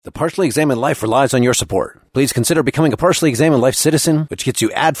The Partially Examined Life relies on your support. Please consider becoming a Partially Examined Life citizen, which gets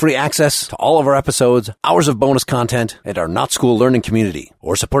you ad-free access to all of our episodes, hours of bonus content, and our Not School Learning community.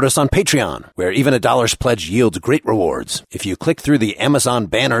 Or support us on Patreon, where even $1 pledge yields great rewards. If you click through the Amazon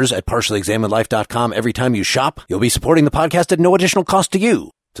banners at partiallyexaminedlife.com every time you shop, you'll be supporting the podcast at no additional cost to you.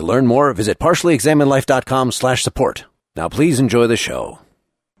 To learn more, visit partiallyexaminedlife.com/support. Now please enjoy the show.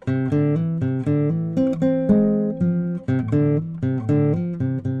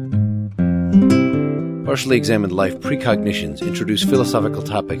 Partially Examined Life Precognitions introduce philosophical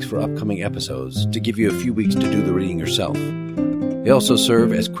topics for upcoming episodes to give you a few weeks to do the reading yourself. They also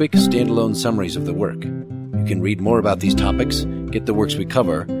serve as quick standalone summaries of the work. You can read more about these topics, get the works we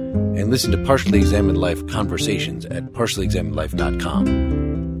cover, and listen to Partially Examined Life conversations at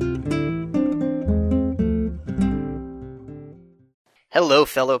partiallyexaminedlife.com. Hello,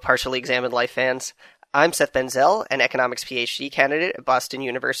 fellow Partially Examined Life fans. I'm Seth Benzell, an economics PhD candidate at Boston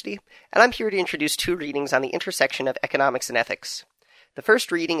University, and I'm here to introduce two readings on the intersection of economics and ethics. The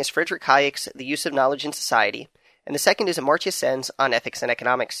first reading is Friedrich Hayek's The Use of Knowledge in Society, and the second is Amartya Sen's On Ethics and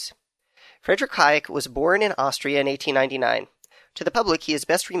Economics. Friedrich Hayek was born in Austria in 1899. To the public, he is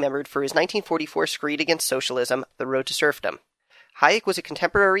best remembered for his 1944 screed against socialism, The Road to Serfdom. Hayek was a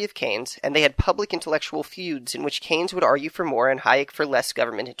contemporary of Keynes, and they had public intellectual feuds in which Keynes would argue for more and Hayek for less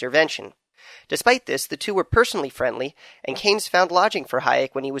government intervention. Despite this, the two were personally friendly, and Keynes found lodging for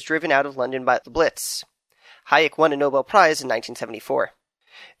Hayek when he was driven out of London by the Blitz. Hayek won a Nobel Prize in 1974.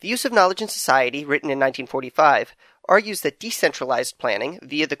 The Use of Knowledge in Society, written in 1945, argues that decentralized planning,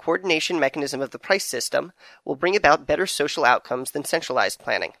 via the coordination mechanism of the price system, will bring about better social outcomes than centralized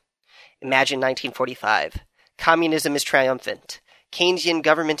planning. Imagine 1945. Communism is triumphant. Keynesian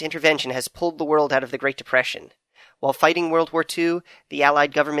government intervention has pulled the world out of the Great Depression. While fighting World War II, the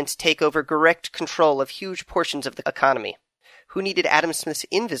Allied governments take over direct control of huge portions of the economy. Who needed Adam Smith's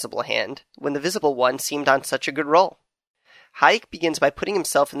invisible hand when the visible one seemed on such a good roll? Hayek begins by putting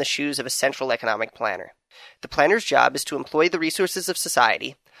himself in the shoes of a central economic planner. The planner's job is to employ the resources of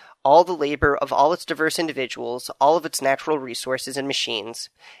society, all the labor of all its diverse individuals, all of its natural resources and machines,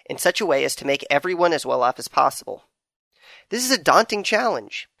 in such a way as to make everyone as well off as possible. This is a daunting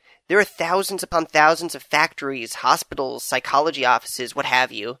challenge. There are thousands upon thousands of factories, hospitals, psychology offices, what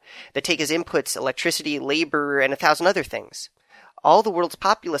have you, that take as inputs electricity, labor, and 1,000 other things. All the world's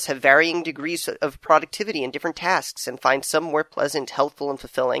populace have varying degrees of productivity in different tasks and find some more pleasant, helpful, and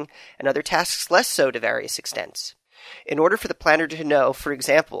fulfilling, and other tasks less so to various extents. In order for the planner to know, for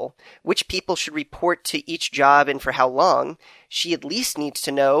example, which people should report to each job and for how long, she at least needs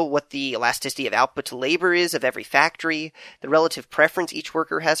to know what the elasticity of output to labor is of every factory, the relative preference each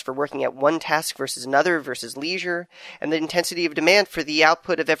worker has for working at one task versus another versus leisure, and the intensity of demand for the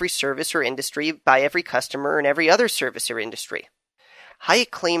output of every service or industry by every customer and every other service or industry.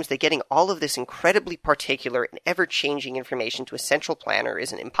 Hayek claims that getting all of this incredibly particular and ever-changing information to a central planner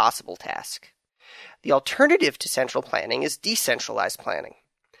is an impossible task. The alternative to central planning is decentralized planning.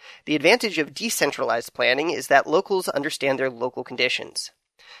 The advantage of decentralized planning is that locals understand their local conditions.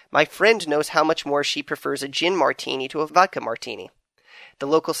 My friend knows how much more she prefers a gin martini to a vodka martini. The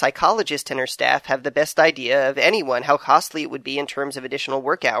local psychologist and her staff have the best idea of anyone how costly it would be in terms of additional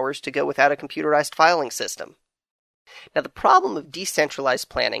work hours to go without a computerized filing system. Now, the problem of decentralized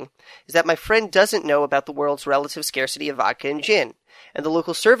planning is that my friend doesn't know about the world's relative scarcity of vodka and gin, and the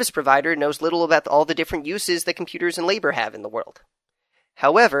local service provider knows little about all the different uses that computers and labor have in the world.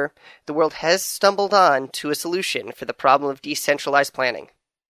 However, the world has stumbled on to a solution for the problem of decentralized planning.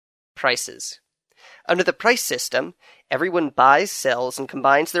 Prices. Under the price system, everyone buys, sells, and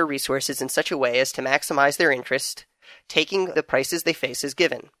combines their resources in such a way as to maximize their interest, taking the prices they face as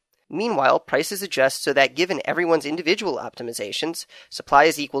given. Meanwhile, prices adjust so that given everyone's individual optimizations, supply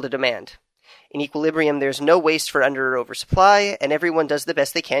is equal to demand. In equilibrium, there's no waste for under or oversupply, and everyone does the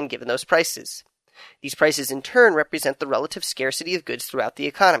best they can given those prices. These prices in turn represent the relative scarcity of goods throughout the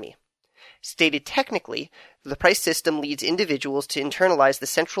economy. Stated technically, the price system leads individuals to internalize the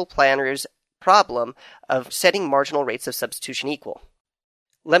central planner's problem of setting marginal rates of substitution equal.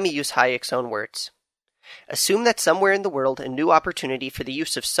 Let me use Hayek's own words. Assume that somewhere in the world a new opportunity for the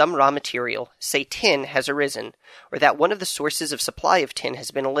use of some raw material, say tin, has arisen, or that one of the sources of supply of tin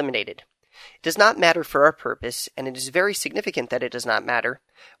has been eliminated. It does not matter for our purpose, and it is very significant that it does not matter,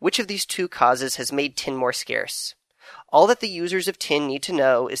 which of these two causes has made tin more scarce. All that the users of tin need to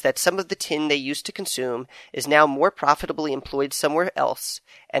know is that some of the tin they used to consume is now more profitably employed somewhere else,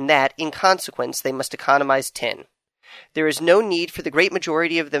 and that, in consequence, they must economize tin. There is no need for the great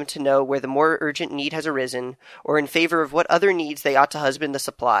majority of them to know where the more urgent need has arisen, or in favor of what other needs they ought to husband the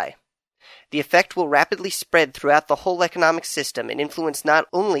supply. The effect will rapidly spread throughout the whole economic system and influence not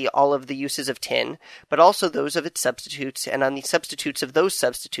only all of the uses of tin, but also those of its substitutes, and on the substitutes of those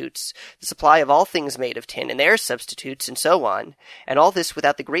substitutes, the supply of all things made of tin and their substitutes, and so on, and all this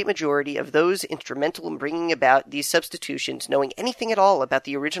without the great majority of those instrumental in bringing about these substitutions knowing anything at all about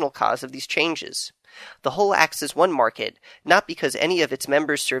the original cause of these changes. The whole acts as one market, not because any of its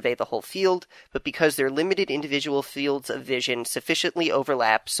members survey the whole field, but because their limited individual fields of vision sufficiently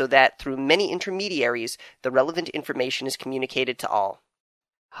overlap so that through many intermediaries the relevant information is communicated to all.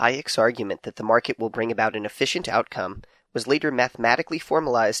 Hayek's argument that the market will bring about an efficient outcome was later mathematically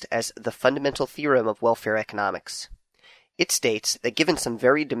formalized as the fundamental theorem of welfare economics. It states that given some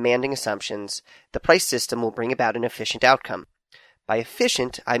very demanding assumptions, the price system will bring about an efficient outcome. By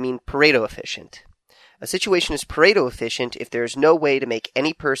efficient, I mean Pareto efficient. A situation is Pareto efficient if there is no way to make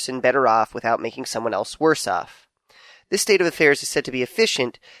any person better off without making someone else worse off. This state of affairs is said to be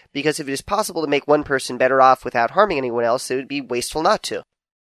efficient because if it is possible to make one person better off without harming anyone else, it would be wasteful not to.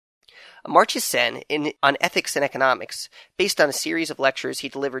 Amartya Sen, on ethics and economics, based on a series of lectures he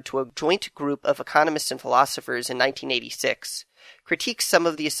delivered to a joint group of economists and philosophers in 1986, critiques some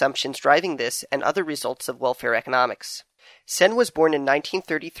of the assumptions driving this and other results of welfare economics. Sen was born in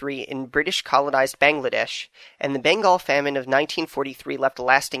 1933 in British colonized Bangladesh, and the Bengal famine of 1943 left a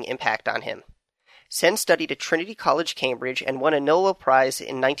lasting impact on him. Sen studied at Trinity College, Cambridge, and won a Nobel Prize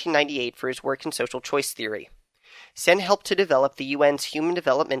in 1998 for his work in social choice theory. Sen helped to develop the UN's Human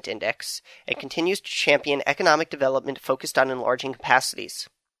Development Index and continues to champion economic development focused on enlarging capacities.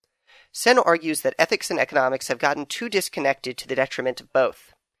 Sen argues that ethics and economics have gotten too disconnected to the detriment of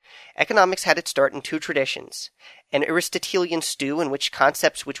both. Economics had its start in two traditions, an Aristotelian stew in which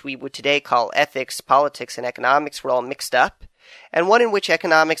concepts which we would today call ethics, politics, and economics were all mixed up, and one in which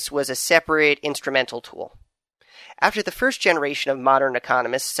economics was a separate instrumental tool. After the first generation of modern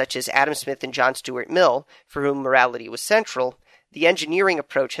economists, such as Adam Smith and John Stuart Mill, for whom morality was central, the engineering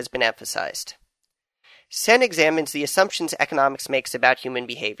approach has been emphasized. Sen examines the assumptions economics makes about human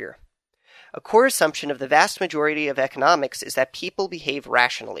behavior. A core assumption of the vast majority of economics is that people behave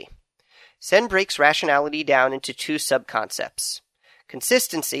rationally. Sen breaks rationality down into two subconcepts: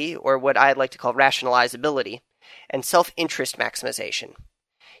 consistency, or what I'd like to call rationalizability, and self-interest maximization.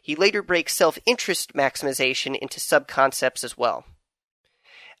 He later breaks self-interest maximization into subconcepts as well.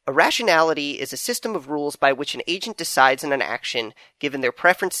 A rationality is a system of rules by which an agent decides on an action given their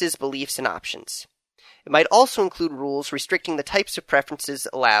preferences, beliefs, and options. It might also include rules restricting the types of preferences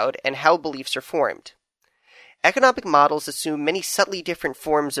allowed and how beliefs are formed. Economic models assume many subtly different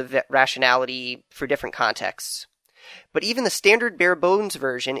forms of rationality for different contexts. But even the standard bare-bones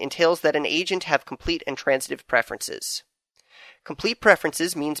version entails that an agent have complete and transitive preferences. Complete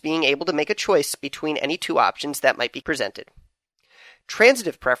preferences means being able to make a choice between any two options that might be presented.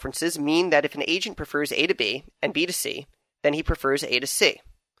 Transitive preferences mean that if an agent prefers A to B and B to C, then he prefers A to C.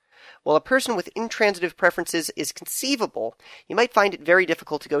 While a person with intransitive preferences is conceivable, you might find it very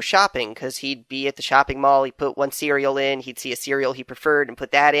difficult to go shopping because he'd be at the shopping mall, he'd put one cereal in, he'd see a cereal he preferred and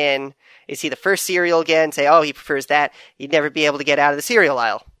put that in. He'd see the first cereal again, say, oh, he prefers that. He'd never be able to get out of the cereal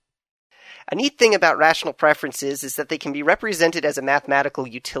aisle. A neat thing about rational preferences is that they can be represented as a mathematical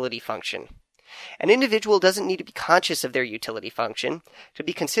utility function. An individual doesn't need to be conscious of their utility function. To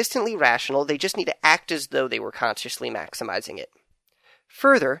be consistently rational, they just need to act as though they were consciously maximizing it.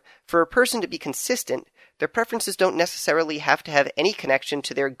 Further, for a person to be consistent, their preferences don't necessarily have to have any connection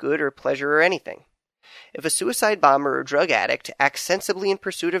to their good or pleasure or anything. If a suicide bomber or drug addict acts sensibly in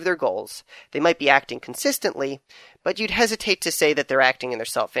pursuit of their goals, they might be acting consistently, but you'd hesitate to say that they're acting in their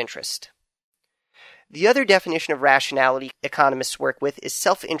self-interest. The other definition of rationality economists work with is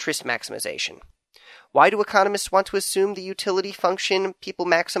self-interest maximization. Why do economists want to assume the utility function people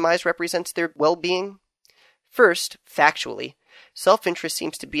maximize represents their well-being? First, factually, self-interest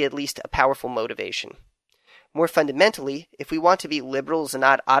seems to be at least a powerful motivation. More fundamentally, if we want to be liberals and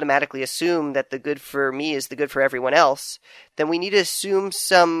not automatically assume that the good for me is the good for everyone else, then we need to assume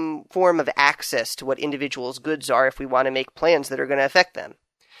some form of access to what individuals' goods are if we want to make plans that are going to affect them.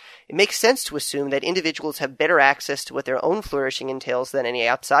 It makes sense to assume that individuals have better access to what their own flourishing entails than any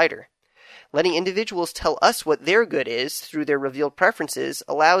outsider. Letting individuals tell us what their good is through their revealed preferences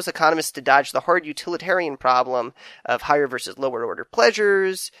allows economists to dodge the hard utilitarian problem of higher versus lower order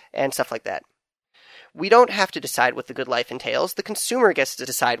pleasures and stuff like that. We don't have to decide what the good life entails. The consumer gets to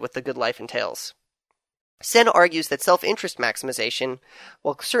decide what the good life entails. Sen argues that self-interest maximization,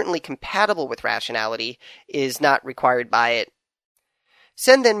 while certainly compatible with rationality, is not required by it.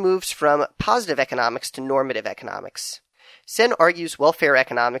 Sen then moves from positive economics to normative economics. Sen argues welfare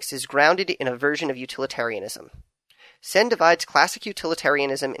economics is grounded in a version of utilitarianism. Sen divides classic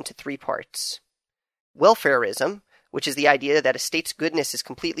utilitarianism into three parts. Welfarism, which is the idea that a state's goodness is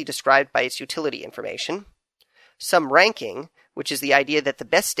completely described by its utility information. Some ranking, which is the idea that the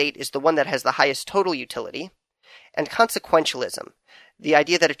best state is the one that has the highest total utility. And consequentialism, the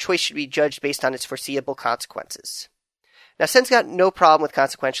idea that a choice should be judged based on its foreseeable consequences. Now, Sen's got no problem with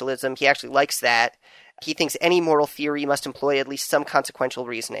consequentialism. He actually likes that. He thinks any moral theory must employ at least some consequential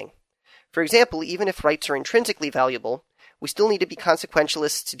reasoning. For example, even if rights are intrinsically valuable, we still need to be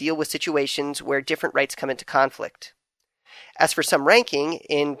consequentialists to deal with situations where different rights come into conflict. As for some ranking,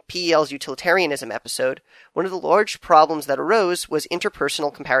 in PEL's utilitarianism episode, one of the large problems that arose was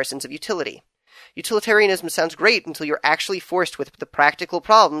interpersonal comparisons of utility. Utilitarianism sounds great until you're actually forced with the practical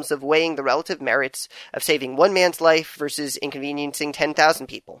problems of weighing the relative merits of saving one man's life versus inconveniencing 10,000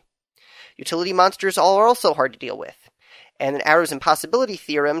 people. Utility monsters are also hard to deal with. And Arrow's impossibility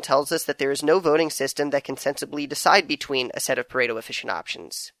theorem tells us that there is no voting system that can sensibly decide between a set of Pareto-efficient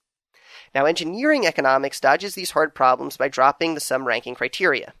options. Now, engineering economics dodges these hard problems by dropping the sum ranking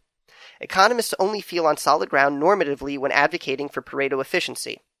criteria. Economists only feel on solid ground normatively when advocating for Pareto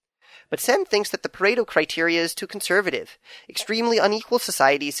efficiency. But Sen thinks that the Pareto criteria is too conservative. Extremely unequal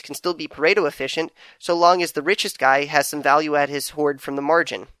societies can still be Pareto efficient so long as the richest guy has some value at his hoard from the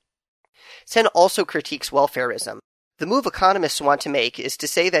margin. Sen also critiques welfarism. The move economists want to make is to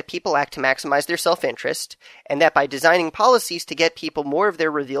say that people act to maximize their self-interest, and that by designing policies to get people more of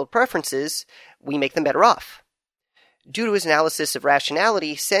their revealed preferences, we make them better off. Due to his analysis of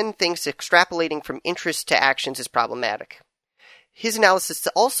rationality, Sen thinks extrapolating from interest to actions is problematic. His analysis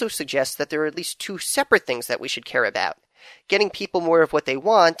also suggests that there are at least two separate things that we should care about: getting people more of what they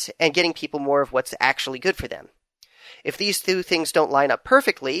want, and getting people more of what's actually good for them. If these two things don't line up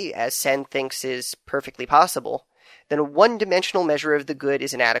perfectly, as Sen thinks is perfectly possible, then a one-dimensional measure of the good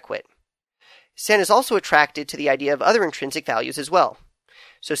is inadequate. Sen is also attracted to the idea of other intrinsic values as well.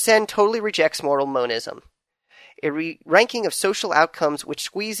 So Sen totally rejects moral monism. A ranking of social outcomes which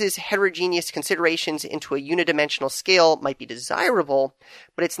squeezes heterogeneous considerations into a unidimensional scale might be desirable,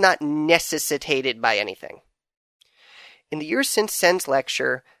 but it's not necessitated by anything. In the years since Sen's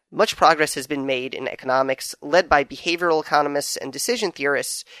lecture, much progress has been made in economics, led by behavioral economists and decision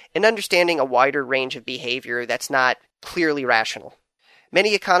theorists, in understanding a wider range of behavior that's not clearly rational.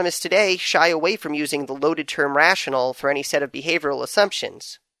 Many economists today shy away from using the loaded term rational for any set of behavioral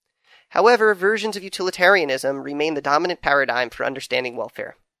assumptions. However, versions of utilitarianism remain the dominant paradigm for understanding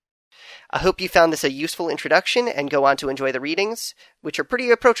welfare. I hope you found this a useful introduction and go on to enjoy the readings, which are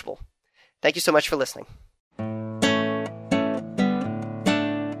pretty approachable. Thank you so much for listening.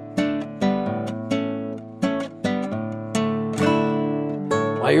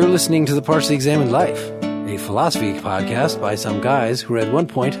 While you're listening to The Partially Examined Life, a philosophy podcast by some guys who at one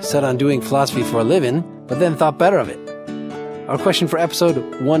point set on doing philosophy for a living, but then thought better of it. Our question for episode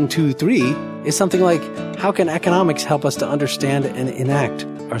 123 is something like, how can economics help us to understand and enact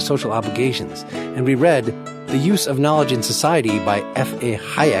our social obligations? And we read The Use of Knowledge in Society by F.A.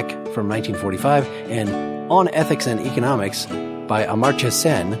 Hayek from 1945 and On Ethics and Economics by Amartya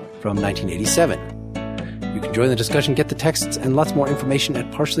Sen from 1987. You can join the discussion, get the texts, and lots more information at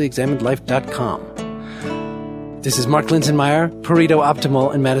partiallyexaminedlife.com. This is Mark Linsenmeyer, Pareto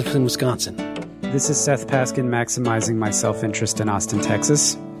Optimal in Madison, Wisconsin. This is Seth Paskin, maximizing my self-interest in Austin,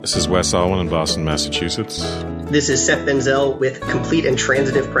 Texas. This is Wes Alwyn in Boston, Massachusetts. This is Seth Benzell with complete and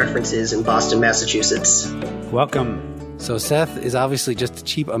transitive preferences in Boston, Massachusetts. Welcome. So Seth is obviously just a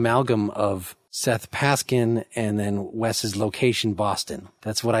cheap amalgam of Seth Paskin and then Wes's location, Boston.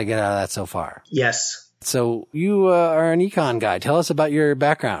 That's what I get out of that so far. Yes. So you are an econ guy. Tell us about your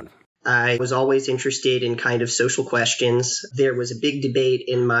background. I was always interested in kind of social questions. There was a big debate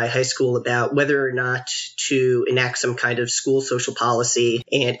in my high school about whether or not to enact some kind of school social policy,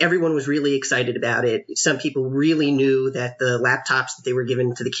 and everyone was really excited about it. Some people really knew that the laptops that they were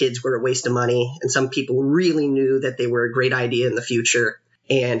given to the kids were a waste of money, and some people really knew that they were a great idea in the future.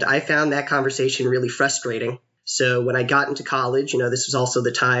 And I found that conversation really frustrating. So when I got into college, this was also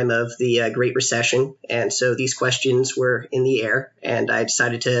the time of the Great Recession. And so these questions were in the air, and I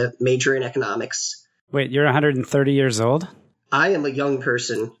decided to major in economics. Wait, you're 130 years old? I am a young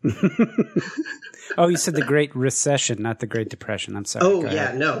person. Oh, you said the Great Recession, not the Great Depression. I'm sorry. Oh,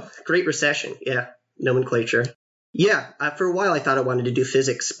 yeah, no. Great Recession. Yeah, nomenclature. Yeah, for a while I thought I wanted to do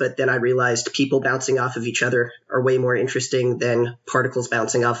physics, but then I realized people bouncing off of each other are way more interesting than particles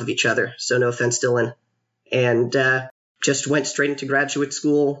bouncing off of each other. So no offense, Dylan. And just went straight into graduate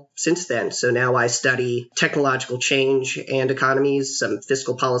school since then. So now I study technological change and economies, some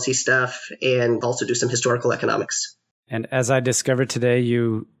fiscal policy stuff, and also do some historical economics. And as I discovered today,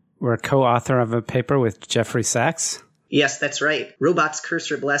 you were a co-author of a paper with Jeffrey Sachs? Yes, that's right. Robots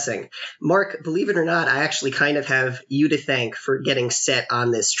curse or blessing. Mark, believe it or not, I actually kind of have you to thank for getting set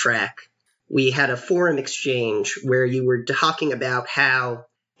on this track. We had a forum exchange where you were talking about how,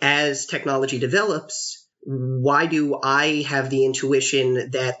 as technology develops, why do I have the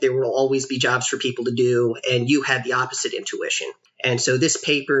intuition that there will always be jobs for people to do, and you had the opposite intuition? And so this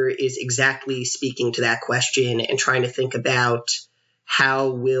paper is exactly speaking to that question and trying to think about how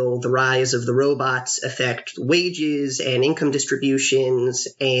will the rise of the robots affect wages and income distributions,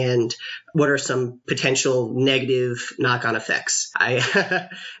 and what are some potential negative knock-on effects? I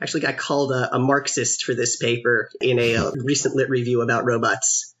actually got called a Marxist for this paper in a recent lit review about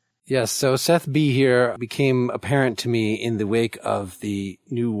robots. Yes, so Seth B. here became apparent to me in the wake of the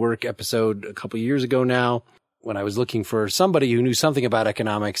New Work episode a couple years ago now, when I was looking for somebody who knew something about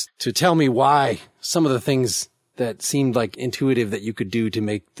economics to tell me why some of the things that seemed like intuitive that you could do to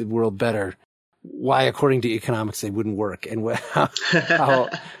make the world better, why, according to economics, they wouldn't work, and how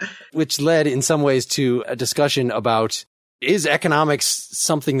which led in some ways to a discussion about, is economics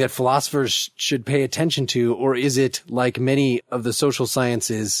something that philosophers should pay attention to, or is it, like many of the social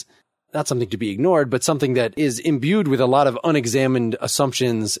sciences, not something to be ignored, but something that is imbued with a lot of unexamined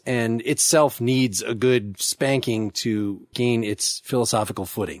assumptions and itself needs a good spanking to gain its philosophical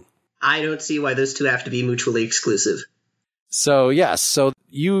footing? I don't see why those two have to be mutually exclusive. So, yes. So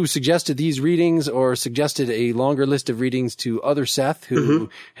you suggested these readings, or suggested a longer list of readings to other Seth, who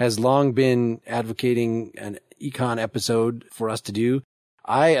has long been advocating an econ episode for us to do.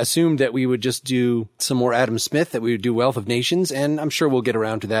 I assumed that we would just do some more Adam Smith, that we would do Wealth of Nations, and I'm sure we'll get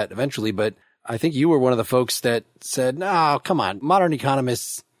around to that eventually. But I think you were one of the folks that said, no, come on, modern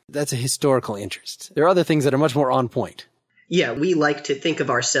economists, that's a historical interest. There are other things that are much more on point. Yeah, we like to think of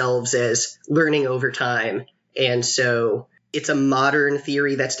ourselves as learning over time. And so it's a modern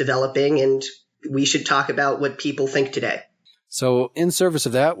theory that's developing, and we should talk about what people think today. So in service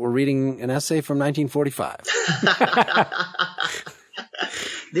of that, we're reading an essay from 1945.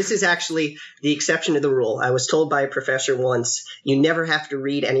 This is actually the exception to the rule. I was told by a professor once, you never have to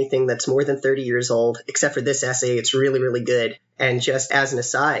read anything that's more than 30 years old, except for this essay. It's really, really good. And just as an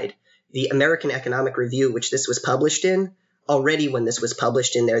aside, the American Economic Review, which this was published in, already when this was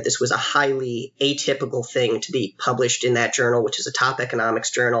published in there, this was a highly atypical thing to be published in that journal, which is a top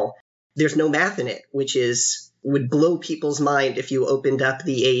economics journal. There's no math in it, which would blow people's mind if you opened up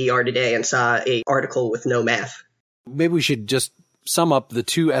the AER today and saw an article with no math. Maybe we should just sum up the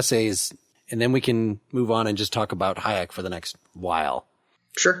two essays, and then we can move on and just talk about Hayek for the next while.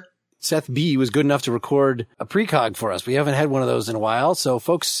 Sure. Seth B. was good enough to record a precog for us. We haven't had one of those in a while, so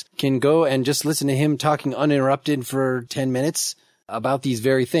folks can go and just listen to him talking uninterrupted for 10 minutes about these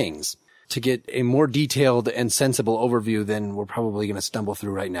very things to get a more detailed and sensible overview than we're probably going to stumble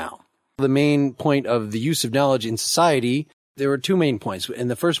through right now. The main point of the use of knowledge in society, there were two main points. And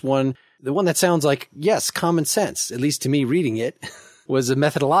the first one, the one that sounds like, yes, common sense, at least to me reading it, was a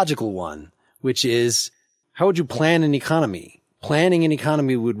methodological one, which is, how would you plan an economy? Planning an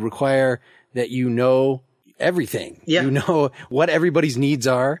economy would require that you know everything. Yeah. You know what everybody's needs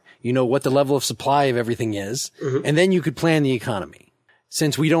are. You know what the level of supply of everything is. Mm-hmm. And then you could plan the economy.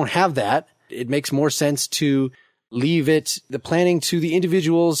 Since we don't have that, it makes more sense to leave the planning to the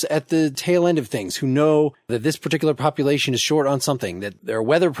individuals at the tail end of things who know that this particular population is short on something, that there are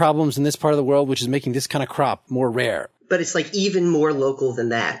weather problems in this part of the world, which is making this kind of crop more rare. But it's like even more local than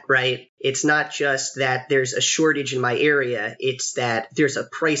that, right? It's not just that there's a shortage in my area. It's that there's a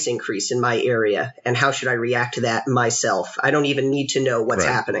price increase in my area. And how should I react to that myself? I don't even need to know what's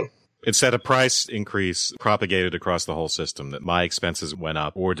happening. It's that a price increase propagated across the whole system, that my expenses went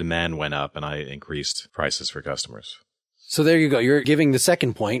up or demand went up and I increased prices for customers. So there you go. You're giving the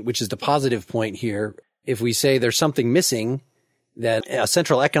second point, which is the positive point here. If we say there's something missing, that a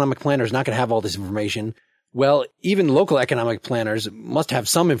central economic planner is not going to have all this information, well, even local economic planners must have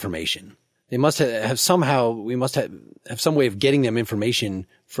some information. They must have somehow, we must have some way of getting them information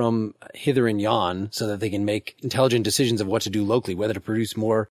from hither and yon so that they can make intelligent decisions of what to do locally, whether to produce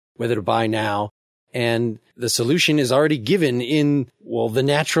more, whether to buy now. And the solution is already given in, well, the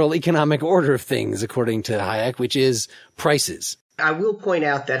natural economic order of things, according to Hayek, which is prices. I will point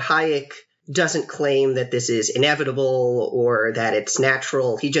out that Hayek doesn't claim that this is inevitable or that it's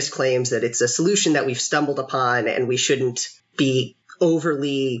natural. He just claims that it's a solution that we've stumbled upon and we shouldn't be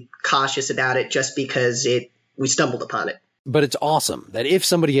overly cautious about it just because we stumbled upon it. But it's awesome that if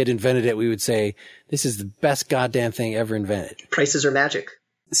somebody had invented it, we would say, this is the best goddamn thing ever invented. Prices are magic.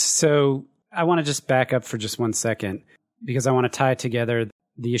 So I want to just back up for just 1 second because I want to tie together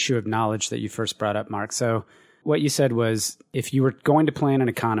the issue of knowledge that you first brought up, Mark. So what you said was if you were going to plan an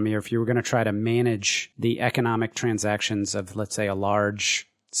economy or if you were going to try to manage the economic transactions of, let's say, a large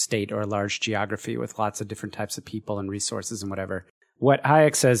state or a large geography with lots of different types of people and resources and whatever, what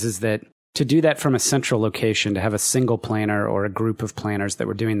Hayek says is that to do that from a central location, to have a single planner or a group of planners that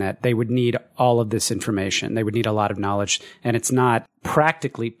were doing that, they would need all of this information. They would need a lot of knowledge. And it's not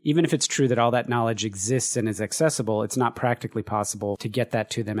practically, even if it's true that all that knowledge exists and is accessible, it's not practically possible to get that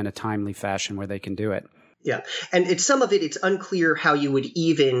to them in a timely fashion where they can do it. Yeah. And it's unclear how you would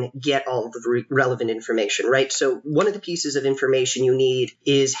even get all of the relevant information, right? So one of the pieces of information you need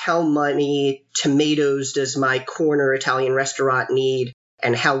is how many tomatoes does my corner Italian restaurant need?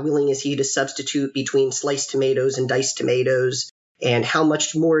 And how willing is he to substitute between sliced tomatoes and diced tomatoes? And how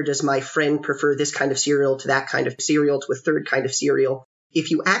much more does my friend prefer this kind of cereal to that kind of cereal to a third kind of cereal? If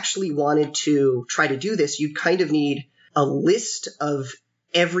you actually wanted to try to do this, you'd kind of need a list of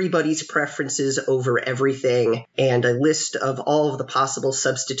everybody's preferences over everything and a list of all of the possible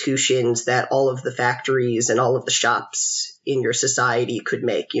substitutions that all of the factories and all of the shops in your society could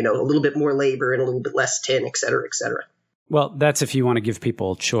make, a little bit more labor and a little bit less tin, et cetera, et cetera. Well, that's if you want to give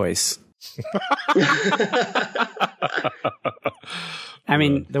people choice. I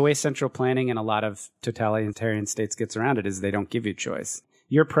mean, the way central planning in a lot of totalitarian states gets around it is they don't give you choice.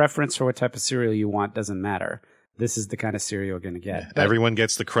 Your preference for what type of cereal you want doesn't matter. This is the kind of cereal you're going to get. Everyone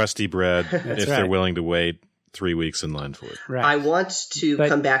gets the crusty bread if they're willing to wait 3 weeks in line for it. Right. I want to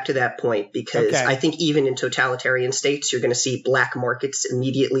come back to that point because I think even in totalitarian states, you're going to see black markets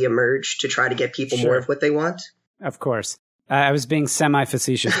immediately emerge to try to get people more of what they want. Of course. I was being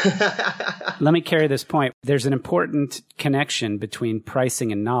semi-facetious. Let me carry this point. There's an important connection between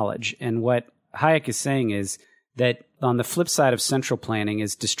pricing and knowledge. And what Hayek is saying is that on the flip side of central planning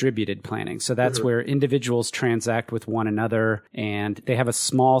is distributed planning. So that's where individuals transact with one another and they have a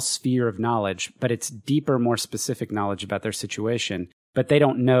small sphere of knowledge, but it's deeper, more specific knowledge about their situation. But they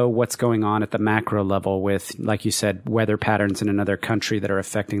don't know what's going on at the macro level with, like you said, weather patterns in another country that are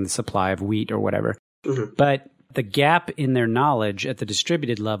affecting the supply of wheat or whatever. But the gap in their knowledge at the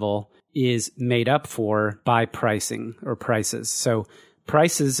distributed level is made up for by pricing or prices. So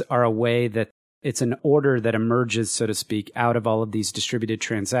prices are a way that it's an order that emerges, so to speak, out of all of these distributed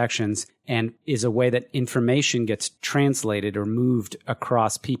transactions and is a way that information gets translated or moved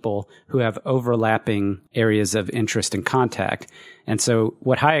across people who have overlapping areas of interest and contact. And so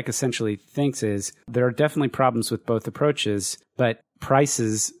what Hayek essentially thinks is there are definitely problems with both approaches, but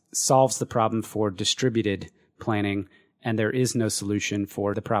prices solves the problem for distributed planning, and there is no solution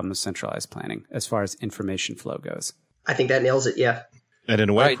for the problem of centralized planning as far as information flow goes. I think that nails it, yeah. And in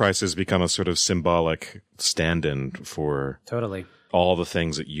a way, prices become a sort of symbolic stand-in for all the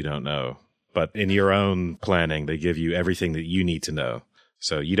things that you don't know. But in your own planning, they give you everything that you need to know.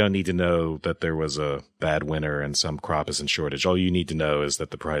 So you don't need to know that there was a bad winter and some crop is in shortage. All you need to know is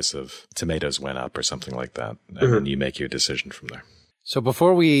that the price of tomatoes went up or something like that. And then you make your decision from there. So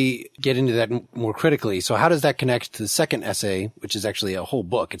before we get into that more critically, so how does that connect to the second essay, which is actually a whole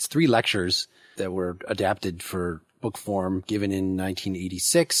book? It's 3 lectures that were adapted for book form, given in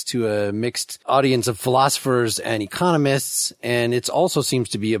 1986 to a mixed audience of philosophers and economists. And it also seems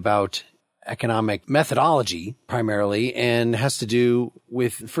to be about economic methodology primarily and has to do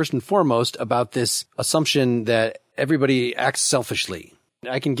with, first and foremost, about this assumption that everybody acts selfishly.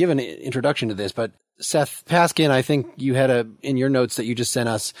 I can give an introduction to this, but Seth Paskin, I think you had in your notes that you just sent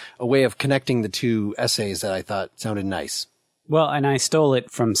us a way of connecting the 2 essays that I thought sounded nice. Well, and I stole it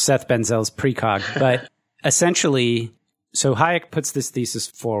from Seth Benzell's precog, but essentially, so Hayek puts this thesis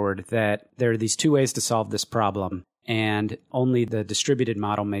forward that there are these 2 ways to solve this problem, and only the distributed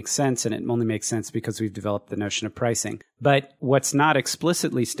model makes sense, and it only makes sense because we've developed the notion of pricing. But what's not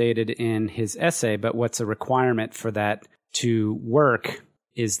explicitly stated in his essay, but what's a requirement for that to work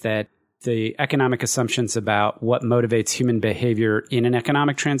is that the economic assumptions about what motivates human behavior in an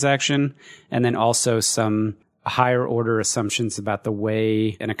economic transaction, and then also some higher order assumptions about the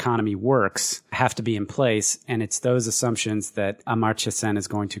way an economy works have to be in place. And it's those assumptions that Amartya Sen is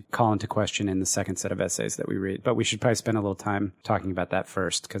going to call into question in the second set of essays that we read. But we should probably spend a little time talking about that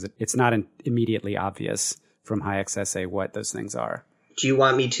first, because it's not immediately obvious from Hayek's essay what those things are. Do you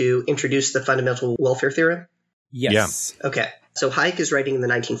want me to introduce the fundamental welfare theorem? Yes. Yeah. Okay. So Hayek is writing in the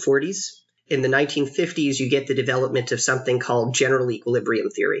 1940s. In the 1950s, you get the development of something called general equilibrium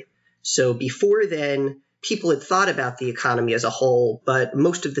theory. So before then, people had thought about the economy as a whole, but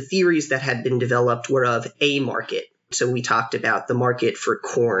most of the theories that had been developed were of a market. So we talked about the market for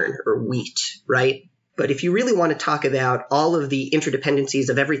corn or wheat, right? But if you really want to talk about all of the interdependencies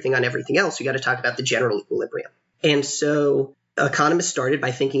of everything on everything else, you got to talk about the general equilibrium. And so Economists started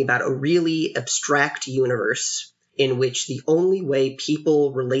by thinking about a really abstract universe in which the only way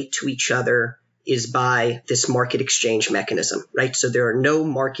people relate to each other is by this market exchange mechanism, right? So there are no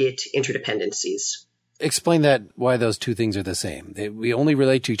market interdependencies. Explain that, why those two things are the same. We only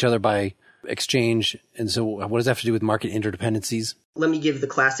relate to each other by exchange. And so what does that have to do with market interdependencies? Let me give the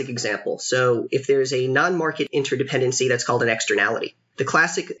classic example. So if there's a non-market interdependency, that's called an externality. The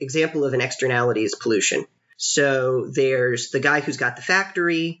classic example of an externality is pollution. So there's the guy who's got the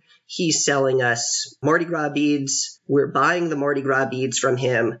factory. He's selling us Mardi Gras beads. We're buying the Mardi Gras beads from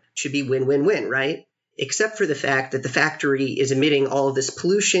him. Should be win-win-win, right? Except for the fact that the factory is emitting all of this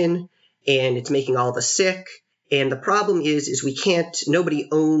pollution and it's making all of us sick. And the problem is nobody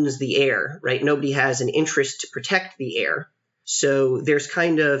owns the air, right? Nobody has an interest to protect the air. So there's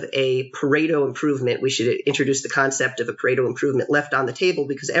kind of a Pareto improvement. We should introduce the concept of a Pareto improvement left on the table,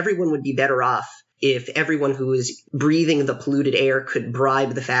 because everyone would be better off if everyone who is breathing the polluted air could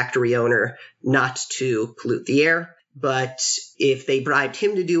bribe the factory owner not to pollute the air. But if they bribed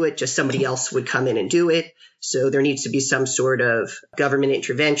him to do it, just somebody else would come in and do it. So there needs to be some sort of government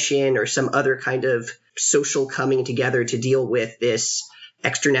intervention or some other kind of social coming together to deal with this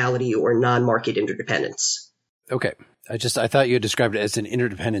externality or non-market interdependence. Okay. I thought you had described it as an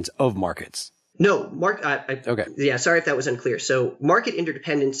interdependence of markets. No, okay. Yeah, sorry if that was unclear. So market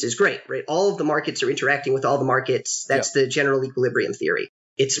interdependence is great, right? All of the markets are interacting with all the markets. That's the general equilibrium theory.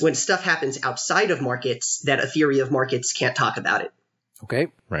 It's when stuff happens outside of markets that a theory of markets can't talk about it. Okay.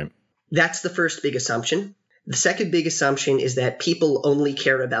 Right. That's the first big assumption. The second big assumption is that people only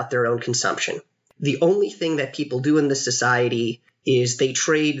care about their own consumption. The only thing that people do in this society is they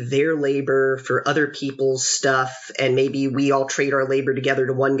trade their labor for other people's stuff, and maybe we all trade our labor together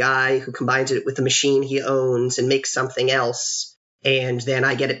to one guy who combines it with the machine he owns and makes something else, and then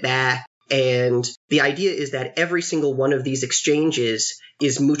I get it back. And the idea is that every single one of these exchanges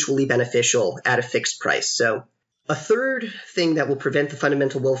is mutually beneficial at a fixed price. So a third thing that will prevent the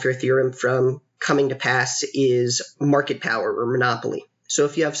fundamental welfare theorem from coming to pass is market power or monopoly. So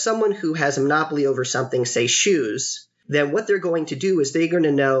if you have someone who has a monopoly over something, say shoes, then what they're going to do is they're going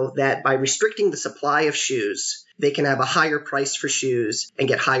to know that by restricting the supply of shoes, they can have a higher price for shoes and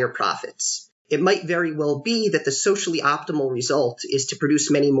get higher profits. It might very well be that the socially optimal result is to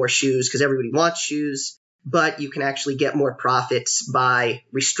produce many more shoes because everybody wants shoes, but you can actually get more profits by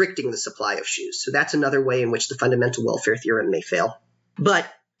restricting the supply of shoes. So that's another way in which the fundamental welfare theorem may fail. But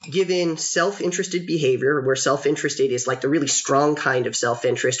given self-interested behavior, where self-interested is like the really strong kind of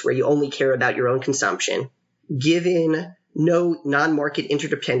self-interest where you only care about your own consumption, given no non-market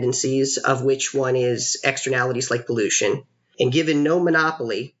interdependencies, of which one is externalities like pollution, and given no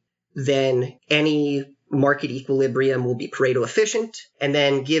monopoly, then any market equilibrium will be Pareto efficient. And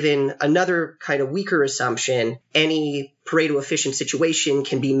then given another kind of weaker assumption, any Pareto efficient situation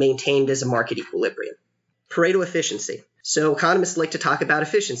can be maintained as a market equilibrium. Pareto efficiency. So economists like to talk about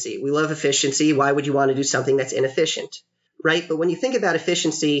efficiency. We love efficiency. Why would you want to do something that's inefficient? Right? But when you think about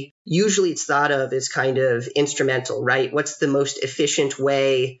efficiency, usually it's thought of as kind of instrumental, right? What's the most efficient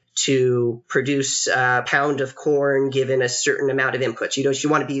way to produce a pound of corn given a certain amount of inputs? You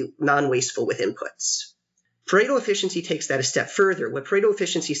want to be non-wasteful with inputs. Pareto efficiency takes that a step further. What Pareto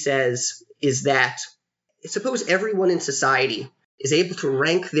efficiency says is that suppose everyone in society is able to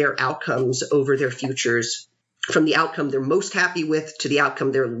rank their outcomes over their futures from the outcome they're most happy with to the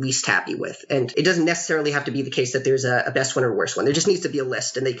outcome they're least happy with. And it doesn't necessarily have to be the case that there's a best one or worst one. There just needs to be a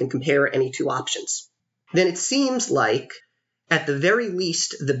list and they can compare any two options. Then it seems like, at the very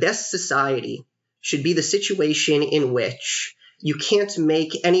least, the best society should be the situation in which you can't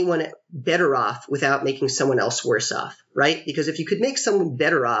make anyone better off without making someone else worse off, right? Because if you could make someone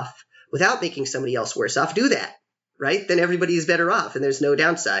better off without making somebody else worse off, do that, right? Then everybody is better off and there's no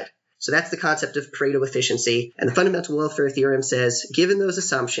downside. So that's the concept of Pareto efficiency. And the fundamental welfare theorem says, given those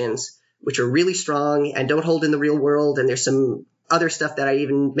assumptions, which are really strong and don't hold in the real world, and there's some other stuff that I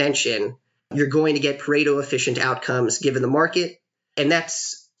even mention, you're going to get Pareto efficient outcomes given the market. And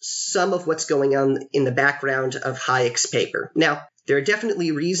that's some of what's going on in the background of Hayek's paper. Now, there are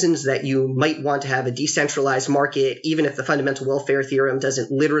definitely reasons that you might want to have a decentralized market, even if the fundamental welfare theorem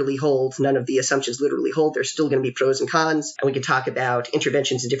doesn't literally hold, none of the assumptions literally hold. There's still going to be pros and cons, and we can talk about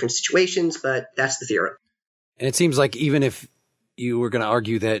interventions in different situations, but that's the theorem. And it seems like even if you were going to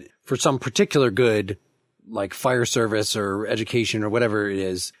argue that for some particular good, like fire service or education or whatever it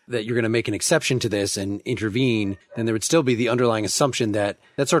is, that you're going to make an exception to this and intervene, then there would still be the underlying assumption that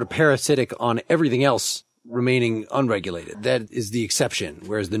that's sort of parasitic on everything else remaining unregulated. That is the exception,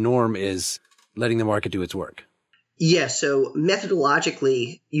 whereas the norm is letting the market do its work. Yeah, so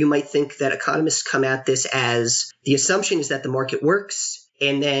methodologically, you might think that economists come at this as the assumption is that the market works.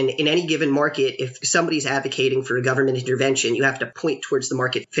 And then in any given market, if somebody's advocating for a government intervention, you have to point towards the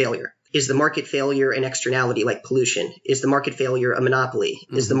market failure. Is the market failure an externality like pollution? Is the market failure a monopoly?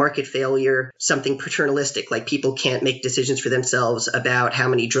 Mm-hmm. Is the market failure something paternalistic, like people can't make decisions for themselves about how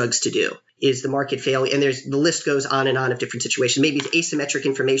many drugs to do? Is the market failure? And the list goes on and on of different situations. Maybe the asymmetric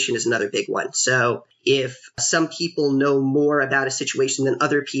information is another big one. So if some people know more about a situation than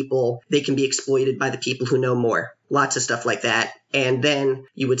other people, they can be exploited by the people who know more. Lots of stuff like that. And then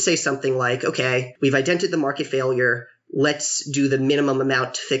you would say something like, okay, we've identified the market failure. Let's do the minimum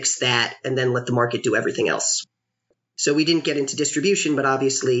amount to fix that and then let the market do everything else. So we didn't get into distribution, but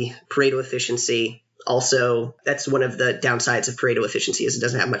obviously Pareto efficiency. Also, that's one of the downsides of Pareto efficiency is it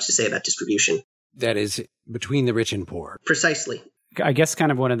doesn't have much to say about distribution. That is between the rich and poor. Precisely. I guess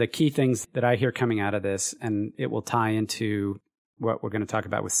kind of one of the key things that I hear coming out of this, and it will tie into what we're going to talk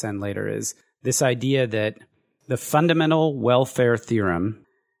about with Sen later, is this idea that the fundamental welfare theorem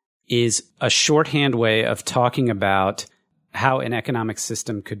is a shorthand way of talking about how an economic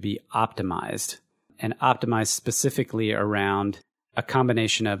system could be optimized, and optimized specifically around a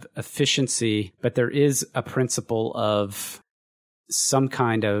combination of efficiency, but there is a principle of some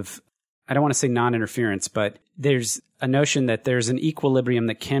kind of, I don't want to say non-interference, but there's a notion that there's an equilibrium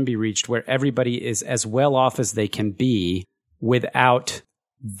that can be reached where everybody is as well off as they can be without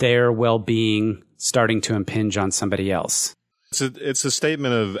their well-being starting to impinge on somebody else. It's a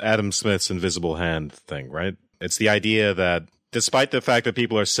statement of Adam Smith's invisible hand thing, right? It's the idea that despite the fact that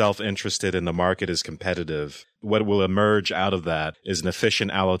people are self-interested and the market is competitive, what will emerge out of that is an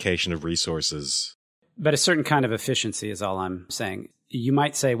efficient allocation of resources. But a certain kind of efficiency is all I'm saying. You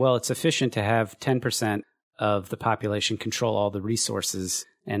might say, well, it's efficient to have 10% of the population control all the resources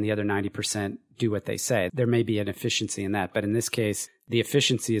and the other 90% do what they say. There may be an efficiency in that. But in this case, the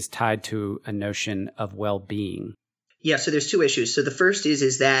efficiency is tied to a notion of well-being. Yeah, so there's two issues. So the first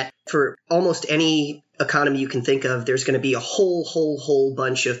is that for almost any economy you can think of, there's going to be a whole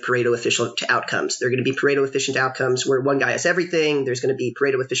bunch of Pareto efficient outcomes. There are going to be Pareto efficient outcomes where one guy has everything. There's going to be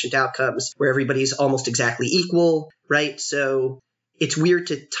Pareto efficient outcomes where everybody's almost exactly equal, right? So it's weird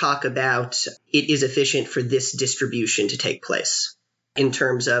to talk about it is efficient for this distribution to take place in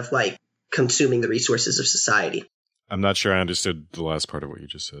terms of like consuming the resources of society. I'm not sure I understood the last part of what you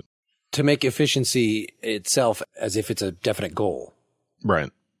just said. To make efficiency itself as if it's a definite goal. Right.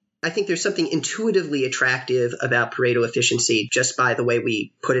 I think there's something intuitively attractive about Pareto efficiency just by the way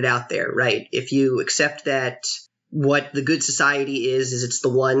we put it out there, right? If you accept that what the good society is it's the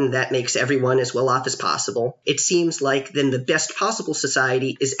one that makes everyone as well off as possible, it seems like then the best possible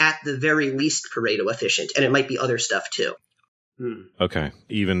society is at the very least Pareto efficient, and it might be other stuff too. Okay.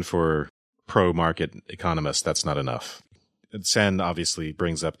 Even for pro-market economists, that's not enough. Sen obviously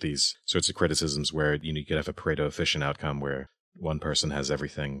brings up these sorts of criticisms where you could have a Pareto efficient outcome where one person has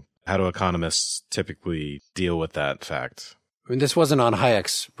everything. How do economists typically deal with that fact? I mean, this wasn't on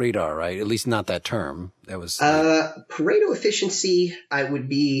Hayek's radar, right? At least not that term. That was Pareto efficiency. I would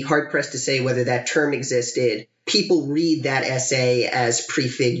be hard pressed to say whether that term existed. People read that essay as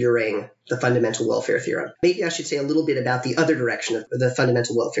prefiguring the fundamental welfare theorem. Maybe I should say a little bit about the other direction of the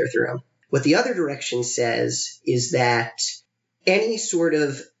fundamental welfare theorem. What the other direction says is that any sort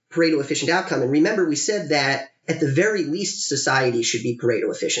of Pareto efficient outcome, and remember we said that at the very least society should be Pareto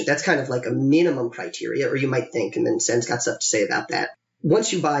efficient. That's kind of like a minimum criteria, or you might think, and then Sen's got stuff to say about that.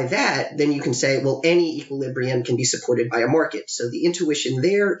 Once you buy that, then you can say, well, any equilibrium can be supported by a market. So the intuition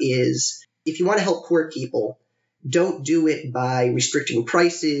there is if you want to help poor people, don't do it by restricting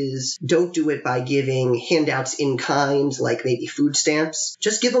prices. Don't do it by giving handouts in kind, like maybe food stamps.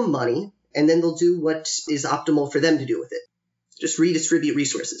 Just give them money, and then they'll do what is optimal for them to do with it. Just redistribute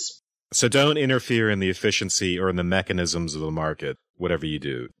resources. So don't interfere in the efficiency or in the mechanisms of the market, whatever you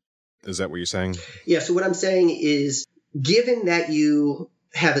do. Is that what you're saying? Yeah, so what I'm saying is, given that you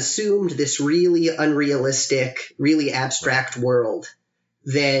have assumed this really unrealistic, really abstract world,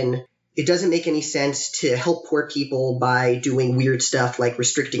 then it doesn't make any sense to help poor people by doing weird stuff like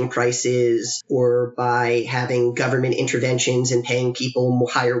restricting prices or by having government interventions and paying people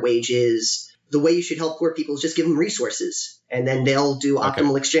higher wages. The way you should help poor people is just give them resources, and then they'll do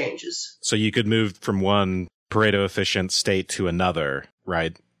optimal exchanges. So you could move from one Pareto efficient state to another,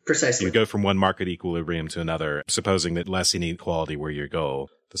 right? Precisely. You go from one market equilibrium to another, supposing that less inequality were your goal.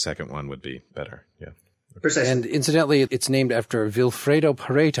 The second one would be better. Yeah. Precisely. And incidentally, it's named after Vilfredo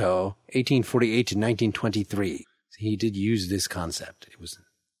Pareto, 1848 to 1923. He did use this concept. It was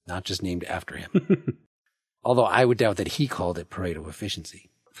not just named after him. Although I would doubt that he called it Pareto efficiency.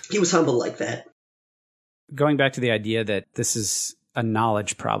 He was humble like that. going back to the idea that this is a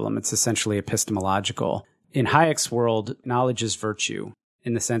knowledge problem, it's essentially epistemological. In Hayek's world, knowledge is virtue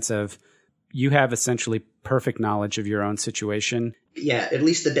in the sense of you have essentially perfect knowledge of your own situation. Yeah, at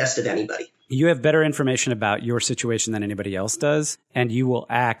least the best of anybody. You have better information about your situation than anybody else does, and you will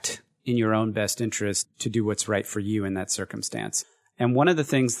act in your own best interest to do what's right for you in that circumstance. And one of the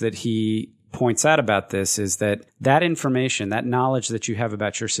things that he points out about this is that that information, that knowledge that you have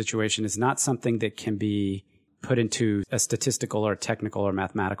about your situation is not something that can be put into a statistical or technical or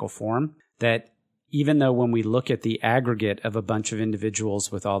mathematical form. That even though when we look at the aggregate of a bunch of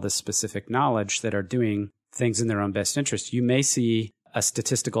individuals with all this specific knowledge that are doing things in their own best interest, you may see a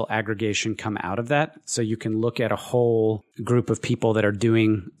statistical aggregation come out of that. So you can look at a whole group of people that are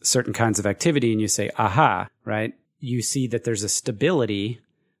doing certain kinds of activity and you say, aha, right? You see that there's a stability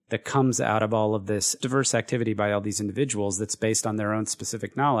that comes out of all of this diverse activity by all these individuals that's based on their own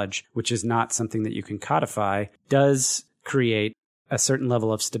specific knowledge, which is not something that you can codify, does create a certain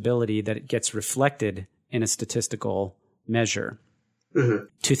level of stability that it gets reflected in a statistical measure. Mm-hmm.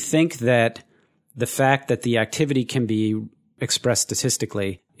 To think that the fact that the activity can be expressed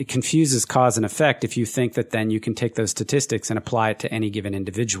statistically, it confuses cause and effect if you think that then you can take those statistics and apply it to any given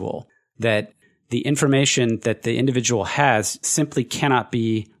individual. That the information that the individual has simply cannot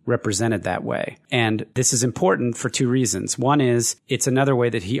be represented that way. And this is important for two reasons. One is it's another way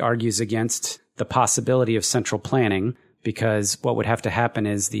that he argues against the possibility of central planning, because what would have to happen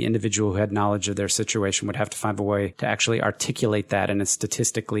is the individual who had knowledge of their situation would have to find a way to actually articulate that in a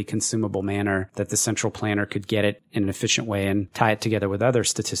statistically consumable manner that the central planner could get it in an efficient way and tie it together with other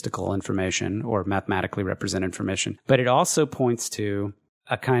statistical information or mathematically represent information. But it also points to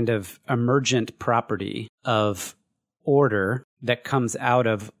a kind of emergent property of order that comes out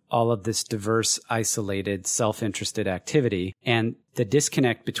of all of this diverse, isolated, self-interested activity. And the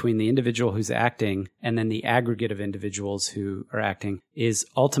disconnect between the individual who's acting and then the aggregate of individuals who are acting is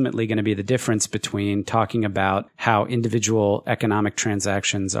ultimately going to be the difference between talking about how individual economic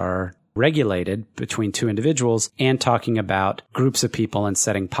transactions are regulated between two individuals and talking about groups of people and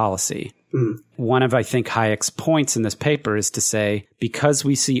setting policy. One of, I think, Hayek's points in this paper is to say, because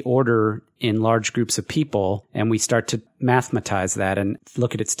we see order in large groups of people and we start to mathematize that and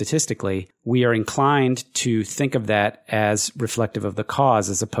look at it statistically, we are inclined to think of that as reflective of the cause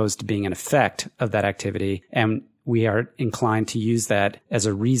as opposed to being an effect of that activity. And we are inclined to use that as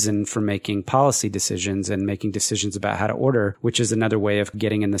a reason for making policy decisions and making decisions about how to order, which is another way of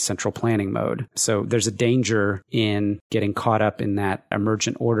getting in the central planning mode. So there's a danger in getting caught up in that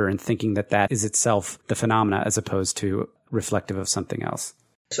emergent order and thinking that that is itself the phenomena as opposed to reflective of something else.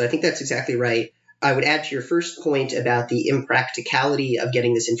 So I think that's exactly right. I would add to your first point about the impracticality of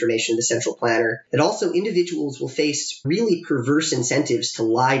getting this information to the central planner, that also individuals will face really perverse incentives to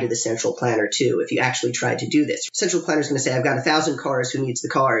lie to the central planner too, if you actually try to do this. Central planner is going to say, I've got 1,000 cars, who needs the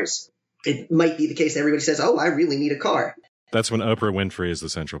cars? It might be the case that everybody says, oh, I really need a car. That's when Oprah Winfrey is the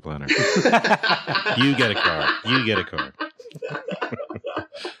central planner. You get a car. You get a car.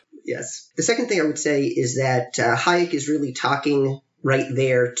 Yes. The second thing I would say is that Hayek is really talking right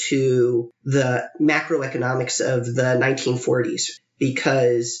there to the macroeconomics of the 1940s,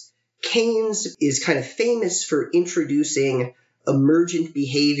 because Keynes is kind of famous for introducing emergent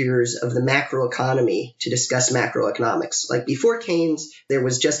behaviors of the macroeconomy to discuss macroeconomics. Like before Keynes, there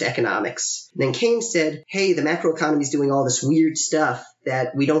was just economics. And then Keynes said, hey, the macroeconomy is doing all this weird stuff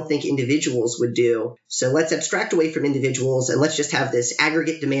that we don't think individuals would do. So let's abstract away from individuals and let's just have this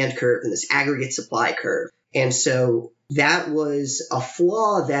aggregate demand curve and this aggregate supply curve. And so that was a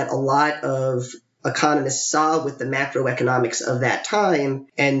flaw that a lot of economists saw with the macroeconomics of that time.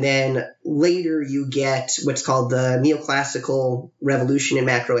 And then later you get what's called the neoclassical revolution in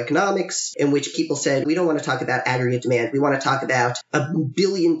macroeconomics, in which people said, we don't want to talk about aggregate demand. We want to talk about a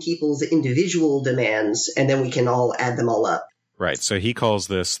billion people's individual demands, and then we can all add them all up. Right. So he calls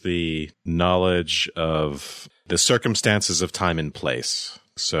this the knowledge of the circumstances of time and place.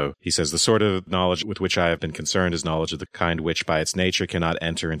 So he says the sort of knowledge with which I have been concerned is knowledge of the kind which by its nature cannot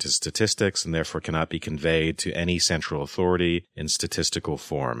enter into statistics and therefore cannot be conveyed to any central authority in statistical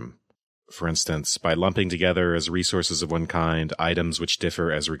form. For instance, by lumping together as resources of one kind items which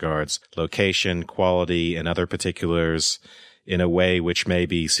differ as regards location, quality, and other particulars in a way which may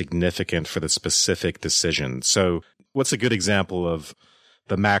be significant for the specific decision. So what's a good example of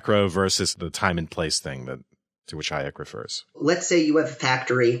the macro versus the time and place thing to which Hayek refers? Let's say you have a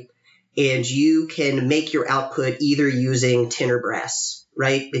factory and you can make your output either using tin or brass,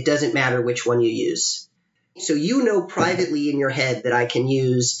 right? It doesn't matter which one you use. So you know privately in your head that I can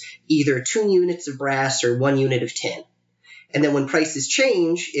use either 2 units of brass or 1 unit of tin. And then when prices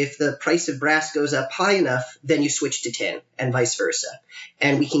change, if the price of brass goes up high enough, then you switch to tin and vice versa.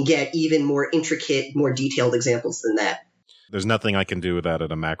 And we can get even more intricate, more detailed examples than that. There's nothing I can do with that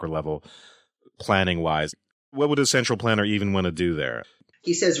at a macro level, planning-wise. What would a central planner even want to do there?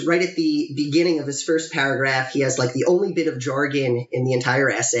 He says right at the beginning of his first paragraph, he has like the only bit of jargon in the entire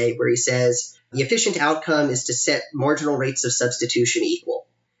essay where he says, the efficient outcome is to set marginal rates of substitution equal.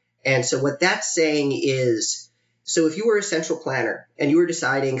 And so what that's saying is, so if you were a central planner and you were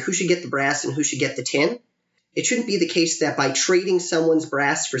deciding who should get the brass and who should get the tin, it shouldn't be the case that by trading someone's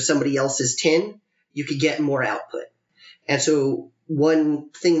brass for somebody else's tin, you could get more output. And so one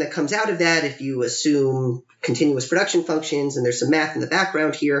thing that comes out of that, if you assume continuous production functions, and there's some math in the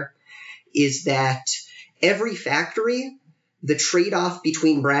background here, is that every factory, the trade-off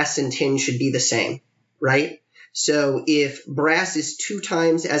between brass and tin should be the same, right? So if brass is 2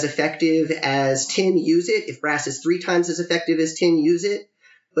 times as effective as tin, use it. If brass is 3 times as effective as tin, use it.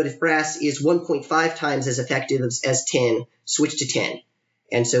 But if brass is 1.5 times as effective as tin, switch to tin.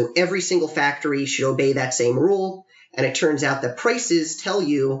 And so every single factory should obey that same rule. And it turns out that prices tell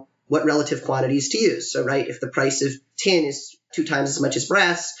you what relative quantities to use. So, right, if the price of tin is 2 times as much as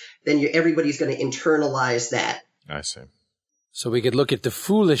brass, then everybody's going to internalize that. I see. So we could look at the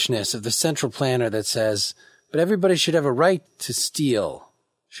foolishness of the central planner that says, but everybody should have a right to steal,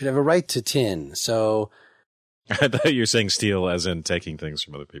 should have a right to tin. So I thought you were saying steal as in taking things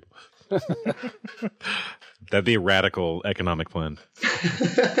from other people. That'd be a radical economic plan.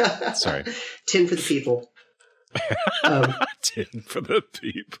 Sorry. Tin for the people. Tin for the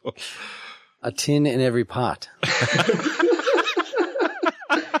people. A tin in every pot.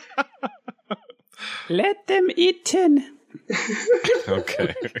 Let them eat tin.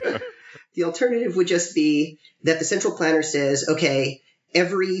 Okay. The alternative would just be that the central planner says, okay,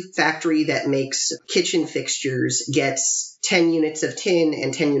 every factory that makes kitchen fixtures gets 10 units of tin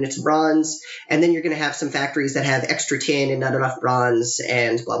and 10 units of bronze, and then you're going to have some factories that have extra tin and not enough bronze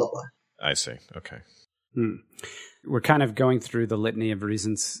and blah, blah, blah. I see. Okay. We're kind of going through the litany of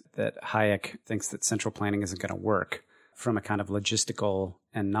reasons that Hayek thinks that central planning isn't going to work from a kind of logistical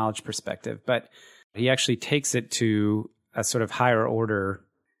and knowledge perspective, but he actually takes it to a sort of higher order,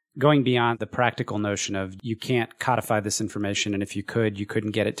 going beyond the practical notion of you can't codify this information, and if you could, you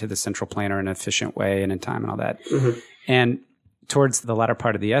couldn't get it to the central planner in an efficient way and in time and all that. Mm-hmm. And towards the latter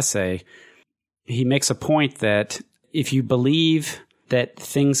part of the essay, he makes a point that if you believe that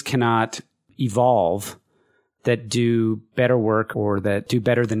things cannot evolve that do better work or that do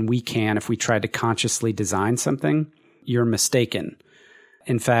better than we can if we tried to consciously design something, you're mistaken.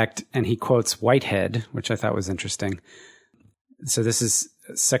 In fact, and he quotes Whitehead, which I thought was interesting. So this is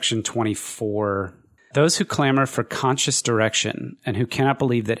section 24. Those who clamor for conscious direction and who cannot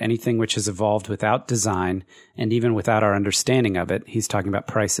believe that anything which has evolved without design and even without our understanding of it, he's talking about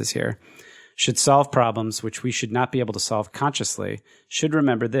prices here, should solve problems which we should not be able to solve consciously, should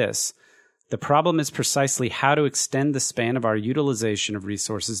remember this. The problem is precisely how to extend the span of our utilization of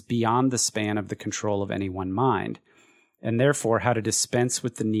resources beyond the span of the control of any one mind, and therefore how to dispense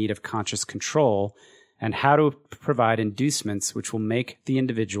with the need of conscious control, and how to provide inducements which will make the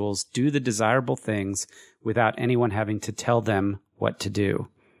individuals do the desirable things without anyone having to tell them what to do.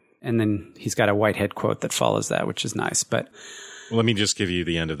 And then he's got a Whitehead quote that follows that, which is nice. But well, let me just give you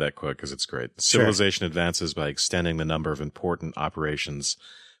the end of that quote because it's great. Civilization advances by extending the number of important operations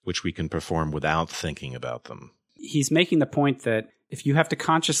which we can perform without thinking about them. He's making the point that if you have to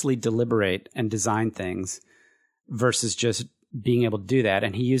consciously deliberate and design things versus just being able to do that,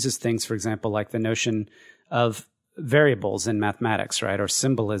 and he uses things, for example, like the notion of variables in mathematics, right, or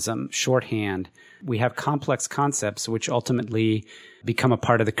symbolism, shorthand. We have complex concepts which ultimately become a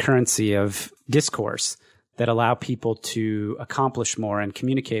part of the currency of discourse that allow people to accomplish more and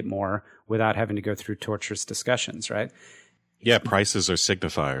communicate more without having to go through torturous discussions, right? Yeah, prices are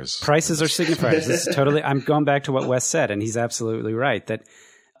signifiers. Prices are signifiers. This is totally, I'm going back to what Wes said, and he's absolutely right, that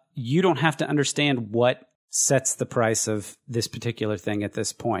you don't have to understand what sets the price of this particular thing at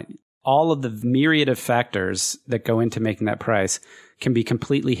this point. All of the myriad of factors that go into making that price can be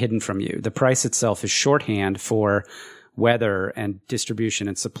completely hidden from you. The price itself is shorthand for weather and distribution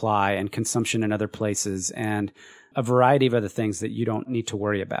and supply and consumption in other places and a variety of other things that you don't need to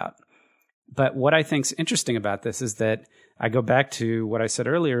worry about. But what I think is interesting about this is that I go back to what I said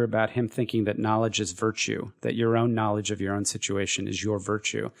earlier about him thinking that knowledge is virtue, that your own knowledge of your own situation is your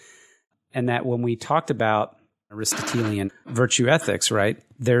virtue. And that when we talked about Aristotelian virtue ethics, right,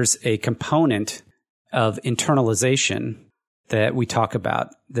 there's a component of internalization that we talk about,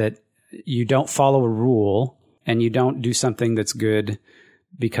 that you don't follow a rule and you don't do something that's good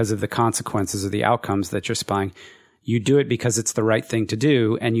because of the consequences or the outcomes that you're spying. You do it because it's the right thing to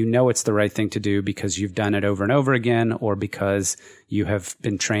do, and you know it's the right thing to do because you've done it over and over again, or because you have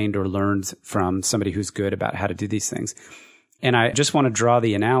been trained or learned from somebody who's good about how to do these things. And I just want to draw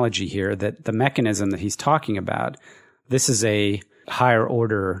the analogy here that the mechanism that he's talking about, this is a higher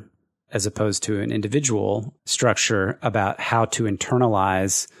order as opposed to an individual structure about how to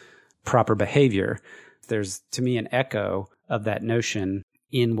internalize proper behavior. There's, to me, an echo of that notion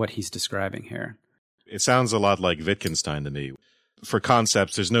in what he's describing here. It sounds a lot like Wittgenstein to me. For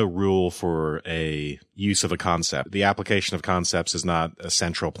concepts, there's no rule for a use of a concept. The application of concepts is not a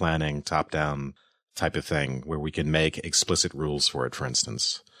central planning, top-down type of thing where we can make explicit rules for it, for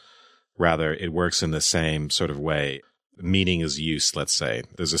instance. Rather, it works in the same sort of way. Meaning is use, let's say.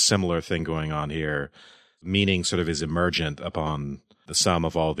 There's a similar thing going on here. Meaning sort of is emergent upon the sum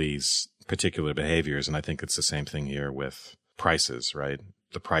of all these particular behaviors, and I think it's the same thing here with prices, right?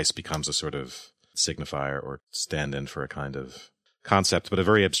 The price becomes a sort of signifier or stand-in for a kind of concept, but a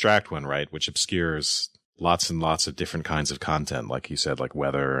very abstract one, right? Which obscures lots and lots of different kinds of content, like you said, like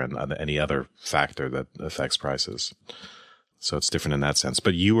weather and any other factor that affects prices. So it's different in that sense.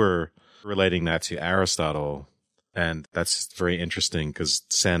 But you were relating that to Aristotle, and that's very interesting because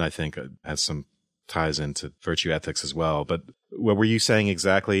Sen, I think, has some ties into virtue ethics as well. But what were you saying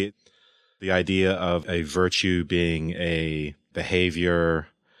exactly? The idea of a virtue being a behavior.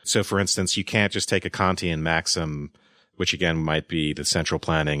 So, for instance, you can't just take a Kantian maxim, which again might be the central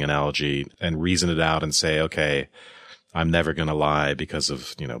planning analogy, and reason it out and say, okay, I'm never going to lie because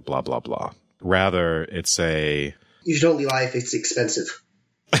of, blah, blah, blah. Rather, it's a... You should only lie if it's expensive.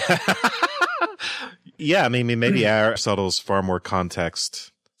 Yeah, I mean, maybe Aristotle's far more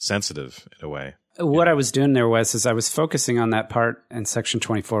context sensitive in a way. What I was doing there, Wes, is I was focusing on that part in section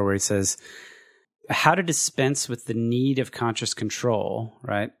 24 where he says, how to dispense with the need of conscious control,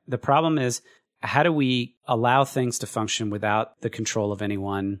 right? The problem is, how do we allow things to function without the control of any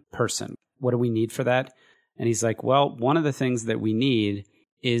one person? What do we need for that? And he's like, well, one of the things that we need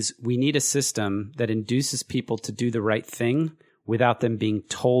is we need a system that induces people to do the right thing without them being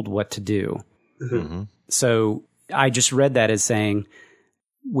told what to do. Mm-hmm. So I just read that as saying,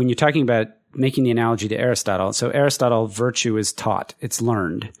 when you're talking about making the analogy to Aristotle, so Aristotle, virtue is taught, it's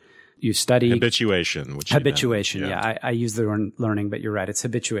learned. You study habituation. Habituation, yeah. I use the word learning, but you're right, it's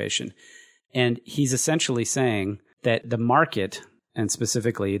habituation. And he's essentially saying that the market, and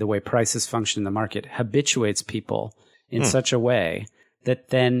specifically the way prices function in the market, habituates people in such a way that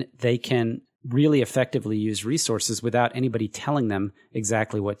then they can really effectively use resources without anybody telling them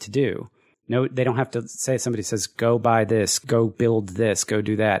exactly what to do. No, they don't have to say, somebody says, go buy this, go build this, go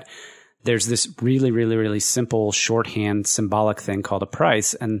do that. There's this really, really, really simple shorthand symbolic thing called a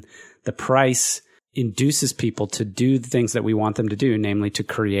price. And the price induces people to do the things that we want them to do, namely to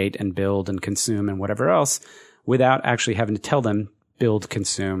create and build and consume and whatever else, without actually having to tell them, build,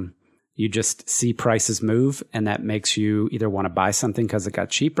 consume. You just see prices move, and that makes you either want to buy something because it got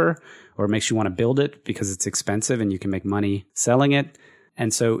cheaper, or it makes you want to build it because it's expensive and you can make money selling it.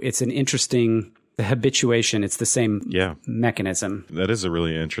 And so it's an interesting habituation. It's the same mechanism. That is a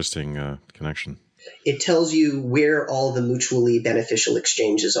really interesting connection. It tells you where all the mutually beneficial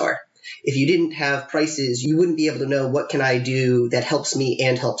exchanges are. If you didn't have prices, you wouldn't be able to know what can I do that helps me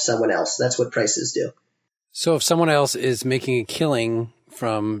and helps someone else. That's what prices do. So if someone else is making a killing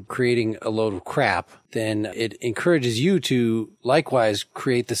from creating a load of crap, then it encourages you to likewise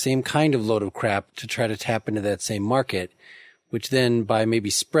create the same kind of load of crap to try to tap into that same market, which then by maybe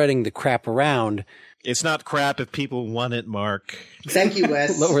spreading the crap around. It's not crap if people want it, Mark. Thank you,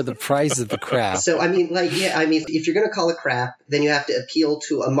 Wes. Lower the price of the crap. So, if you're going to call it crap, then you have to appeal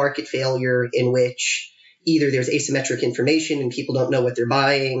to a market failure in which either there's asymmetric information and people don't know what they're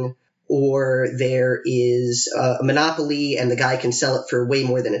buying, or there is a monopoly and the guy can sell it for way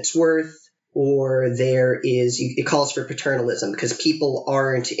more than it's worth, or it calls for paternalism because people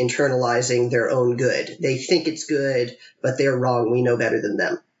aren't internalizing their own good. They think it's good, but they're wrong. We know better than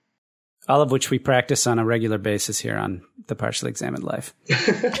them. All of which we practice on a regular basis here on The Partially Examined Life.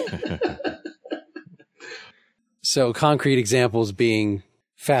 So concrete examples being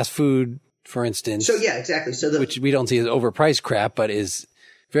fast food, for instance. So yeah, exactly. So which we don't see as overpriced crap, but is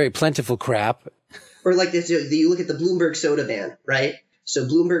very plentiful crap. Or like this, you look at the Bloomberg soda ban, right? So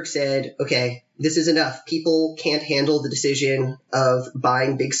Bloomberg said, okay, this is enough. People can't handle the decision of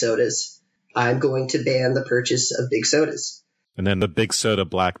buying big sodas. I'm going to ban the purchase of big sodas. And then the big soda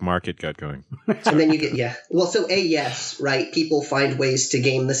black market got going. And then you get, Well, so yes, right? People find ways to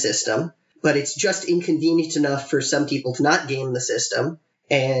game the system, but it's just inconvenient enough for some people to not game the system.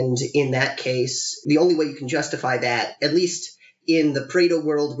 And in that case, the only way you can justify that, at least in the Pareto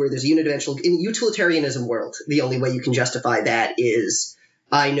world where there's a unidimensional, in utilitarianism world, the only way you can justify that is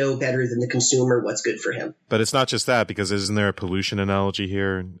I know better than the consumer what's good for him. But it's not just that, because isn't there a pollution analogy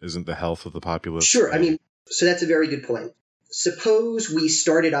here? Isn't the health of the populace? Sure. I mean, so that's a very good point. Suppose we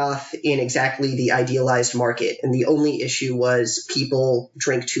started off in exactly the idealized market, and the only issue was people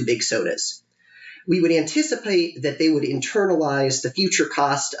drink too big sodas. We would anticipate that they would internalize the future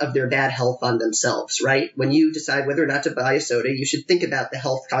cost of their bad health on themselves, right? When you decide whether or not to buy a soda, you should think about the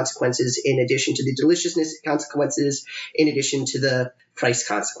health consequences in addition to the deliciousness consequences, in addition to the price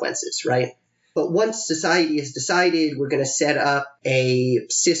consequences, right? But once society has decided we're going to set up a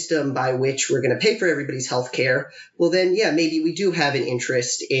system by which we're going to pay for everybody's health care, well then, yeah, maybe we do have an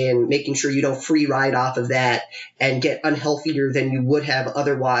interest in making sure you don't free ride off of that and get unhealthier than you would have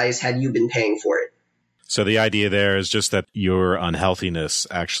otherwise had you been paying for it. So the idea there is just that your unhealthiness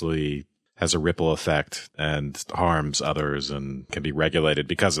actually has a ripple effect and harms others and can be regulated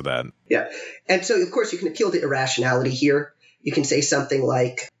because of that. Yeah. And so, of course, you can appeal to irrationality here. You can say something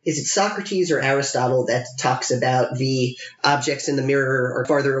like, is it Socrates or Aristotle that talks about the objects in the mirror are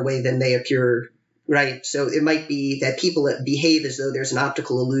farther away than they appear, right? So it might be that people behave as though there's an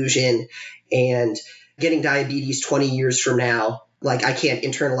optical illusion, and getting diabetes 20 years from now, like I can't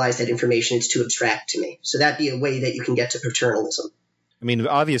internalize that information. It's too abstract to me. So that'd be a way that you can get to paternalism. I mean,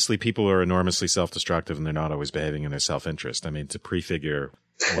 obviously people are enormously self-destructive and they're not always behaving in their self-interest. I mean, to prefigure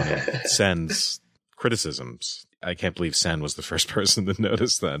one of Sen's criticisms, I can't believe Sen was the first person to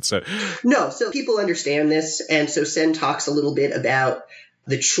notice that. So people understand this. And so Sen talks a little bit about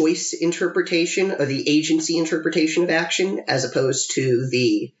the choice interpretation or the agency interpretation of action as opposed to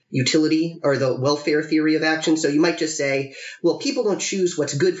the utility or the welfare theory of action. So you might just say, well, people don't choose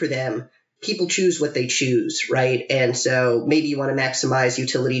what's good for them. People choose what they choose, right? And so maybe you want to maximize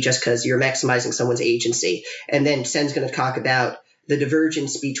utility just because you're maximizing someone's agency. And then Sen's going to talk about the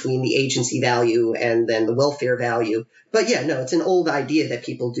divergence between the agency value and then the welfare value. But yeah, no, it's an old idea that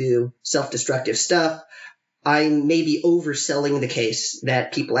people do self-destructive stuff. I may be overselling the case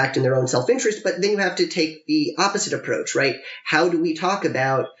that people act in their own self-interest, but then you have to take the opposite approach, right? How do we talk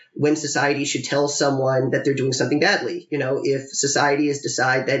about when society should tell someone that they're doing something badly? You know, if society has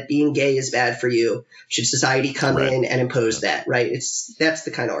decided that being gay is bad for you, should society come in and impose that, right? That's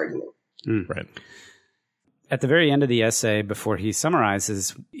the kind of argument. Right. At the very end of the essay, before he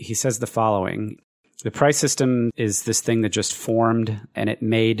summarizes, he says the following. The price system is this thing that just formed and it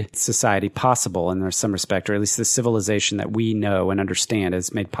made society possible in some respect, or at least the civilization that we know and understand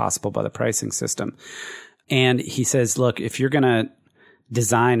is made possible by the pricing system. And he says, look, if you're going to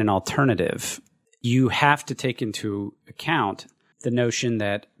design an alternative, you have to take into account the notion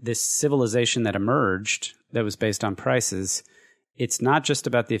that this civilization that emerged that was based on prices, it's not just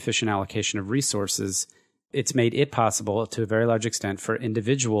about the efficient allocation of resources. It's made it possible to a very large extent for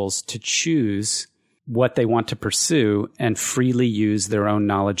individuals to choose what they want to pursue and freely use their own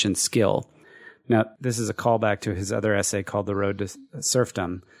knowledge and skill. Now, this is a callback to his other essay called The Road to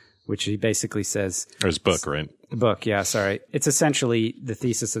Serfdom, which he basically says... Or his book, right? Book, yeah, sorry. It's essentially, the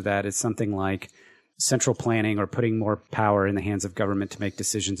thesis of that is something like central planning or putting more power in the hands of government to make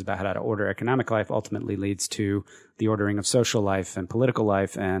decisions about how to order economic life ultimately leads to the ordering of social life and political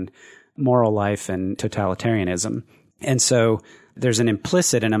life and moral life and totalitarianism. And so there's an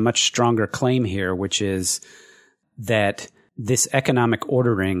implicit and a much stronger claim here, which is that this economic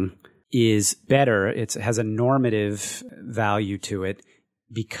ordering is better. It has a normative value to it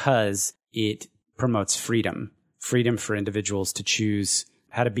because it promotes freedom for individuals to choose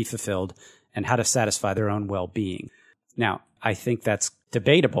how to be fulfilled and how to satisfy their own well-being. Now, I think that's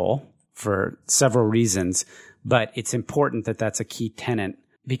debatable for several reasons, but it's important that that's a key tenet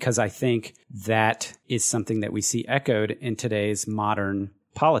because I think that is something that we see echoed in today's modern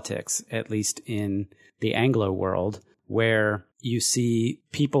politics, at least in the Anglo world, where you see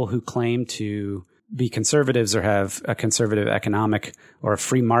people who claim to be conservatives or have a conservative economic or a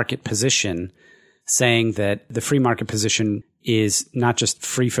free market position saying that the free market position is not just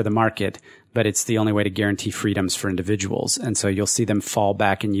free for the market, but it's the only way to guarantee freedoms for individuals. And so you'll see them fall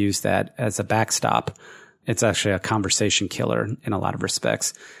back and use that as a backstop. It's actually a conversation killer in a lot of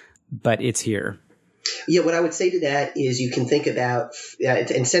respects, but it's here. Yeah, what I would say to that is you can think about,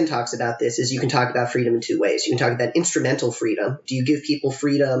 and Sen talks about this, is you can talk about freedom in two ways. You can talk about instrumental freedom. Do you give people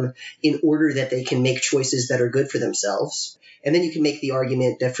freedom in order that they can make choices that are good for themselves? And then you can make the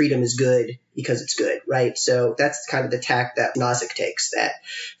argument that freedom is good because it's good, right? So that's kind of the tack that Nozick takes, that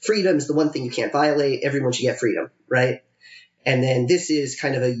freedom is the one thing you can't violate. Everyone should get freedom, right? And then this is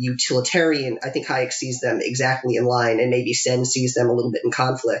kind of a utilitarian. I think Hayek sees them exactly in line, and maybe Sen sees them a little bit in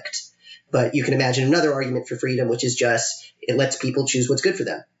conflict. But you can imagine another argument for freedom, which is just it lets people choose what's good for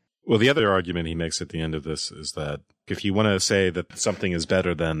them. Well, the other argument he makes at the end of this is that if you want to say that something is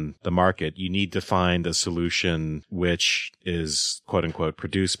better than the market, you need to find a solution which is, quote unquote,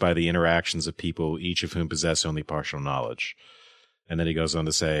 produced by the interactions of people, each of whom possess only partial knowledge. And then he goes on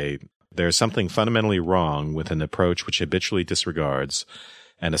to say, there's something fundamentally wrong with an approach which habitually disregards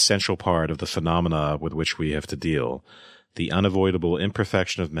an essential part of the phenomena with which we have to deal, the unavoidable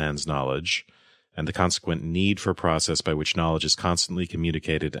imperfection of man's knowledge, and the consequent need for a process by which knowledge is constantly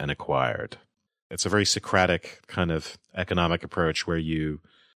communicated and acquired. It's a very Socratic kind of economic approach where you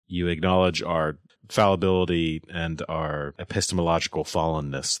acknowledge our fallibility and our epistemological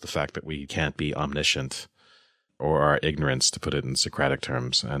fallenness, the fact that we can't be omniscient, or our ignorance, to put it in Socratic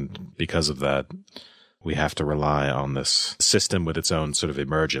terms. And because of that, we have to rely on this system with its own sort of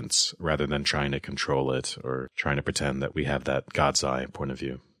emergence rather than trying to control it or trying to pretend that we have that God's eye point of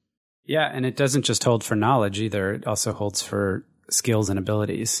view. Yeah, and it doesn't just hold for knowledge either. It also holds for skills and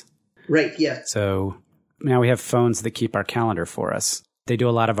abilities. Right, yeah. So now we have phones that keep our calendar for us. They do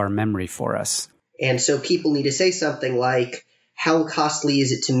a lot of our memory for us. And so people need to say something like, how costly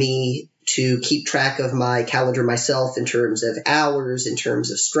is it to me to keep track of my calendar myself in terms of hours, in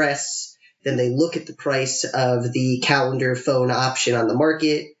terms of stress? Then they look at the price of the calendar phone option on the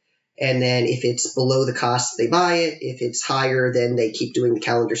market. And then if it's below the cost, they buy it. If it's higher, then they keep doing the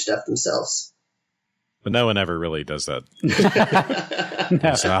calendar stuff themselves. But no one ever really does that.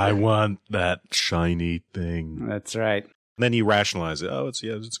 No. So I want that shiny thing. That's right. And then you rationalize it. Oh, it's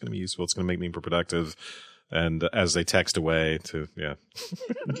going to be useful. It's going to make me more productive. And as they text away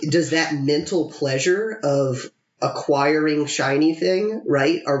Does that mental pleasure of acquiring shiny thing,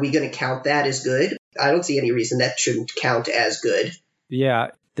 right? Are we going to count that as good? I don't see any reason that shouldn't count as good.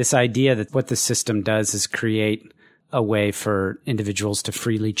 Yeah. This idea that what the system does is create a way for individuals to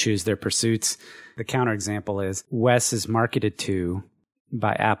freely choose their pursuits. The counterexample is Wes is marketed to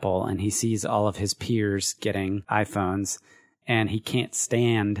by Apple, and he sees all of his peers getting iPhones, and he can't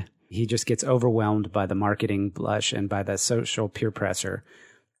stand. He just gets overwhelmed by the marketing blush and by the social peer pressure,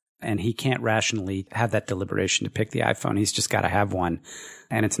 and he can't rationally have that deliberation to pick the iPhone. He's just got to have one,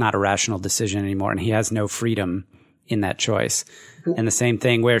 and it's not a rational decision anymore, and he has no freedom in that choice. And the same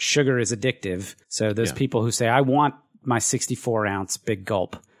thing where sugar is addictive. So those people who say, I want my 64-ounce big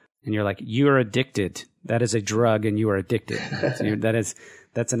gulp. And you're like, you're addicted. That is a drug and you are addicted.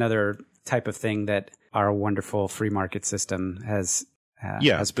 That's another type of thing that our wonderful free market system has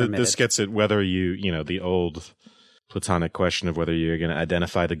permitted. This gets at whether the old Platonic question of whether you're going to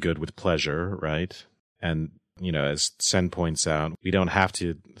identify the good with pleasure, right? And, as Sen points out, we don't have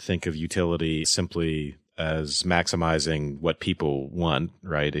to think of utility simply as maximizing what people want,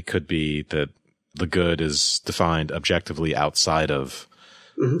 right? It could be that the good is defined objectively outside of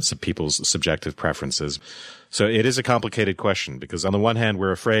some people's subjective preferences. So it is a complicated question because on the one hand,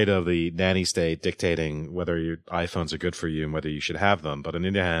 we're afraid of the nanny state dictating whether your iPhones are good for you and whether you should have them. But on the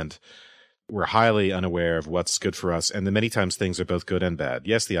other hand, we're highly unaware of what's good for us. And then many times things are both good and bad.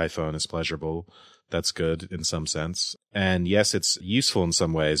 Yes, the iPhone is pleasurable. That's good in some sense. And yes, it's useful in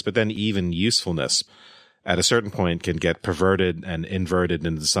some ways, but then even usefulness at a certain point can get perverted and inverted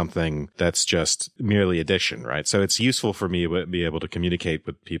into something that's just merely addiction, right? So it's useful for me to be able to communicate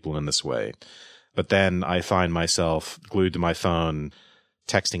with people in this way. But then I find myself glued to my phone,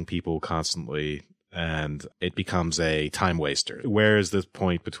 texting people constantly, and it becomes a time waster. Where is the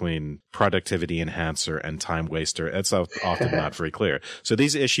point between productivity enhancer and time waster? It's often not very clear. So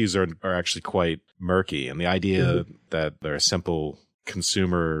these issues are actually quite murky. And the idea that there are simple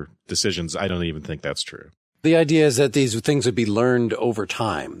consumer decisions, I don't even think that's true. The idea is that these things would be learned over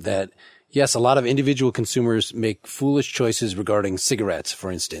time, that yes, a lot of individual consumers make foolish choices regarding cigarettes,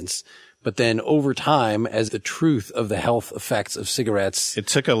 for instance, but then over time, as the truth of the health effects of cigarettes. It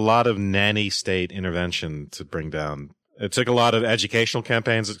took a lot of nanny state intervention to bring down. It took a lot of educational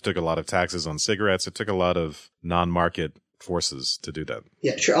campaigns. It took a lot of taxes on cigarettes. It took a lot of non-market forces to do that.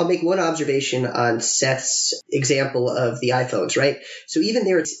 Yeah, sure. I'll make one observation on Seth's example of the iPhones, right? So even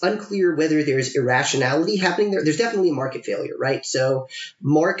there, it's unclear whether there's irrationality happening there. There's definitely a market failure, right? So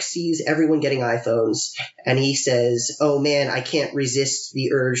Mark sees everyone getting iPhones and he says, oh man, I can't resist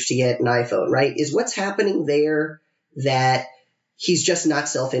the urge to get an iPhone, right? Is what's happening there that he's just not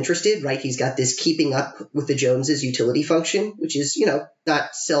self-interested, right? He's got this keeping up with the Joneses utility function, which is,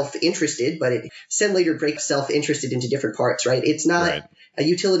 not self-interested, but Sen later breaks self-interested into different parts, right? It's not a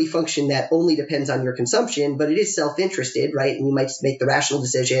utility function that only depends on your consumption, but it is self-interested, right? And you might make the rational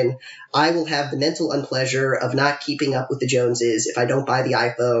decision, I will have the mental unpleasure of not keeping up with the Joneses if I don't buy the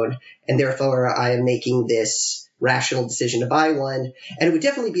iPhone, and therefore I am making this rational decision to buy one. And it would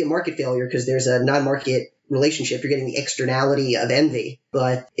definitely be a market failure because there's a non-market relationship. You're getting the externality of envy,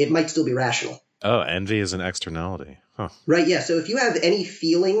 but it might still be rational. Oh, envy is an externality. Huh. Right, yeah. So if you have any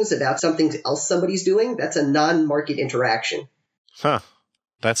feelings about something else somebody's doing, that's a non-market interaction. Huh.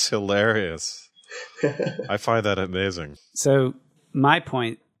 That's hilarious. I find that amazing. So my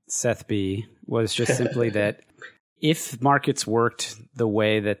point, Seth B., was just simply that if markets worked the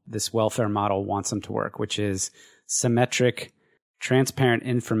way that this welfare model wants them to work, which is symmetric, transparent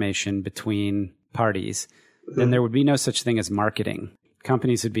information between parties, then there would be no such thing as marketing.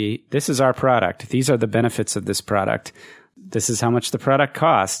 Companies would be, this is our product. These are the benefits of this product. This is how much the product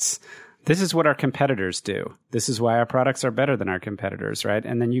costs. This is what our competitors do. This is why our products are better than our competitors, right?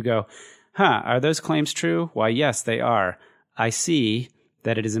 And then you go, are those claims true? Why, yes, they are. I see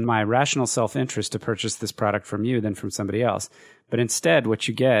that it is in my rational self-interest to purchase this product from you than from somebody else. But instead, what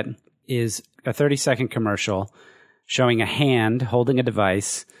you get is a 30-second commercial showing a hand holding a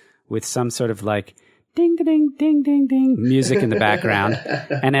device with some sort of like ding, ding, ding, ding, ding music in the background.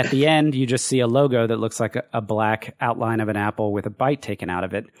 And at the end, you just see a logo that looks like a black outline of an apple with a bite taken out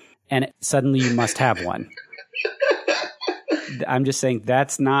of it. And suddenly you must have one. I'm just saying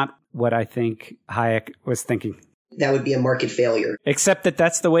that's not what I think Hayek was thinking. That would be a market failure. Except that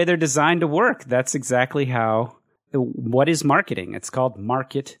that's the way they're designed to work. That's exactly how, what is marketing? It's called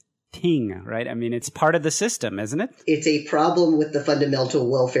marketing, right? I mean, it's part of the system, isn't it? It's a problem with the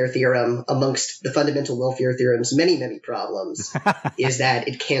fundamental welfare theorem amongst the fundamental welfare theorem's many, many problems, is that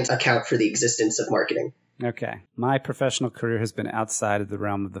it can't account for the existence of marketing. Okay. My professional career has been outside of the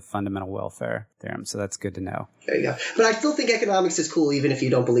realm of the fundamental welfare theorem, so that's good to know. There you go. But I still think economics is cool, even if you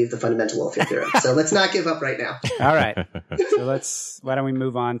don't believe the fundamental welfare theorem. So let's not give up right now. All right. So why don't we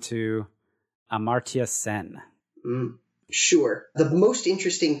move on to Amartya Sen? Sure. The most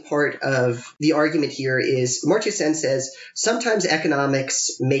interesting part of the argument here is Amartya Sen says sometimes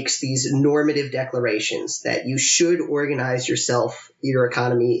economics makes these normative declarations that you should organize yourself, your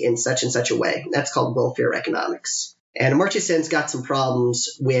economy in such and such a way. That's called welfare economics. And Amartya Sen's got some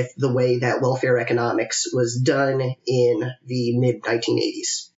problems with the way that welfare economics was done in the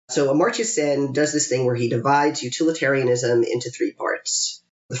mid-1980s. So Amartya Sen does this thing where he divides utilitarianism into three parts.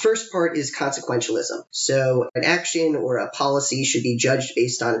 The first part is consequentialism. So an action or a policy should be judged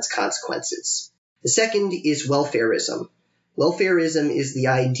based on its consequences. The second is welfarism. Welfarism is the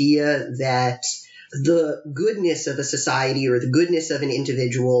idea that the goodness of a society or the goodness of an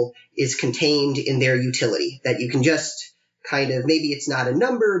individual is contained in their utility, that you can just kind of, maybe it's not a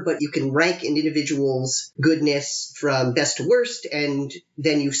number, but you can rank an individual's goodness from best to worst, and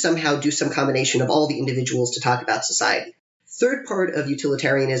then you somehow do some combination of all the individuals to talk about society. Third part of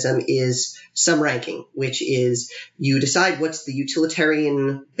utilitarianism is sum ranking, which is you decide what's the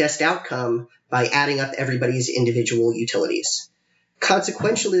utilitarian best outcome by adding up everybody's individual utilities.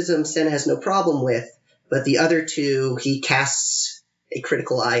 Consequentialism, Sen has no problem with, but the other two he casts a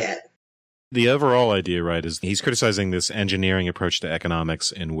critical eye at. The overall idea, right, is he's criticizing this engineering approach to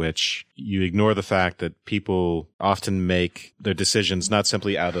economics in which you ignore the fact that people often make their decisions not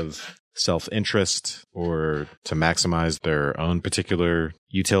simply out of self-interest or to maximize their own particular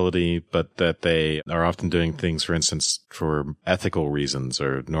utility, but that they are often doing things, for instance, for ethical reasons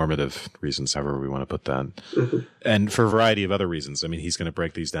or normative reasons, however we want to put that. Mm-hmm. And for a variety of other reasons. I mean, he's going to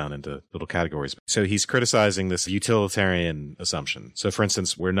break these down into little categories. So he's criticizing this utilitarian assumption. So for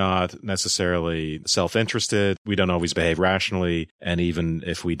instance, we're not necessarily self-interested. We don't always behave rationally. And even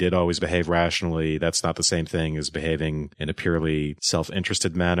if we did always behave rationally, that's not the same thing as behaving in a purely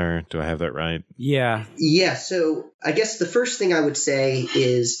self-interested manner. Do I have that right? Yeah. Yeah. So I guess the first thing I would say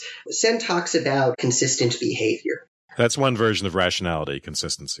is Sen talks about consistent behavior. That's one version of rationality,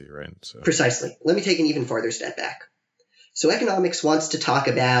 consistency, right? So. Precisely. Let me take an even farther step back. So economics wants to talk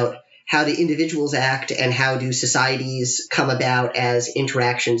about how do individuals act and how do societies come about as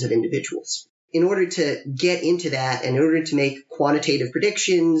interactions of individuals. In order to get into that and in order to make quantitative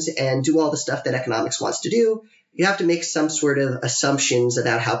predictions and do all the stuff that economics wants to do, you have to make some sort of assumptions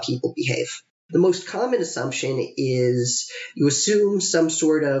about how people behave. The most common assumption is you assume some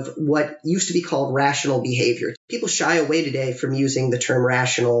sort of what used to be called rational behavior. People shy away today from using the term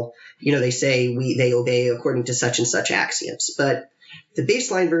rational. You know, they say they obey according to such and such axioms. But the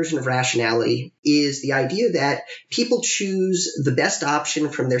baseline version of rationality is the idea that people choose the best option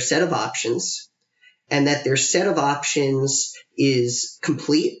from their set of options, and that their set of options is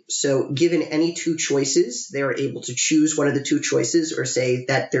complete. So given any two choices, they are able to choose one of the two choices or say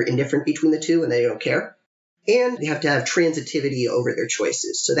that they're indifferent between the two and they don't care. And they have to have transitivity over their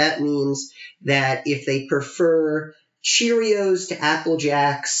choices. So that means that if they prefer Cheerios to Apple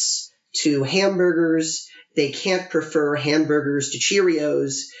Jacks to hamburgers, they can't prefer hamburgers to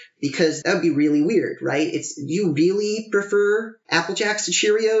Cheerios because that would be really weird, right? You really prefer Apple Jacks to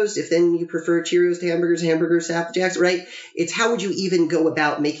Cheerios if then you prefer Cheerios to hamburgers, hamburgers to Apple Jacks, right? It's how would you even go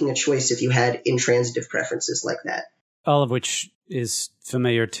about making a choice if you had intransitive preferences like that? All of which is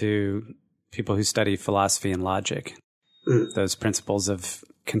familiar to people who study philosophy and logic. Those principles of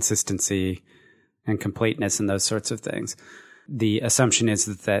consistency and completeness and those sorts of things. The assumption is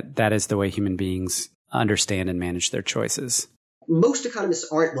that is the way human beings understand and manage their choices. Most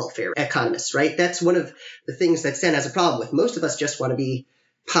economists aren't welfare economists, right? That's one of the things that Sen has a problem with. Most of us just want to be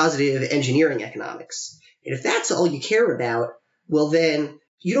positive engineering economics. And if that's all you care about, well, then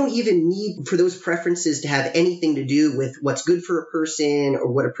you don't even need for those preferences to have anything to do with what's good for a person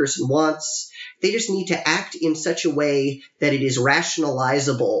or what a person wants. They just need to act in such a way that it is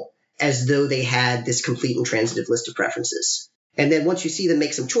rationalizable as though they had this complete intransitive list of preferences. And then once you see them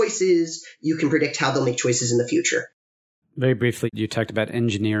make some choices, you can predict how they'll make choices in the future. Very briefly, you talked about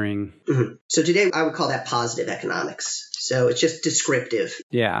engineering. So today I would call that positive economics. So it's just descriptive.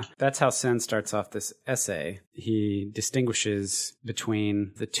 Yeah, that's how Sen starts off this essay. He distinguishes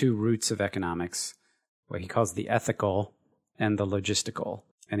between the two roots of economics, what he calls the ethical and the logistical.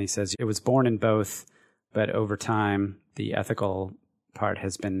 And he says it was born in both, but over time, the ethical part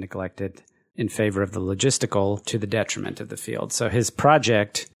has been neglected in favor of the logistical to the detriment of the field. So his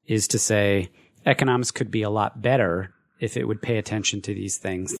project is to say economics could be a lot better if it would pay attention to these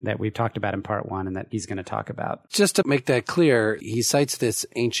things that we've talked about in part one and that he's going to talk about. Just to make that clear, he cites this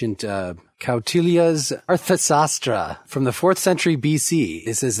ancient Kautilya's Arthasastra from the 4th century BC.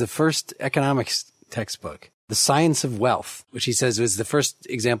 This is the first economics textbook. The Science of Wealth, which he says is the first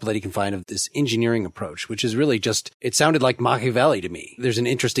example that he can find of this engineering approach, which is really just, it sounded like Machiavelli to me. There's an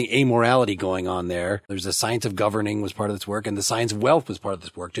interesting amorality going on there. There's the science of governing was part of this work, and the science of wealth was part of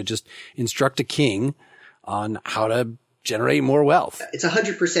this work to just instruct a king on how to generate more wealth. It's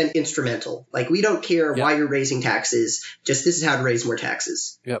 100% instrumental. Like, we don't care why you're raising taxes. Just this is how to raise more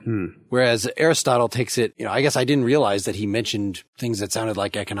taxes. Yep. Whereas Aristotle takes it, I guess I didn't realize that he mentioned things that sounded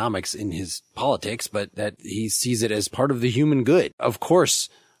like economics in his politics, but that he sees it as part of the human good. Of course,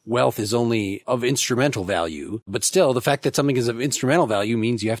 wealth is only of instrumental value, but still the fact that something is of instrumental value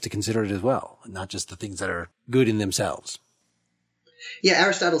means you have to consider it as well, not just the things that are good in themselves. Yeah,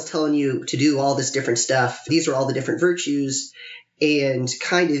 Aristotle's telling you to do all this different stuff. These are all the different virtues, and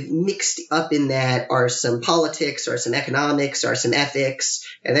kind of mixed up in that are some politics, are some economics, are some ethics,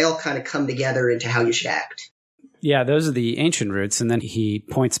 and they all kind of come together into how you should act. Yeah, those are the ancient roots. And then he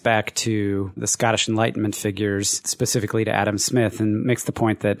points back to the Scottish Enlightenment figures, specifically to Adam Smith, and makes the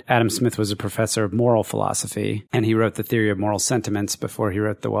point that Adam Smith was a professor of moral philosophy, and he wrote the Theory of Moral Sentiments before he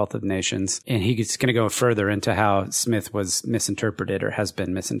wrote The Wealth of Nations. And he's going to go further into how Smith was misinterpreted or has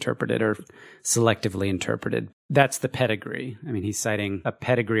been misinterpreted or selectively interpreted. That's the pedigree. I mean, he's citing a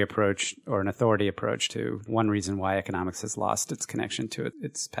pedigree approach or an authority approach to one reason why economics has lost its connection to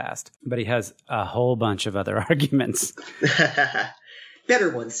its past. But he has a whole bunch of other arguments. Better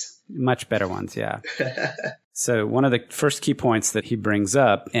ones. Much better ones, yeah. So one of the first key points that he brings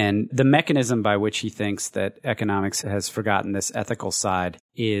up, and the mechanism by which he thinks that economics has forgotten this ethical side,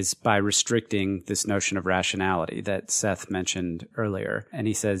 is by restricting this notion of rationality that Seth mentioned earlier. And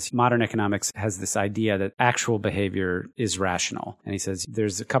he says modern economics has this idea that actual behavior is rational. And he says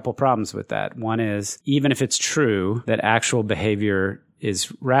there's a couple problems with that. One is, even if it's true that actual behavior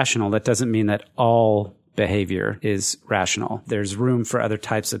is rational, that doesn't mean that all behavior is rational. There's room for other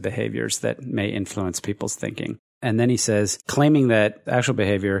types of behaviors that may influence people's thinking. And then he says, claiming that actual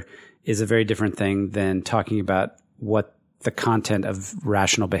behavior is a very different thing than talking about what the content of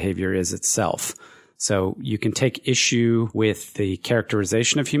rational behavior is itself. So you can take issue with the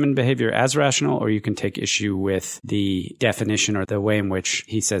characterization of human behavior as rational, or you can take issue with the definition or the way in which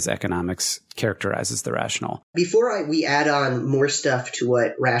he says economics characterizes the rational. Before we add on more stuff to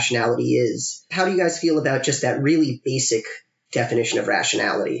what rationality is, how do you guys feel about just that really basic definition of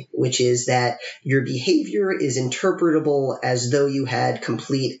rationality, which is that your behavior is interpretable as though you had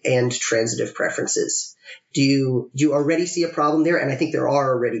complete and transitive preferences? Do you already see a problem there? And I think there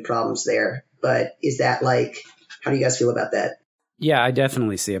are already problems there. But is that how do you guys feel about that? Yeah, I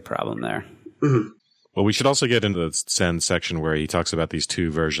definitely see a problem there. Mm-hmm. Well, we should also get into the Sen section where he talks about these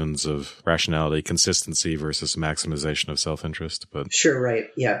two versions of rationality, consistency versus maximization of self-interest. But sure, right.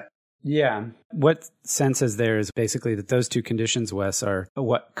 Yeah. Yeah. What Sen says there is basically that those two conditions, Wes, are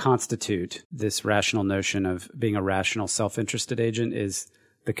what constitute this rational notion of being a rational self-interested agent is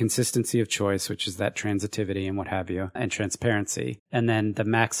the consistency of choice, which is that transitivity and what have you, and transparency, and then the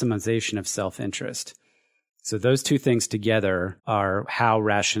maximization of self-interest. So those two things together are how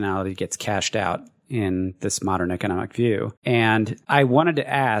rationality gets cashed out in this modern economic view. And I wanted to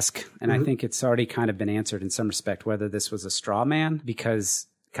ask, and I think it's already kind of been answered in some respect, whether this was a straw man, because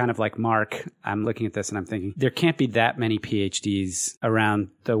kind of like Mark, I'm looking at this and I'm thinking there can't be that many PhDs around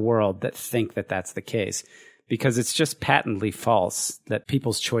the world that think that that's the case, because it's just patently false that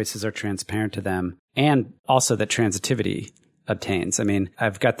people's choices are transparent to them, and also that transitivity obtains. I mean,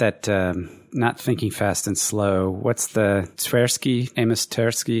 I've got that not thinking fast and slow. What's the Amos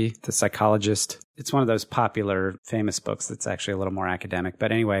Tversky, the psychologist? It's one of those popular, famous books that's actually a little more academic.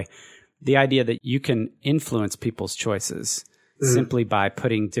 But anyway, the idea that you can influence people's choices simply by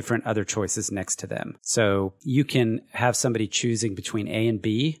putting different other choices next to them. So you can have somebody choosing between A and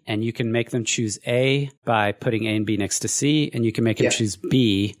B, and you can make them choose A by putting A and B next to C, and you can make them choose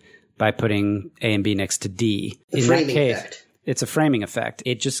B by putting A and B next to D. In that case, it's a framing effect.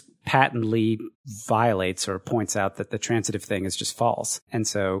 It just patently violates or points out that the transitive thing is just false. And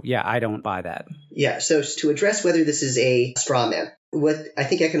so, I don't buy that. Yeah, so to address whether this is a straw man, what I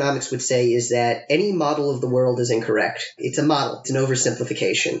think economics would say is that any model of the world is incorrect. It's a model. It's an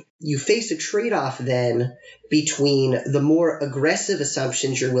oversimplification. You face a trade-off then between the more aggressive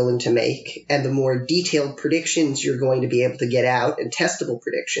assumptions you're willing to make and the more detailed predictions you're going to be able to get out, and testable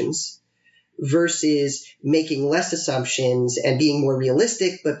predictions, versus making less assumptions and being more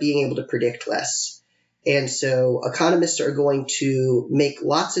realistic, but being able to predict less. And so economists are going to make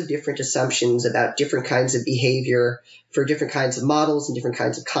lots of different assumptions about different kinds of behavior for different kinds of models and different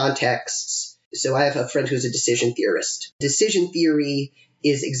kinds of contexts. So I have a friend who's a decision theorist. Decision theory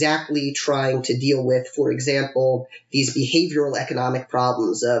is exactly trying to deal with, for example, these behavioral economic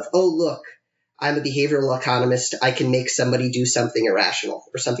problems of, oh, look, I'm a behavioral economist. I can make somebody do something irrational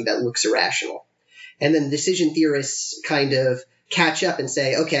or something that looks irrational. And then decision theorists kind of catch up and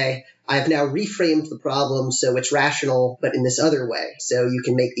say, okay, I've now reframed the problem so it's rational, but in this other way. So you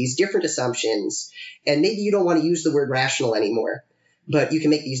can make these different assumptions, and maybe you don't want to use the word rational anymore, but you can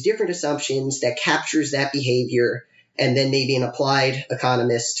make these different assumptions that captures that behavior, and then maybe an applied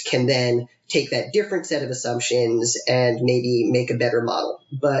economist can then take that different set of assumptions and maybe make a better model.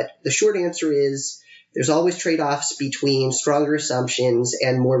 But the short answer is there's always trade-offs between stronger assumptions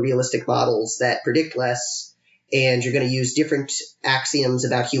and more realistic models that predict less, and you're going to use different axioms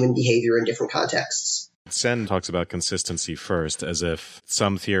about human behavior in different contexts. Sen talks about consistency first, as if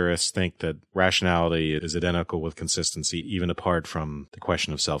some theorists think that rationality is identical with consistency, even apart from the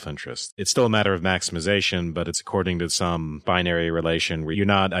question of self-interest. It's still a matter of maximization, but it's according to some binary relation where you're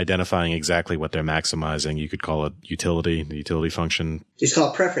not identifying exactly what they're maximizing. You could call it utility, the utility function. Just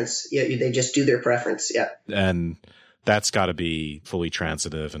call it preference. Yeah, they just do their preference. Yeah. And that's got to be fully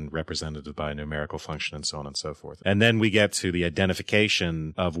transitive and represented by a numerical function and so on and so forth. And then we get to the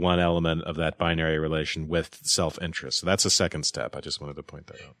identification of one element of that binary relation with self-interest. So that's a second step. I just wanted to point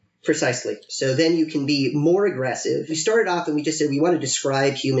that out. Precisely. So then you can be more aggressive. We started off and we just said we want to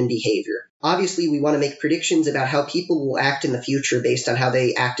describe human behavior. Obviously, we want to make predictions about how people will act in the future based on how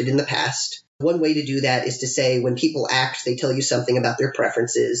they acted in the past. One way to do that is to say when people act, they tell you something about their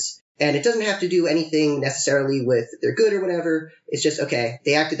preferences. And it doesn't have to do anything necessarily with they're good or whatever. It's just, okay,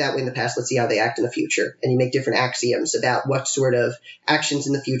 they acted that way in the past. Let's see how they act in the future. And you make different axioms about what sort of actions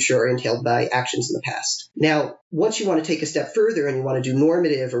in the future are entailed by actions in the past. Now, once you want to take a step further and you want to do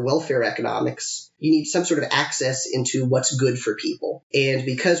normative or welfare economics, you need some sort of access into what's good for people. And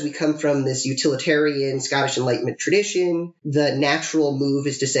because we come from this utilitarian Scottish Enlightenment tradition, the natural move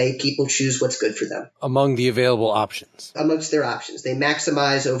is to say people choose what's good for them. Among the available options. Amongst their options. They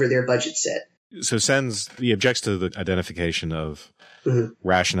maximize over their budget set. So he objects to the identification of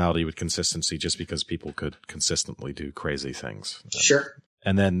rationality with consistency just because people could consistently do crazy things. Sure.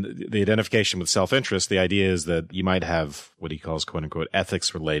 And then the identification with self-interest, the idea is that you might have what he calls, quote unquote,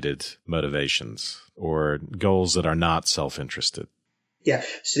 ethics-related motivations or goals that are not self-interested. Yeah.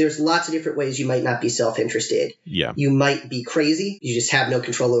 So there's lots of different ways you might not be self-interested. Yeah. You might be crazy. You just have no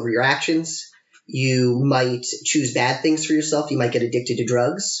control over your actions. You might choose bad things for yourself. You might get addicted to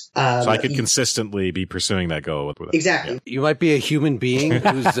drugs. So I could consistently be pursuing that goal. Exactly. Yeah. You might be a human being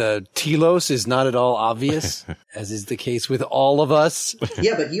whose telos is not at all obvious, as is the case with all of us.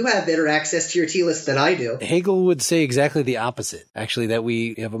 Yeah, but you have better access to your telos than I do. Hegel would say exactly the opposite. Actually, that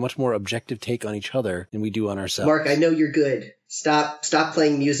we have a much more objective take on each other than we do on ourselves. Mark, I know you're good. Stop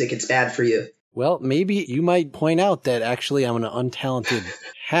playing music. It's bad for you. Well, maybe you might point out that actually I'm an untalented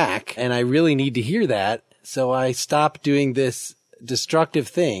hack and I really need to hear that. So I stop doing this destructive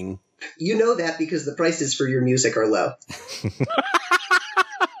thing. You know that because the prices for your music are low.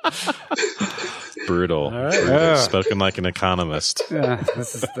 Brutal. All right. Spoken like an economist.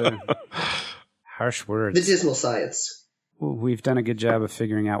 This is the harsh words. The dismal science. we've done a good job of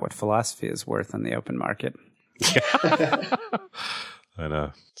figuring out what philosophy is worth on the open market.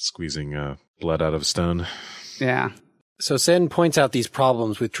 And squeezing blood out of stone. Yeah. So Sen points out these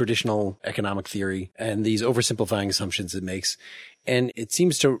problems with traditional economic theory and these oversimplifying assumptions it makes. And it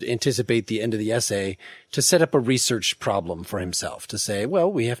seems to anticipate the end of the essay to set up a research problem for himself to say,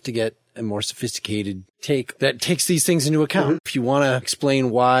 well, we have to get a more sophisticated take that takes these things into account. Mm-hmm. If you want to explain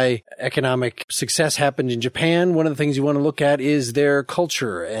why economic success happened in Japan, one of the things you want to look at is their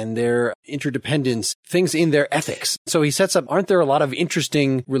culture and their interdependence, things in their ethics. So he sets up, aren't there a lot of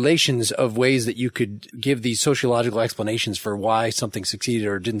interesting relations of ways that you could give these sociological explanations for why something succeeded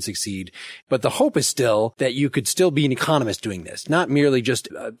or didn't succeed? But the hope is still that you could still be an economist doing this, not merely just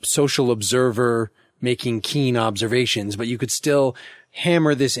a social observer making keen observations, but you could still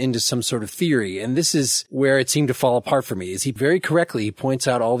hammer this into some sort of theory. And this is where it seemed to fall apart for me, is he very correctly points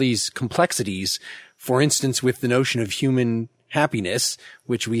out all these complexities, for instance, with the notion of human happiness,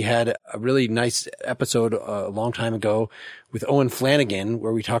 which we had a really nice episode a long time ago with Owen Flanagan,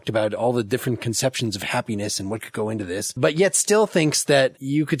 where we talked about all the different conceptions of happiness and what could go into this, but yet still thinks that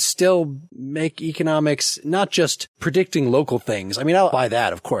you could still make economics not just predicting local things. I mean, I'll buy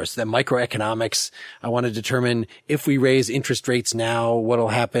that, of course, that microeconomics, I want to determine if we raise interest rates now, what'll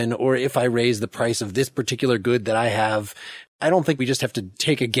happen, or if I raise the price of this particular good that I have. I don't think we just have to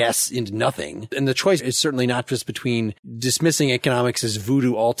take a guess into nothing. And the choice is certainly not just between dismissing economics as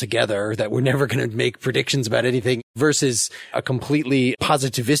voodoo altogether, that we're never going to make predictions about anything, versus a completely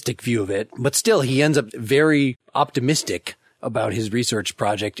positivistic view of it. But still, he ends up very optimistic about his research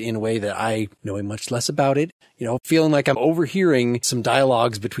project in a way that I know much less about it. You know, feeling like I'm overhearing some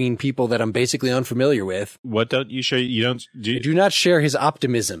dialogues between people that I'm basically unfamiliar with. What don't you share? I do not share his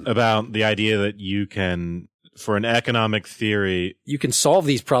optimism about the idea that you can, for an economic theory, you can solve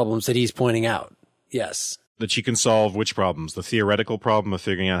these problems that he's pointing out. Yes. That you can solve which problems? The theoretical problem of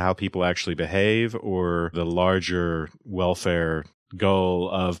figuring out how people actually behave, or the larger welfare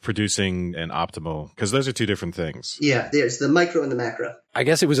goal of producing an optimal? Because those are two different things. Yeah, there's the micro and the macro. I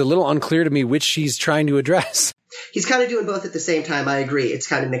guess it was a little unclear to me which he's trying to address. He's kind of doing both at the same time. I agree. It's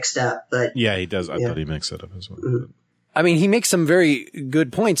kind of mixed up, but yeah, he does. I thought he mixed it up as well. Mm-hmm. I mean, he makes some very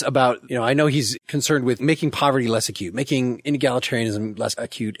good points about, you know, I know he's concerned with making poverty less acute, making inegalitarianism less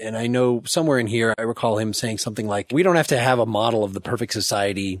acute. And I know somewhere in here, I recall him saying something like, we don't have to have a model of the perfect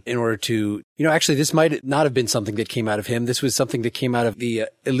society in order to, you know, actually, this might not have been something that came out of him. This was something that came out of the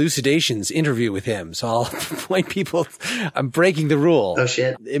Elucidations interview with him. So I'll point people, I'm breaking the rule. Oh,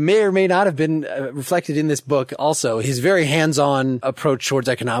 shit. It may or may not have been reflected in this book also, his very hands-on approach towards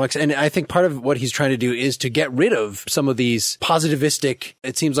economics. And I think part of what he's trying to do is to get rid of some of these positivistic,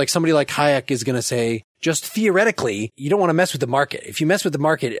 it seems like somebody like Hayek is going to say, just theoretically, you don't want to mess with the market. If you mess with the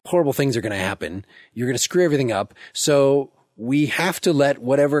market, horrible things are going to happen. You're going to screw everything up. So we have to let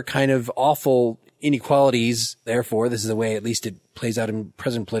whatever kind of awful inequalities, therefore, this is the way at least it plays out in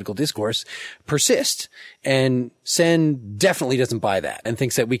present political discourse, persist. And Sen definitely doesn't buy that and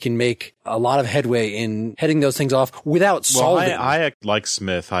thinks that we can make a lot of headway in heading those things off without solving. Well, Hayek, like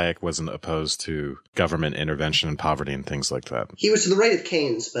Smith, Hayek wasn't opposed to government intervention in poverty and things like that. He was to the right of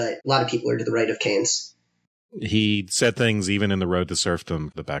Keynes, but a lot of people are to the right of Keynes. He said things even in The Road to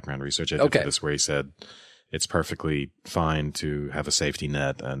Serfdom, the background research I did for this, where he said it's perfectly fine to have a safety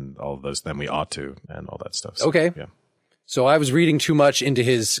net and all of those, then we ought to, and all that stuff. So, okay. Yeah. So I was reading too much into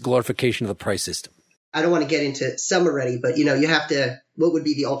his glorification of the price system. I don't want to get into some already, but, you know, you have to, what would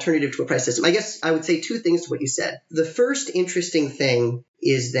be the alternative to a price system? I guess I would say two things to what you said. The first interesting thing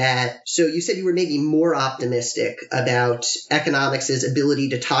is that, so you said you were maybe more optimistic about economics'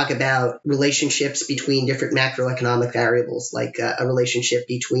 ability to talk about relationships between different macroeconomic variables, like a relationship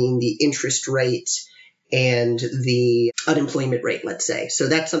between the interest rate and the unemployment rate, let's say. So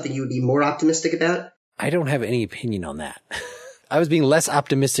that's something you would be more optimistic about? I don't have any opinion on that. I was being less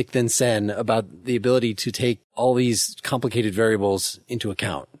optimistic than Sen about the ability to take all these complicated variables into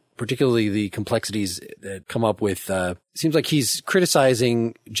account, particularly the complexities that come up with, it seems like he's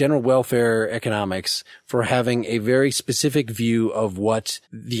criticizing general welfare economics for having a very specific view of what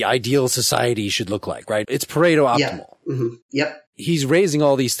the ideal society should look like, right? It's Pareto optimal. Yeah. Mm-hmm. Yep. He's raising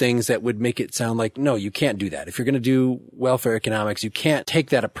all these things that would make it sound like, no, you can't do that. If you're going to do welfare economics, you can't take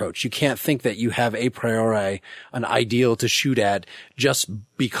that approach. You can't think that you have a priori an ideal to shoot at just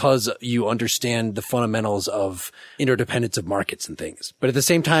because you understand the fundamentals of interdependence of markets and things. But at the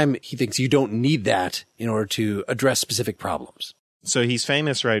same time, he thinks you don't need that in order to address specific problems. So he's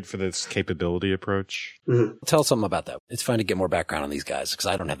famous, right, for this capability approach? Mm-hmm. Tell us something about that. It's fun to get more background on these guys because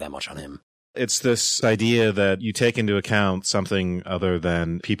I don't have that much on him. It's this idea that you take into account something other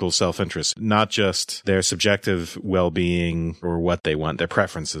than people's self-interest, not just their subjective well-being or what they want, their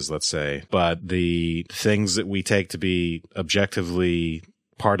preferences, let's say, but the things that we take to be objectively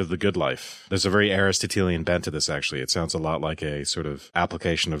part of the good life. There's a very Aristotelian bent to this, actually. It sounds a lot like a sort of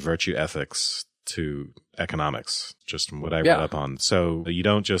application of virtue ethics to economics, just from what I read up on. So you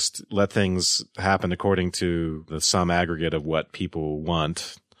don't just let things happen according to the sum aggregate of what people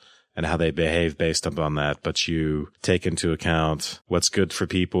want and how they behave based upon that, but you take into account what's good for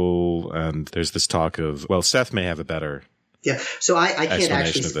people. And there's this talk of, well, Seth may have a better so I can't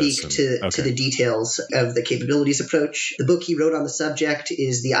actually speak to the details of the capabilities approach. The book he wrote on the subject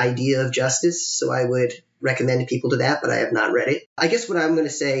is The Idea of Justice, so I would recommend people to that, but I have not read it. I guess what I'm going to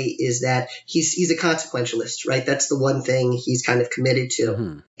say is that he's a consequentialist, right? That's the one thing he's kind of committed to.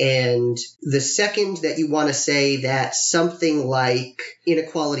 Mm-hmm. And the second that you want to say that something like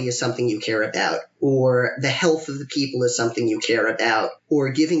inequality is something you care about, or the health of the people is something you care about, or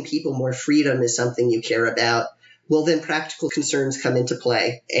giving people more freedom is something you care about, well, then practical concerns come into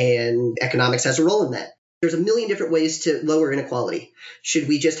play, and economics has a role in that. There's a million different ways to lower inequality. Should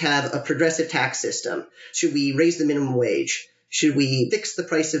we just have a progressive tax system? Should we raise the minimum wage? Should we fix the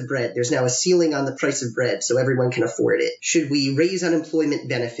price of bread? There's now a ceiling on the price of bread so everyone can afford it. Should we raise unemployment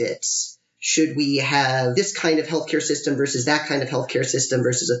benefits? Should we have this kind of healthcare system versus that kind of healthcare system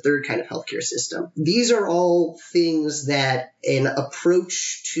versus a third kind of healthcare system? These are all things that an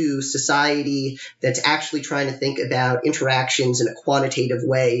approach to society that's actually trying to think about interactions in a quantitative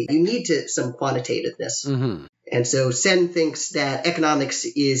way, you need some quantitativeness. Mm-hmm. And so Sen thinks that economics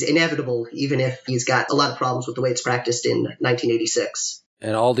is inevitable, even if he's got a lot of problems with the way it's practiced in 1986.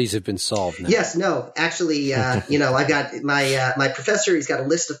 And all these have been solved now. Yes, no, actually, I've got my professor, he's got a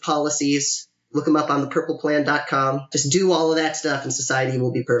list of policies. Look him up on thepurpleplan.com. Just do all of that stuff and society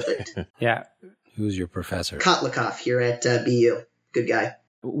will be perfect. Yeah. Who's your professor? Kotlikov here at BU. Good guy.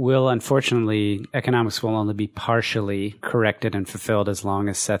 Unfortunately, economics will only be partially corrected and fulfilled as long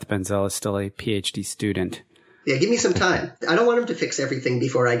as Seth Benzell is still a PhD student. Yeah, give me some time. I don't want him to fix everything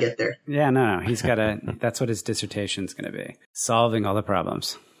before I get there. Yeah, no. He's got that's what his dissertation's going to be. Solving all the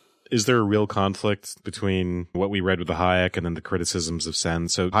problems. Is there a real conflict between what we read with the Hayek and then the criticisms of Sen?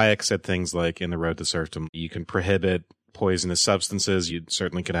 So Hayek said things like in The Road to Serfdom, you can prohibit poisonous substances. You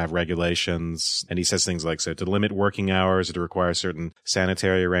certainly could have regulations. And he says things like, so to limit working hours or to require certain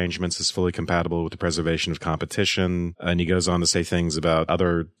sanitary arrangements is fully compatible with the preservation of competition. And he goes on to say things about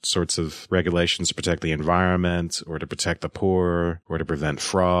other sorts of regulations to protect the environment or to protect the poor or to prevent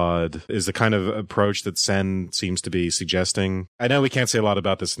fraud. Is the kind of approach that Sen seems to be suggesting. I know we can't say a lot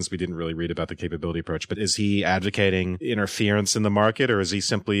about this since we didn't really read about the capability approach, but is he advocating interference in the market, or is he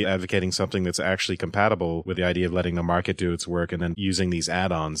simply advocating something that's actually compatible with the idea of letting the market do its work and then using these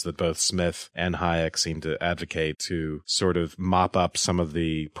add-ons that both Smith and Hayek seem to advocate to sort of mop up some of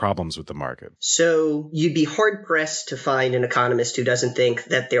the problems with the market? So you'd be hard-pressed to find an economist who doesn't think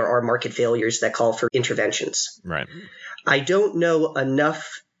that there are market failures that call for interventions. Right. I don't know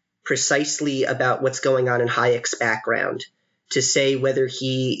enough precisely about what's going on in Hayek's background to say whether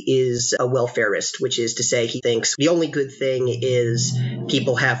he is a welfarist, which is to say he thinks the only good thing is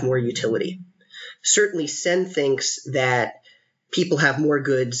people have more utility. Certainly, Sen thinks that people have more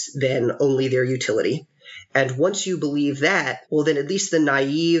goods than only their utility. And once you believe that, well, then at least the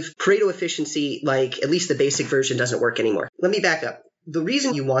naive Pareto efficiency, like at least the basic version, doesn't work anymore. Let me back up. The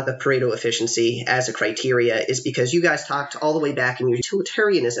reason you want the Pareto efficiency as a criteria is because you guys talked all the way back in your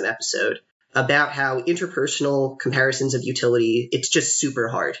utilitarianism episode about how interpersonal comparisons of utility, it's just super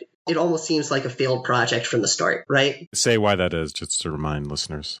hard. It almost seems like a failed project from the start, right? Say why that is, just to remind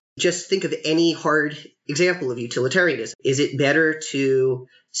listeners. Just think of any hard example of utilitarianism. Is it better to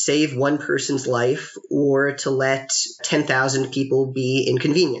save one person's life or to let 10,000 people be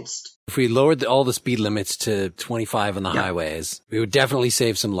inconvenienced? If we lowered all the speed limits to 25 on the highways, we would definitely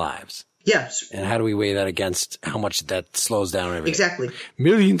save some lives. Yes. And how do we weigh that against how much that slows down everything? Exactly.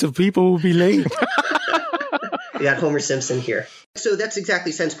 Millions of people will be late. We got Homer Simpson here. So that's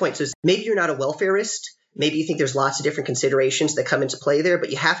exactly Sen's point. So maybe you're not a welfarist. Maybe you think there's lots of different considerations that come into play there,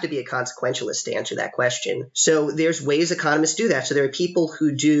 but you have to be a consequentialist to answer that question. So there's ways economists do that. So there are people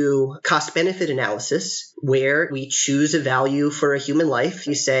who do cost-benefit analysis where we choose a value for a human life.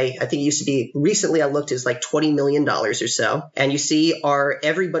 You say, I think it used to be, recently I looked, it's like $20 million or so. And you see, are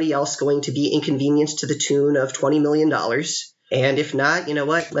everybody else going to be inconvenienced to the tune of $20 million? And if not, you know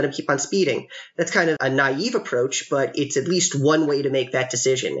what? Let them keep on speeding. That's kind of a naive approach, but it's at least one way to make that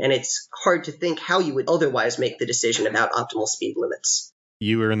decision. And it's hard to think how you would otherwise make the decision about optimal speed limits.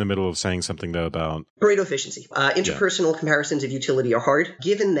 You were in the middle of saying something, though, about Pareto efficiency. Interpersonal comparisons of utility are hard,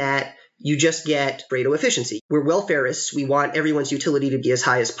 given that you just get Pareto efficiency. We're welfarists. We want everyone's utility to be as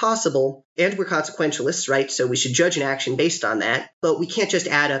high as possible. And we're consequentialists, right? So we should judge an action based on that. But we can't just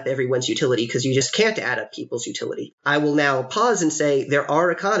add up everyone's utility because you just can't add up people's utility. I will now pause and say there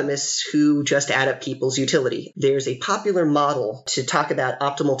are economists who just add up people's utility. There's a popular model to talk about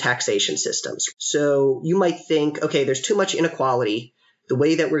optimal taxation systems. So you might think, okay, there's too much inequality. The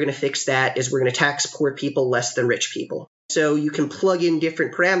way that we're going to fix that is we're going to tax poor people less than rich people. So you can plug in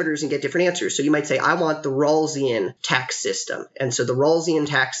different parameters and get different answers. So you might say, I want the Rawlsian tax system. And so the Rawlsian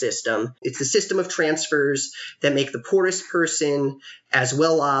tax system, it's the system of transfers that make the poorest person as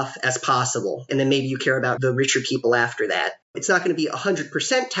well off as possible. And then maybe you care about the richer people after that. It's not going to be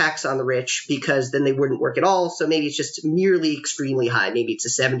 100% tax on the rich because then they wouldn't work at all. So maybe it's just merely extremely high. Maybe it's a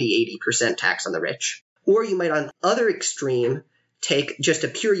 70, 80% tax on the rich. Or you might, on the other extreme, take just a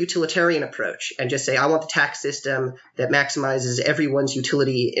pure utilitarian approach and just say, I want the tax system that maximizes everyone's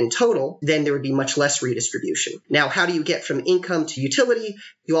utility in total, then there would be much less redistribution. Now, how do you get from income to utility?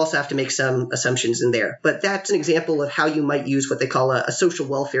 You also have to make some assumptions in there. But that's an example of how you might use what they call a social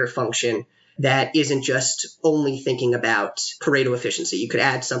welfare function that isn't just only thinking about Pareto efficiency. You could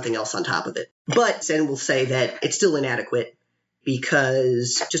add something else on top of it. But then we'll say that it's still inadequate,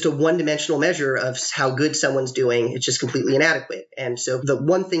 because just a one-dimensional measure of how good someone's doing, it's just completely inadequate. And so the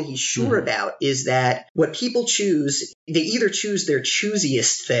one thing he's sure about is that what people choose, they either choose their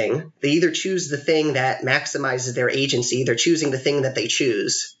choosiest thing, they either choose the thing that maximizes their agency, they're choosing the thing that they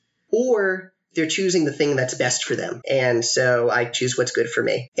choose, or they're choosing the thing that's best for them. And so I choose what's good for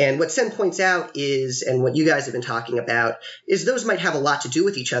me. And what Sen points out is, and what you guys have been talking about, is those might have a lot to do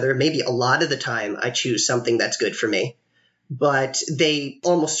with each other. Maybe a lot of the time I choose something that's good for me, but they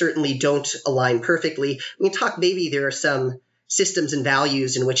almost certainly don't align perfectly. We can talk, maybe there are some systems and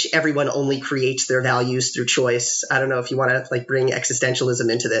values in which everyone only creates their values through choice. I don't know if you want to bring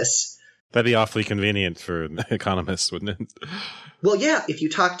existentialism into this. That'd be awfully convenient for economists, wouldn't it? Well, yeah. If you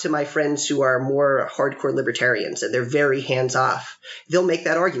talk to my friends who are more hardcore libertarians and they're very hands-off, they'll make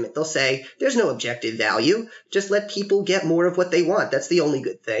that argument. They'll say, there's no objective value. Just let people get more of what they want. That's the only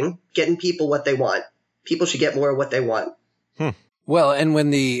good thing. Getting people what they want. People should get more of what they want. Well, and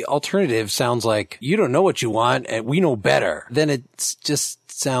when the alternative sounds like you don't know what you want and we know better, then it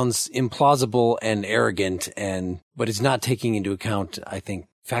just sounds implausible and arrogant, but it's not taking into account, I think,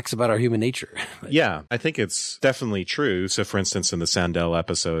 facts about our human nature. Yeah, I think it's definitely true. So, for instance, in the Sandel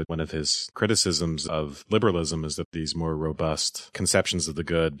episode, one of his criticisms of liberalism is that these more robust conceptions of the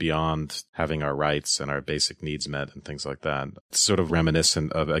good beyond having our rights and our basic needs met and things like that. It's sort of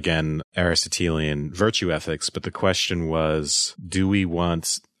reminiscent of, again, Aristotelian virtue ethics. But the question was, do we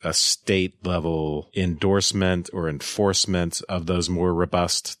want a state-level endorsement or enforcement of those more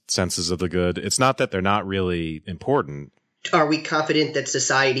robust senses of the good? It's not that they're not really important. Are we confident that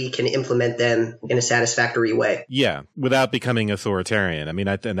society can implement them in a satisfactory way? Yeah, without becoming authoritarian. I mean,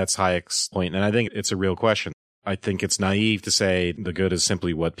 and that's Hayek's point, and I think it's a real question. I think it's naive to say the good is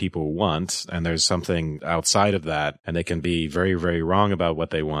simply what people want, and there's something outside of that, and they can be very, very wrong about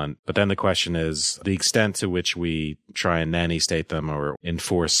what they want. But then the question is the extent to which we try and nanny state them or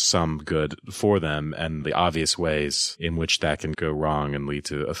enforce some good for them, and the obvious ways in which that can go wrong and lead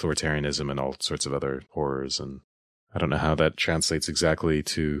to authoritarianism and all sorts of other horrors. And I don't know how that translates exactly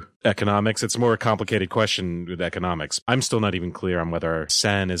to economics. It's a more complicated question with economics. I'm still not even clear on whether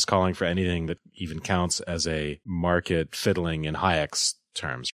Sen is calling for anything that even counts as a market fiddling in Hayek's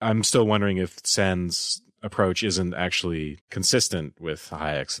terms. I'm still wondering if Sen's approach isn't actually consistent with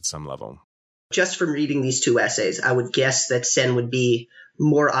Hayek's at some level. Just from reading these two essays, I would guess that Sen would be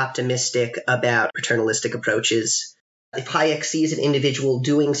more optimistic about paternalistic approaches. If Hayek sees an individual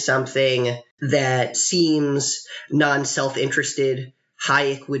doing something that seems non-self-interested,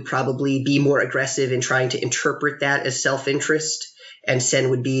 Hayek would probably be more aggressive in trying to interpret that as self-interest. And Sen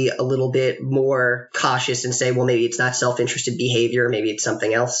would be a little bit more cautious and say, well, maybe it's not self-interested behavior, maybe it's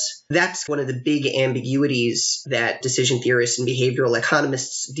something else. That's one of the big ambiguities that decision theorists and behavioral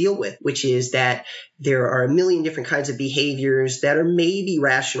economists deal with, which is that there are a million different kinds of behaviors that are maybe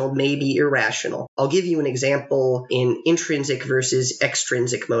rational, maybe irrational. I'll give you an example in intrinsic versus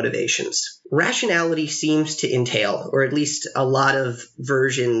extrinsic motivations. Rationality seems to entail, or at least a lot of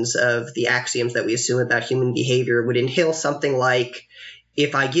versions of the axioms that we assume about human behavior would entail something like,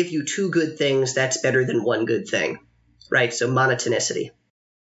 if I give you two good things, that's better than one good thing, right? So monotonicity.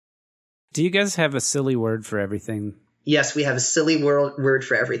 Do you guys have a silly word for everything? Yes, we have a silly word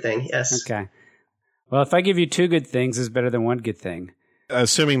for everything, yes. Okay. Well, if I give you two good things, it's better than one good thing.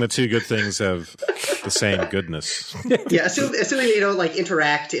 Assuming the two good things have the same goodness. Yeah, assuming they don't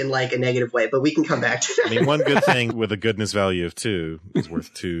interact in a negative way, but we can come back to that. I mean, one good thing with a goodness value of 2 is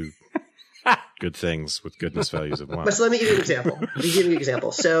worth 2 good things with goodness values of 1. But so let me give you an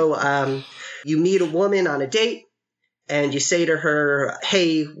example. So you meet a woman on a date and you say to her,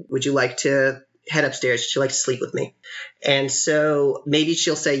 hey, would you like to head upstairs? Would you like to sleep with me? And so maybe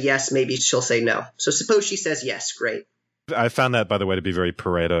she'll say yes, maybe she'll say no. So suppose she says yes, great. I found that, by the way, to be very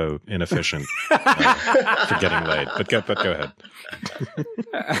Pareto inefficient for getting laid. But go ahead.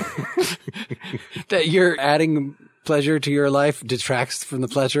 That you're adding pleasure to your life detracts from the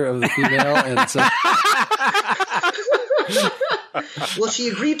pleasure of the female. And so well, she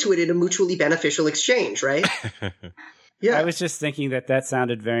agreed to it in a mutually beneficial exchange, right? Yeah. I was just thinking that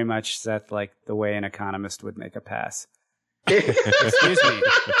sounded very much, Seth, like the way an economist would make a pass. Excuse me.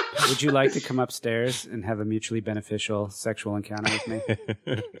 Would you like to come upstairs and have a mutually beneficial sexual encounter with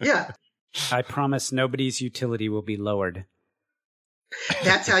me? Yeah. I promise nobody's utility will be lowered.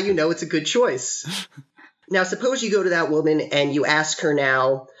 That's how you know it's a good choice. Now, suppose you go to that woman and you ask her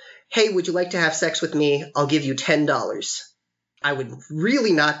now, hey, would you like to have sex with me? I'll give you $10. I would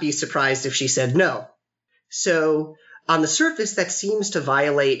really not be surprised if she said no. So on the surface, that seems to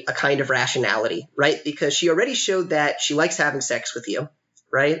violate a kind of rationality, right? Because she already showed that she likes having sex with you,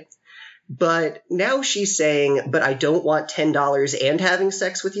 right? But now she's saying, but I don't want $10 and having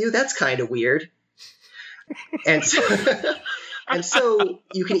sex with you. That's kind of weird. And so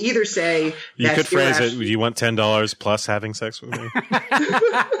you can either say you could phrase it, you want $10 plus having sex with me?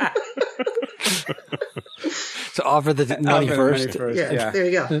 to offer the money first. Yeah, there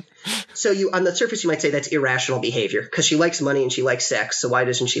you go. So on the surface, you might say that's irrational behavior because she likes money and she likes sex. So why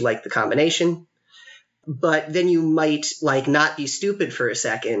doesn't she like the combination? But then you might not be stupid for a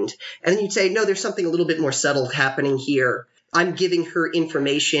second. And then you'd say, no, there's something a little bit more subtle happening here. I'm giving her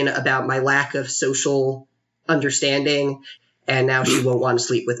information about my lack of social understanding, and now she won't want to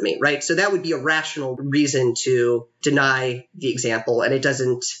sleep with me, right? So that would be a rational reason to deny the example. And it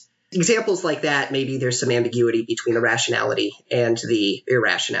doesn't – examples like that, maybe there's some ambiguity between the rationality and the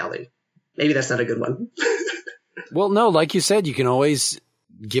irrationality. Maybe that's not a good one. Well, no, like you said, you can always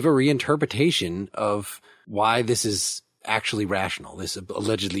give a reinterpretation of why this is actually rational. This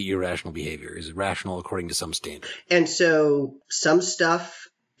allegedly irrational behavior is rational according to some standard. And so some stuff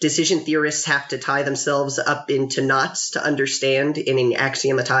decision theorists have to tie themselves up into knots to understand in an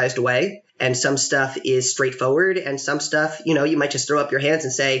axiomatized way. And some stuff is straightforward. And some stuff, you might just throw up your hands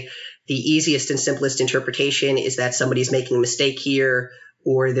and say the easiest and simplest interpretation is that somebody's making a mistake here,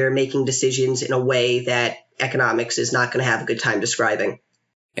 or they're making decisions in a way that economics is not going to have a good time describing.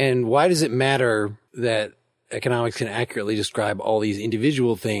 And why does it matter that economics can accurately describe all these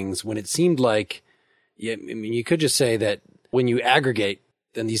individual things when it seemed like, you could just say that when you aggregate,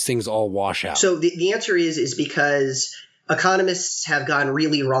 then these things all wash out? So the answer is because economists have gone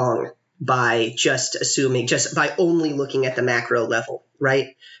really wrong by by only looking at the macro level,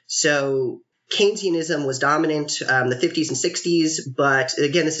 right? So Keynesianism was dominant the 50s and 60s, but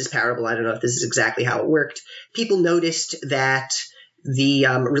again, this is parable. I don't know if this is exactly how it worked. People noticed that the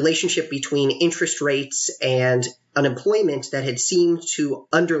relationship between interest rates and unemployment that had seemed to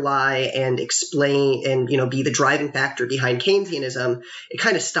underlie and explain and be the driving factor behind Keynesianism, it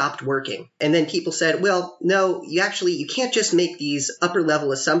kind of stopped working. And then people said, well, no, you can't just make these upper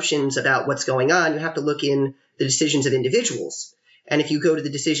level assumptions about what's going on. You have to look in the decisions of individuals. And if you go to the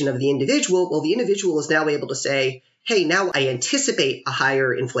decision of the individual, well, the individual is now able to say, hey, now I anticipate a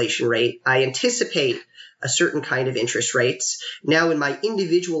higher inflation rate. I anticipate a certain kind of interest rates. Now in my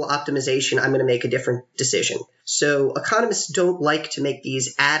individual optimization, I'm going to make a different decision. So economists don't like to make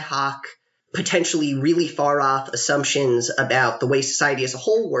these ad hoc, potentially really far off assumptions about the way society as a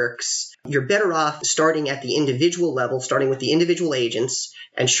whole works. You're better off starting at the individual level, starting with the individual agents.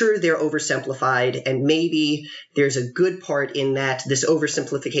 And sure, they're oversimplified, and maybe there's a good part in that this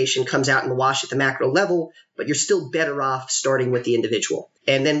oversimplification comes out in the wash at the macro level, but you're still better off starting with the individual.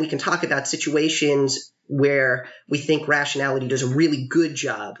 And then we can talk about situations where we think rationality does a really good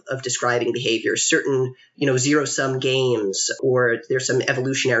job of describing behavior, certain, zero-sum games, or there's some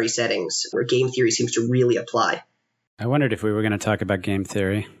evolutionary settings where game theory seems to really apply. I wondered if we were going to talk about game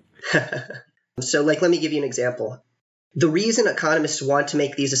theory. So, let me give you an example. The reason economists want to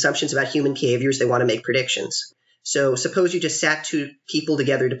make these assumptions about human behavior is they want to make predictions. So suppose you just sat two people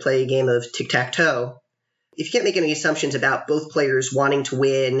together to play a game of tic-tac-toe. If you can't make any assumptions about both players wanting to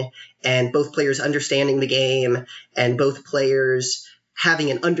win and both players understanding the game and both players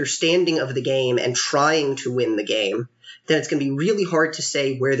having an understanding of the game and trying to win the game, then it's going to be really hard to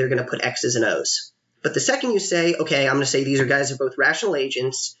say where they're going to put X's and O's. But the second you say, okay, I'm going to say these guys are both rational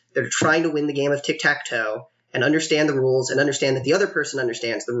agents that are trying to win the game of tic-tac-toe and understand the rules and understand that the other person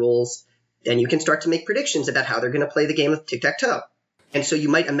understands the rules, then you can start to make predictions about how they're going to play the game of tic-tac-toe. And so you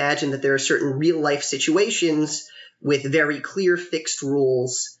might imagine that there are certain real-life situations with very clear fixed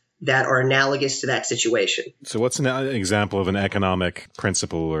rules that are analogous to that situation. So what's an example of an economic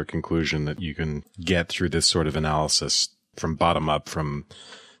principle or conclusion that you can get through this sort of analysis from bottom up, from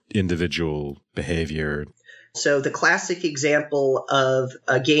individual behavior? So the classic example of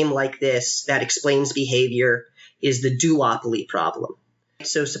a game like this that explains behavior is the duopoly problem.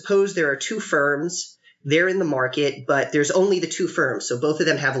 So suppose there are two firms. They're in the market, but there's only the two firms. So both of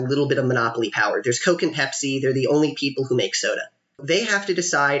them have a little bit of monopoly power. There's Coke and Pepsi. They're the only people who make soda. They have to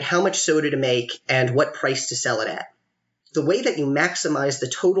decide how much soda to make and what price to sell it at. The way that you maximize the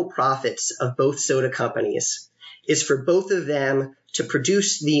total profits of both soda companies is for both of them to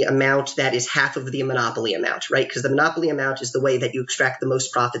produce the amount that is half of the monopoly amount, right? Because the monopoly amount is the way that you extract the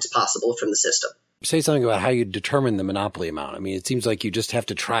most profits possible from the system. Say something about how you determine the monopoly amount. I mean, it seems like you just have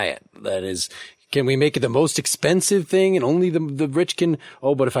to try it. That is, can we make it the most expensive thing and only the rich can,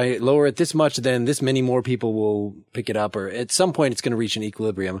 but if I lower it this much, then this many more people will pick it up, or at some point it's going to reach an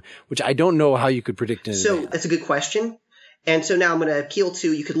equilibrium, which I don't know how you could predict in advance. So that's a good question. And so now I'm going to appeal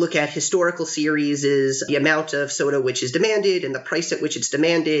to, you could look at historical series, is the amount of soda which is demanded and the price at which it's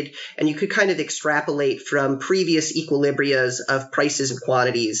demanded. And you could kind of extrapolate from previous equilibrias of prices and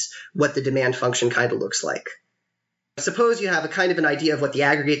quantities what the demand function kind of looks like. Suppose you have a kind of an idea of what the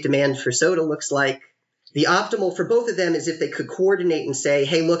aggregate demand for soda looks like. The optimal for both of them is if they could coordinate and say,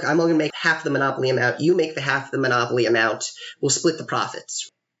 hey, look, I'm only going to make half the monopoly amount. You make the half the monopoly amount. We'll split the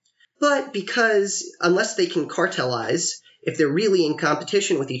profits. But because unless they can cartelize, if they're really in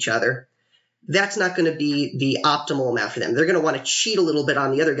competition with each other, that's not going to be the optimal amount for them. They're going to want to cheat a little bit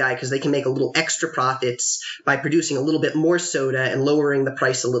on the other guy because they can make a little extra profits by producing a little bit more soda and lowering the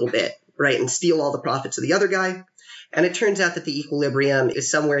price a little bit, right? And steal all the profits of the other guy. And it turns out that the equilibrium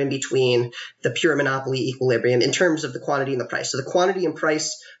is somewhere in between the pure monopoly equilibrium in terms of the quantity and the price. So the quantity and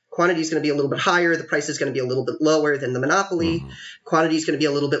price, quantity is going to be a little bit higher. The price is going to be a little bit lower than the monopoly. Mm-hmm. Quantity is going to be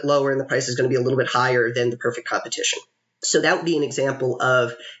a little bit lower and the price is going to be a little bit higher than the perfect competition. So that would be an example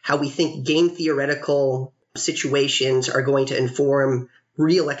of how we think game theoretical situations are going to inform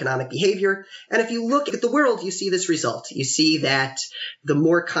real economic behavior. And if you look at the world, you see this result. You see that the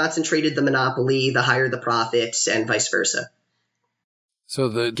more concentrated the monopoly, the higher the profits, and vice versa. So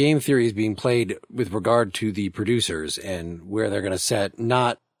the game theory is being played with regard to the producers and where they're going to set,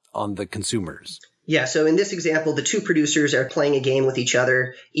 not on the consumers. Yeah, so in this example, the two producers are playing a game with each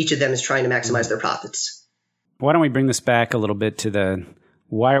other. Each of them is trying to maximize their profits. Why don't we bring this back a little bit to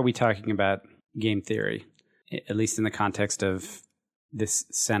why are we talking about game theory, at least in the context of this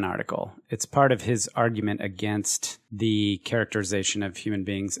Sen article? It's part of his argument against the characterization of human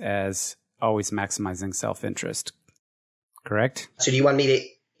beings as always maximizing self-interest, correct? So do you want me to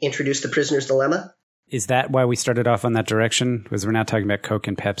introduce the prisoner's dilemma? Is that why we started off on that direction? Because we're now talking about Coke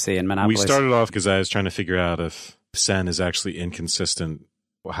and Pepsi and monopolies. We started off because I was trying to figure out if Sen is actually inconsistent,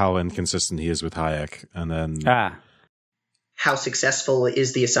 how inconsistent he is with Hayek, and then how successful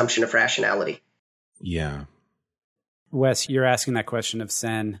is the assumption of rationality? Yeah. Wes, you're asking that question of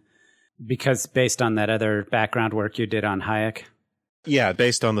Sen because based on that other background work you did on Hayek? Yeah,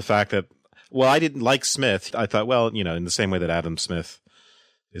 based on the fact that, I didn't like Smith. I thought, in the same way that Adam Smith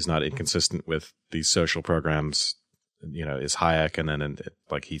is not inconsistent with these social programs, is Hayek, and then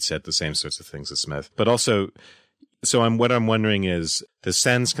like he said the same sorts of things as Smith. But also, what I'm wondering is the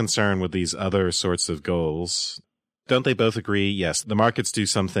Sen's concern with these other sorts of goals. Don't they both agree? Yes, the markets do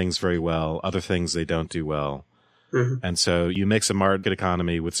some things very well, other things they don't do well. Mm-hmm. And so you mix a market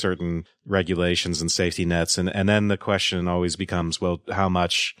economy with certain regulations and safety nets. And then the question always becomes, how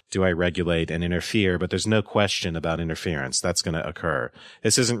much do I regulate and interfere? But there's no question about interference. That's going to occur.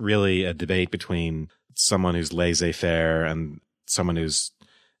 This isn't really a debate between someone who's laissez-faire and someone who's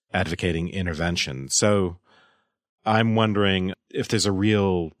advocating intervention. So I'm wondering if there's a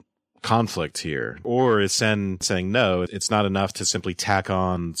real conflict here, or is Sen saying, no, it's not enough to simply tack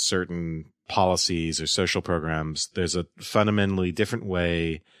on certain policies or social programs. There's a fundamentally different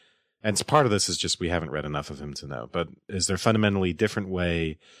way, and part of this is just we haven't read enough of him to know, but is there a fundamentally different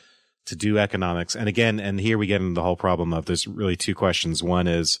way to do economics? And again, and here we get into the whole problem of there's really two questions. One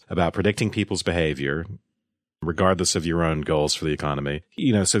is about predicting people's behavior, regardless of your own goals for the economy.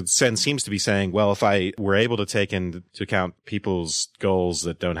 So Sen seems to be saying, if I were able to take into account people's goals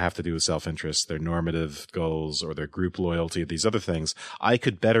that don't have to do with self-interest, their normative goals or their group loyalty, these other things, I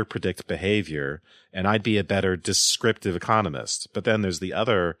could better predict behavior and I'd be a better descriptive economist. But then there's the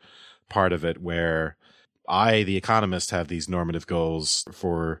other part of it where I, the economist, have these normative goals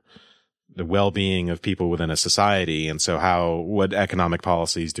for the well-being of people within a society. And so what economic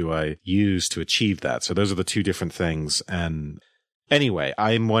policies do I use to achieve that? So those are the two different things. And Anyway,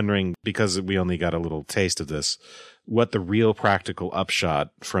 I'm wondering, because we only got a little taste of this, what the real practical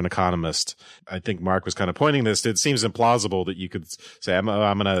upshot for an economist. I think Mark was kind of pointing this. It seems implausible that you could say, I'm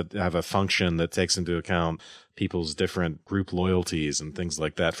going to have a function that takes into account people's different group loyalties and things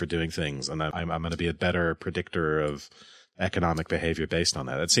like that for doing things. And I'm going to be a better predictor of economic behavior based on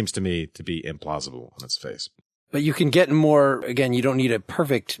that. It seems to me to be implausible on its face. But you can get more, again, you don't need a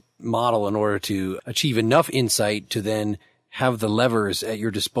perfect model in order to achieve enough insight to then have the levers at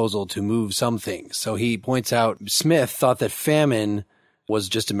your disposal to move some things. So he points out Smith thought that famine was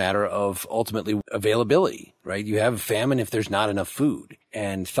just a matter of ultimately availability, right? You have famine if there's not enough food,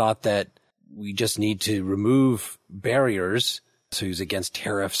 and thought that we just need to remove barriers. So he was against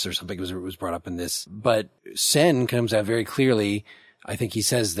tariffs or something was brought up in this. But Sen comes out very clearly. I think he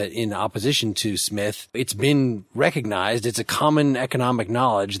says that in opposition to Smith, it's been recognized. It's a common economic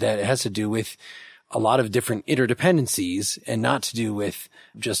knowledge that it has to do with a lot of different interdependencies and not to do with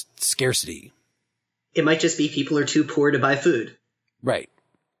just scarcity. It might just be people are too poor to buy food. Right.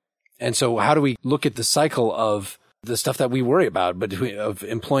 And so how do we look at the cycle of the stuff that we worry about, but of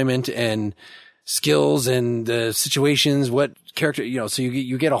employment and skills and the situations, what character, so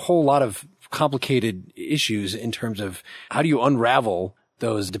you get a whole lot of complicated issues in terms of how do you unravel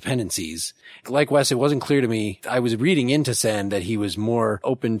those dependencies. Like Wes, it wasn't clear to me. I was reading into Sen that he was more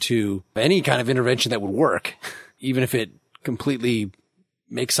open to any kind of intervention that would work, even if it completely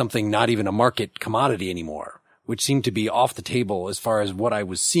makes something not even a market commodity anymore, which seemed to be off the table as far as what I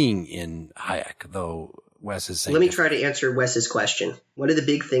was seeing in Hayek, though Wes is saying. Let me try to answer Wes's question. One of the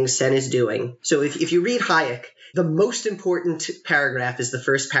big things Sen is doing. So if you read Hayek, the most important paragraph is the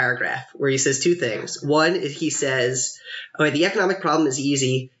first paragraph, where he says two things. One, he says, the economic problem is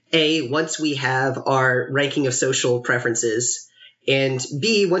easy. A, once we have our ranking of social preferences. And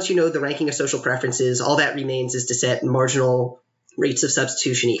B, once you know the ranking of social preferences, all that remains is to set marginal rates of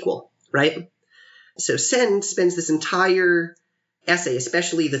substitution equal, right? So Sen spends this entire essay,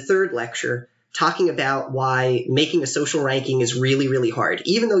 especially the third lecture, talking about why making a social ranking is really, really hard.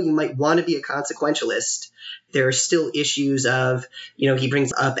 Even though you might want to be a consequentialist, there are still issues of, he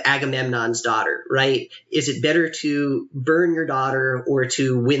brings up Agamemnon's daughter, right? Is it better to burn your daughter or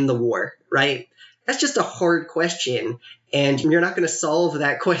to win the war, right? That's just a hard question, and you're not going to solve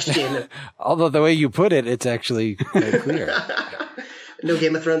that question. Although the way you put it, it's actually very clear. No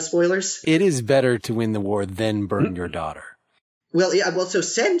Game of Thrones spoilers? It is better to win the war than burn your daughter. Well, yeah. Well, so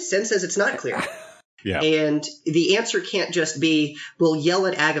Sen says it's not clear. Yeah. And the answer can't just be, well, yell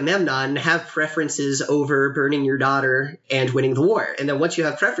at Agamemnon, have preferences over burning your daughter and winning the war. And then once you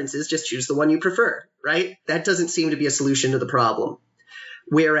have preferences, just choose the one you prefer, right? That doesn't seem to be a solution to the problem.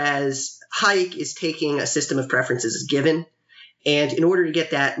 Whereas Hayek is taking a system of preferences as given. And in order to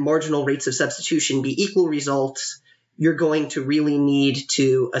get that marginal rates of substitution be equal results, you're going to really need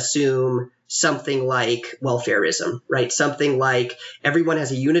to assume something like welfarism, right? Something like everyone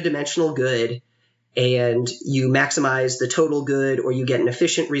has a unidimensional good, and you maximize the total good, or you get an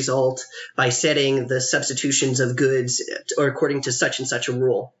efficient result by setting the substitutions of goods or according to such and such a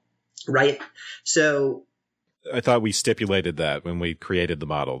rule, right? So I thought we stipulated that when we created the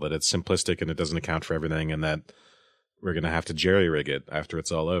model, that it's simplistic and it doesn't account for everything, and that we're going to have to jerry-rig it after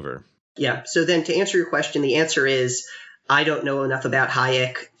it's all over. Yeah. So then to answer your question, the answer is I don't know enough about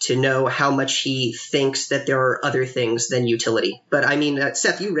Hayek to know how much he thinks that there are other things than utility. But I mean,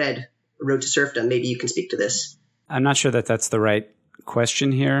 Seth, you read Road to Serfdom. Maybe you can speak to this. I'm not sure that that's the right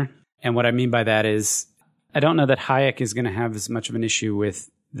question here. And what I mean by that is I don't know that Hayek is going to have as much of an issue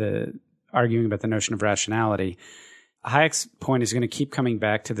with the arguing about the notion of rationality. Hayek's point is going to keep coming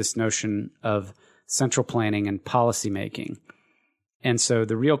back to this notion of central planning and policy making. And so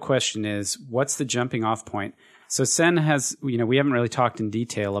the real question is, what's the jumping off point? So Sen has, we haven't really talked in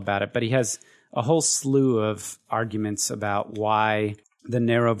detail about it, but he has a whole slew of arguments about why the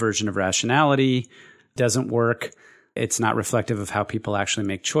narrow version of rationality doesn't work. It's not reflective of how people actually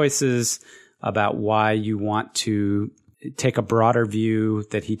make choices, about why you want to take a broader view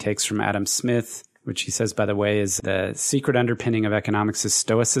that he takes from Adam Smith, which he says, by the way, is the secret underpinning of economics is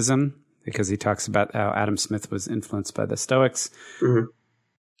Stoicism, because he talks about how Adam Smith was influenced by the Stoics. Mm-hmm.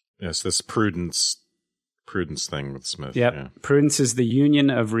 Yes, this prudence thing with Smith. Yep. Yeah. Prudence is the union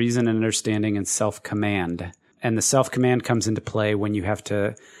of reason and understanding and self-command. And the self-command comes into play when you have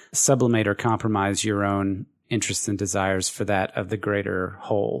to sublimate or compromise your own interests and desires for that of the greater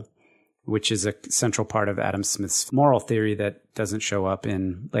whole, which is a central part of Adam Smith's moral theory that doesn't show up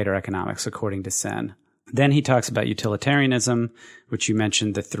in later economics, according to Sen. Then he talks about utilitarianism, which you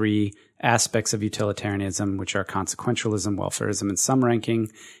mentioned the three aspects of utilitarianism, which are consequentialism, welfarism, and sum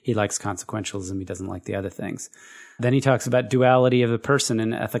ranking. He likes consequentialism. He doesn't like the other things. Then he talks about duality of the person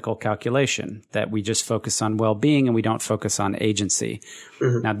in ethical calculation, that we just focus on well-being and we don't focus on agency.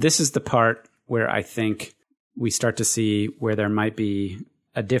 Mm-hmm. Now, this is the part where I think we start to see where there might be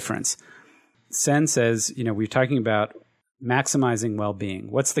a difference. Sen says, we're talking about maximizing well-being.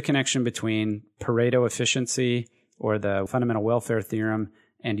 What's the connection between Pareto efficiency or the fundamental welfare theorem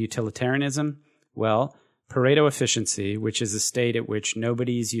and utilitarianism? Well, Pareto efficiency, which is a state at which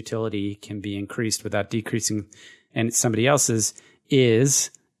nobody's utility can be increased without decreasing and somebody else's,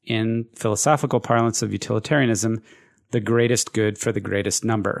 is, in philosophical parlance of utilitarianism, the greatest good for the greatest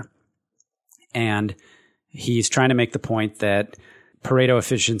number. And he's trying to make the point that Pareto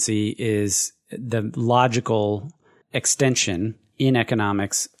efficiency is the logical extension in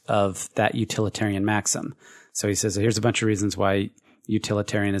economics of that utilitarian maxim. So he says, here's a bunch of reasons why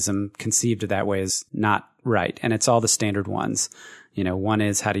utilitarianism conceived that way is not right. And it's all the standard ones. One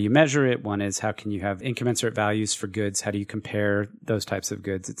is, how do you measure it? One is, how can you have incommensurate values for goods? How do you compare those types of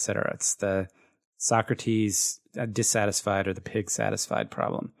goods, et cetera? It's the Socrates dissatisfied or the pig satisfied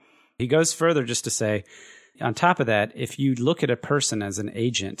problem. He goes further just to say, on top of that, if you look at a person as an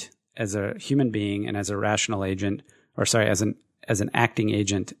agent, as a human being and as a rational agent, as an acting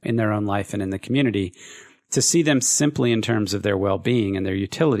agent in their own life and in the community, to see them simply in terms of their well-being and their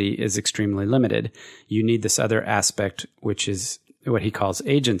utility is extremely limited. You need this other aspect, which is what he calls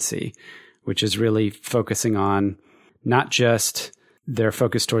agency, which is really focusing on not just their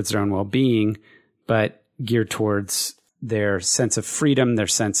focus towards their own well-being, but geared towards their sense of freedom, their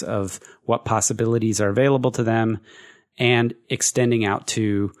sense of what possibilities are available to them, and extending out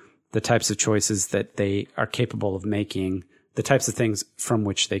to the types of choices that they are capable of making, the types of things from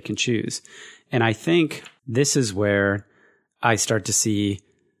which they can choose. And I think this is where I start to see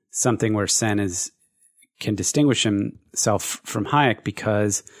something where Sen can distinguish himself from Hayek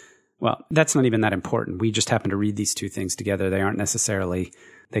because, well, that's not even that important. We just happen to read these two things together. They aren't necessarily,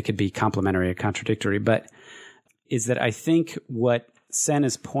 they could be complementary or contradictory, but is that I think what Sen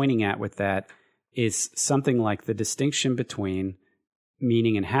is pointing at with that is something like the distinction between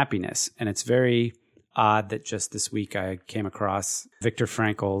meaning and happiness. And it's very odd that just this week I came across Viktor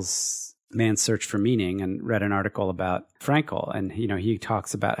Frankl's Man's Search for Meaning and read an article about Frankl. And, he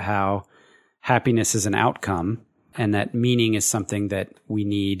talks about how happiness is an outcome and that meaning is something that we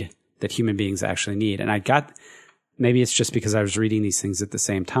need, that human beings actually need. And maybe it's just because I was reading these things at the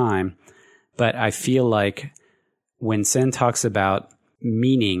same time, but I feel like when Sen talks about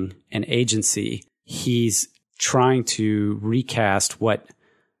meaning and agency, he's trying to recast what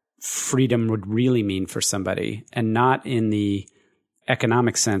freedom would really mean for somebody, and not in the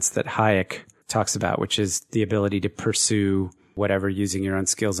economic sense that Hayek talks about, which is the ability to pursue whatever using your own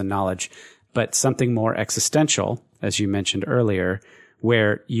skills and knowledge, but something more existential, as you mentioned earlier,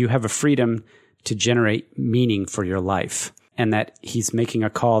 where you have a freedom to generate meaning for your life. And that he's making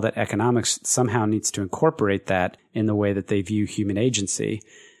a call that economics somehow needs to incorporate that in the way that they view human agency.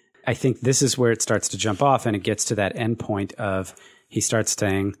 I think this is where it starts to jump off, and it gets to that end point of, he starts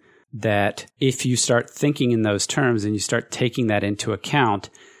saying that if you start thinking in those terms and you start taking that into account,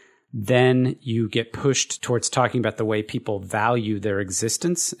 then you get pushed towards talking about the way people value their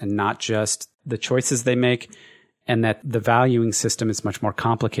existence and not just the choices they make, and that the valuing system is much more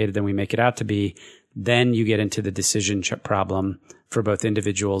complicated than we make it out to be. Then you get into the decision problem for both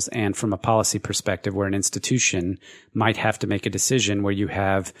individuals and from a policy perspective, where an institution might have to make a decision where you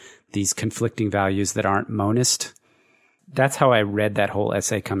have these conflicting values that aren't monist. That's how I read that whole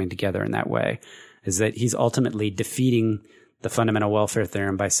essay coming together in that way, is that he's ultimately defeating the fundamental welfare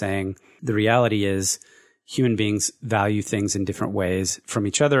theorem by saying the reality is human beings value things in different ways from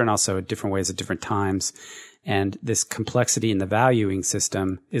each other and also in different ways at different times. And this complexity in the valuing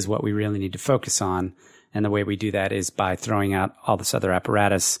system is what we really need to focus on. And the way we do that is by throwing out all this other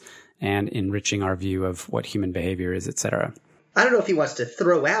apparatus and enriching our view of what human behavior is, et cetera. I don't know if he wants to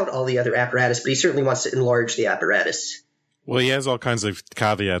throw out all the other apparatus, but he certainly wants to enlarge the apparatus. Well, he has all kinds of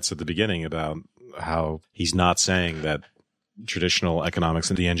caveats at the beginning about how he's not saying that traditional economics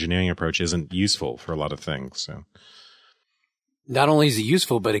and the engineering approach isn't useful for a lot of things. So not only is it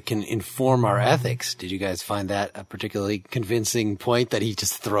useful, but it can inform our ethics. Did you guys find that a particularly convincing point that he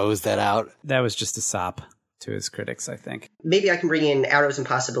just throws that out? That was just a sop to his critics, I think. Maybe I can bring in arrows and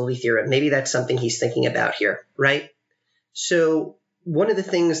possibility theorem. Maybe that's something he's thinking about here, right? So one of the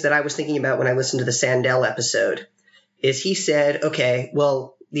things that I was thinking about when I listened to the Sandel episode is he said, okay,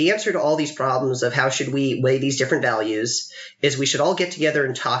 well, the answer to all these problems of how should we weigh these different values is we should all get together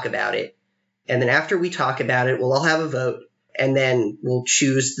and talk about it. And then after we talk about it, we'll all have a vote, and then we'll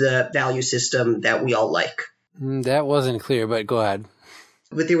choose the value system that we all like. That wasn't clear, but go ahead.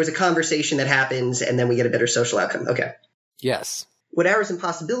 But there was a conversation that happens, and then we get a better social outcome. Okay. Yes. What Ours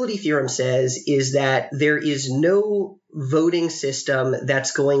Impossibility theorem says is that there is no voting system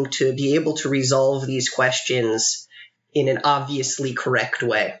that's going to be able to resolve these questions in an obviously correct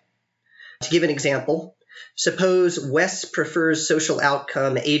way. To give an example, suppose Wes prefers social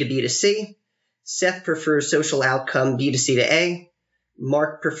outcome A to B to C, Seth prefers social outcome B to C to A,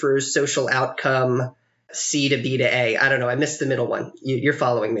 Mark prefers social outcome C to B to A. I don't know, I missed the middle one. You're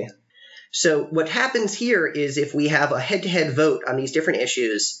following me. So what happens here is if we have a head-to-head vote on these different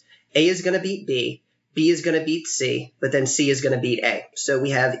issues, A is going to beat B, B is going to beat C, but then C is going to beat A. So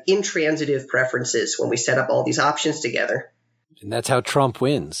we have intransitive preferences when we set up all these options together. And that's how Trump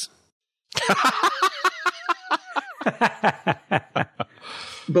wins.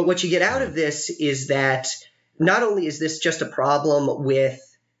 But what you get out of this is that not only is this just a problem with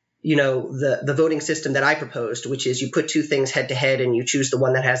the voting system that I proposed, which is you put two things head to head and you choose the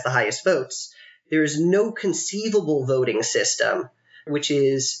one that has the highest votes. There is no conceivable voting system, which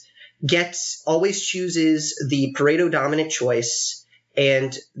is always chooses the Pareto dominant choice,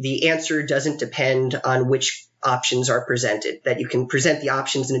 and the answer doesn't depend on which options are presented, that you can present the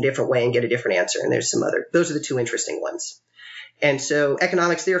options in a different way and get a different answer. And there's some other, those are the two interesting ones. And so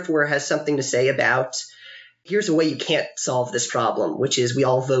economics, therefore, has something to say about here's a way you can't solve this problem, which is we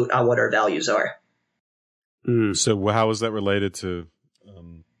all vote on what our values are. So how is that related to?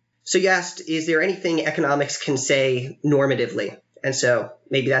 So you asked, is there anything economics can say normatively? And so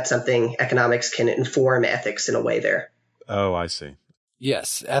maybe that's something economics can inform ethics in a way there. Oh, I see.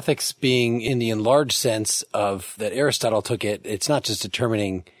 Yes. Ethics being in the enlarged sense of that Aristotle took it, it's not just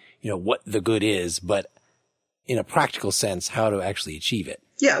determining, what the good is, but in a practical sense, how to actually achieve it.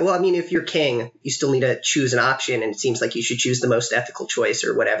 Yeah, well, I mean, if you're king, you still need to choose an option, and it seems like you should choose the most ethical choice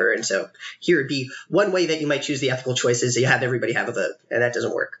or whatever. And so here would be one way that you might choose the ethical choice is you have everybody have a vote, and that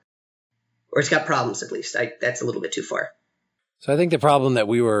doesn't work. Or it's got problems, at least. That's a little bit too far. So I think the problem that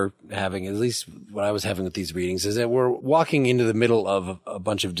we were having, at least what I was having with these readings, is that we're walking into the middle of a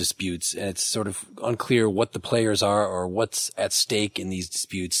bunch of disputes, and it's sort of unclear what the players are or what's at stake in these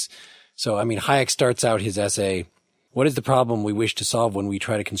disputes. So, I mean, Hayek starts out his essay, what is the problem we wish to solve when we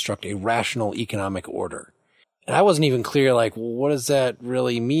try to construct a rational economic order? And I wasn't even clear, what does that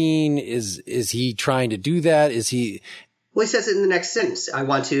really mean? Is he trying to do that? Well, he says it in the next sentence. I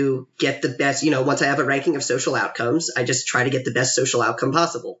want to get the best, once I have a ranking of social outcomes, I just try to get the best social outcome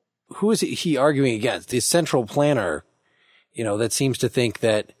possible. Who is he arguing against? The central planner, that seems to think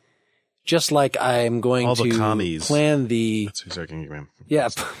that just like I'm going all to the commies. Plan the... That's who's arguing against. Yeah,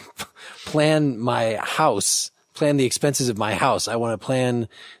 plan my house. Plan the expenses of my house. I want to plan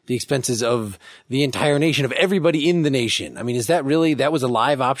the expenses of the entire nation, of everybody in the nation. I mean, is that was a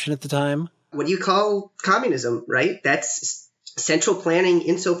live option at the time? What do you call communism, right? That's central planning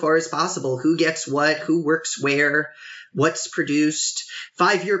insofar as possible. Who gets what, who works where, what's produced,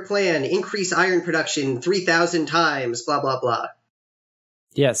 5-year plan, increase iron production 3,000 times, blah, blah, blah.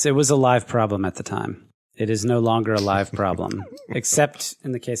 Yes, it was a live problem at the time. It is no longer a live problem, except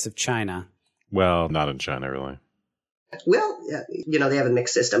in the case of China. Well, not in China, really. Well, they have a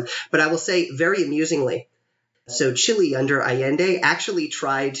mixed system. But I will say, very amusingly, so Chile under Allende actually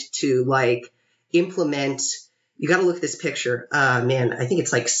tried to, implement, you got to look at this picture. I think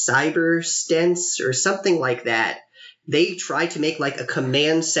it's cyber stents or something like that. They tried to make, a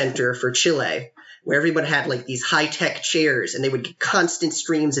command center for Chile, where everyone had these high-tech chairs, and they would get constant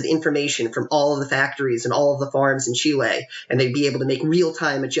streams of information from all of the factories and all of the farms in Chile, and they'd be able to make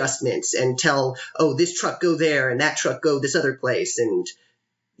real-time adjustments and tell, oh, this truck go there and that truck go this other place, and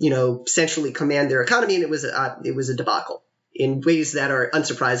centrally command their economy. And it was a debacle in ways that are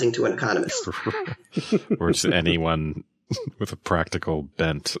unsurprising to an economist. Or just anyone with a practical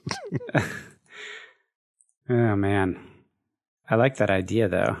bent. Oh man, I like that idea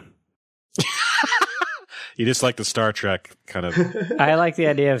though. You just like the Star Trek kind of... I like the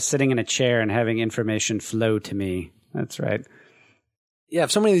idea of sitting in a chair and having information flow to me. That's right. Yeah,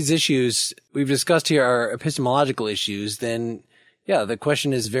 if so many of these issues we've discussed here are epistemological issues, then, yeah, the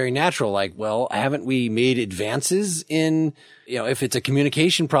question is very natural. Haven't we made advances in, if it's a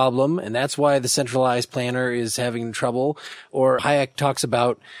communication problem, and that's why the centralized planner is having trouble? Or Hayek talks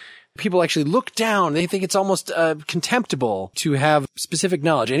about people actually look down. They think it's almost contemptible to have specific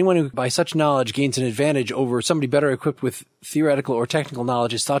knowledge. Anyone who by such knowledge gains an advantage over somebody better equipped with theoretical or technical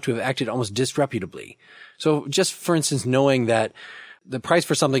knowledge is thought to have acted almost disreputably. So just, for instance, knowing that the price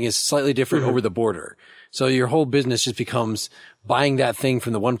for something is slightly different over the border. So your whole business just becomes buying that thing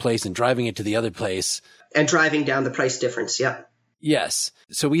from the one place and driving it to the other place. And driving down the price difference, yep. Yes.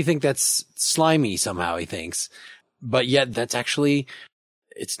 So we think that's slimy somehow, he thinks. But yet that's actually,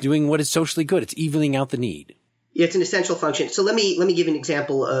 it's doing what is socially good. It's evening out the need. Yeah, it's an essential function. So let me give you an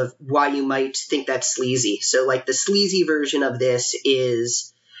example of why you might think that's sleazy. So like the sleazy version of this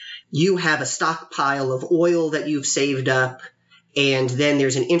is you have a stockpile of oil that you've saved up, and then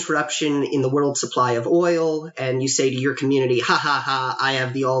there's an interruption in the world supply of oil, and you say to your community, ha ha ha, I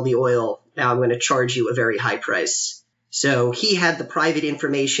have all the oil. Now I'm going to charge you a very high price. So he had the private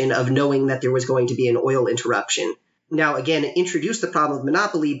information of knowing that there was going to be an oil interruption. Now, again, introduce the problem of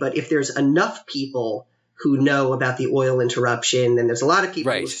monopoly, but if there's enough people who know about the oil interruption, and there's a lot of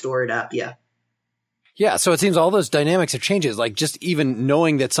people who store it up, yeah. Yeah, so it seems all those dynamics have changes. Like just even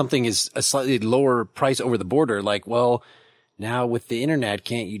knowing that something is a slightly lower price over the border, like, well, now with the internet,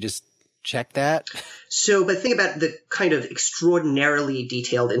 can't you just check that? So, but think about the kind of extraordinarily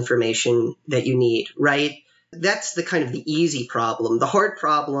detailed information that you need, right? That's the kind of the easy problem. The hard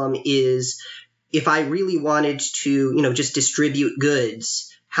problem is if I really wanted to, just distribute goods,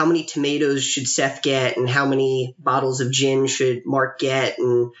 how many tomatoes should Seth get, and how many bottles of gin should Mark get,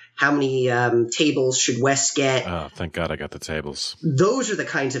 and how many tables should Wes get? Oh, thank God I got the tables. Those are the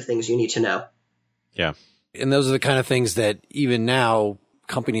kinds of things you need to know. Yeah. And those are the kind of things that even now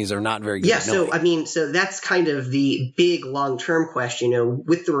companies are not very good at knowing. So that's kind of the big long-term question.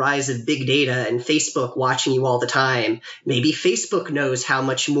 With the rise of big data and Facebook watching you all the time, maybe Facebook knows how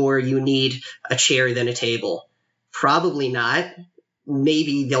much more you need a chair than a table. Probably not.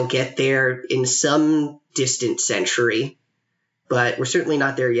 Maybe they'll get there in some distant century, but we're certainly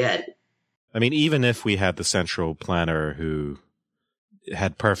not there yet. I mean, even if we had the central planner who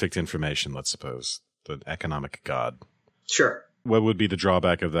had perfect information, let's suppose, the economic god. Sure. What would be the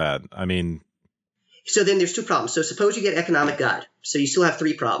drawback of that? I mean... So then there's two problems. So suppose you get economic god. So you still have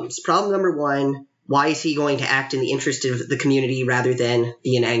three problems. Problem number one, why is he going to act in the interest of the community rather than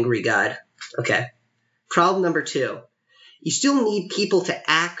be an angry god? Okay. Problem number two, you still need people to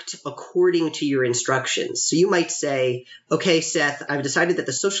act according to your instructions. So you might say, okay, Seth, I've decided that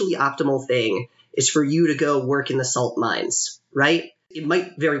the socially optimal thing is for you to go work in the salt mines, right? It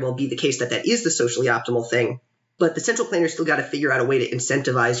might very well be the case that that is the socially optimal thing, but the central planner still got to figure out a way to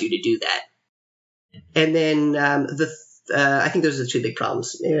incentivize you to do that. And then I think those are the two big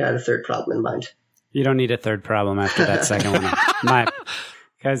problems. Maybe I had a third problem in mind. You don't need a third problem after that second one.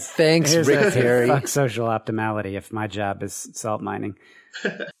 Because thanks, Rick Perry. Fuck social optimality if my job is salt mining.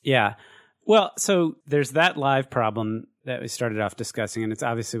 Yeah. Well, so there's that live problem that we started off discussing, and it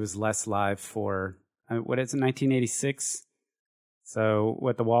obviously was less live for, 1986?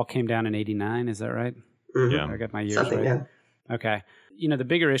 So the wall came down in 89, is that right? Mm-hmm. Yeah. I got my years Something, right. yeah. Okay. The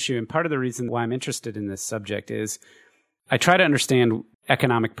bigger issue, and part of the reason why I'm interested in this subject is I try to understand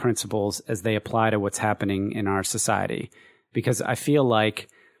economic principles as they apply to what's happening in our society, because I feel like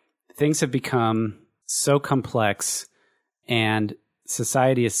things have become so complex and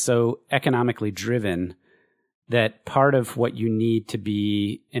society is so economically driven that part of what you need to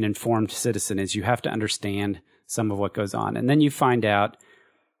be an informed citizen is you have to understand some of what goes on. And then you find out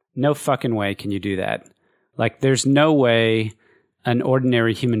no fucking way can you do that. Like, there's no way an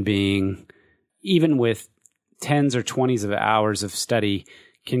ordinary human being, even with tens or 20s of hours of study,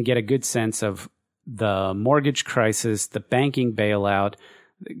 can get a good sense of the mortgage crisis, the banking bailout,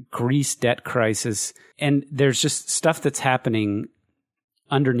 the Greece debt crisis. And there's just stuff that's happening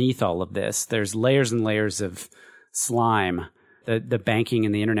underneath all of this. There's layers and layers of slime, the banking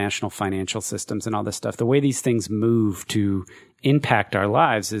and the international financial systems and all this stuff. The way these things move to impact our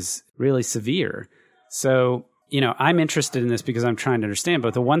lives is really severe. So, I'm interested in this because I'm trying to understand.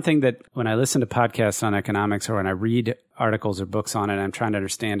 But the one thing that when I listen to podcasts on economics or when I read articles or books on it, I'm trying to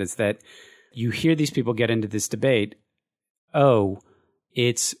understand is that you hear these people get into this debate. Oh,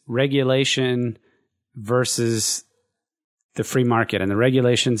 it's regulation versus the free market, and the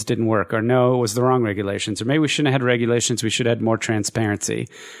regulations didn't work, or no, it was the wrong regulations, or maybe we shouldn't have had regulations, we should have had more transparency.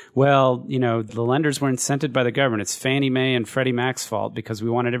 Well, the lenders were incented by the government. It's Fannie Mae and Freddie Mac's fault because we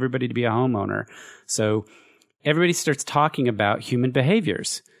wanted everybody to be a homeowner. So everybody starts talking about human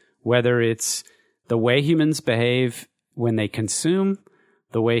behaviors, whether it's the way humans behave when they consume,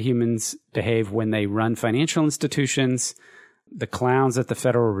 the way humans behave when they run financial institutions, the clowns at the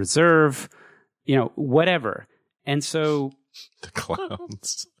Federal Reserve, whatever. And so... The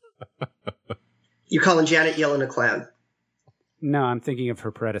clowns. You're calling Janet Yellen a clown? No, I'm thinking of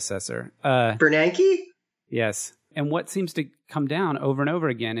her predecessor. Bernanke? Yes. And what seems to come down over and over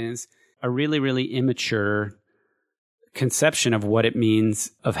again is a really, really immature conception of what it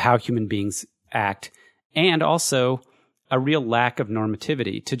means of how human beings act And also a real lack of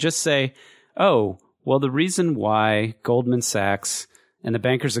normativity to just say, oh, well, the reason why Goldman Sachs and the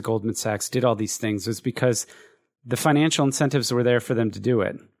bankers at Goldman Sachs did all these things was because the financial incentives were there for them to do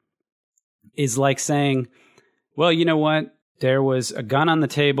it. Is like saying, well, you know what? There was a gun on the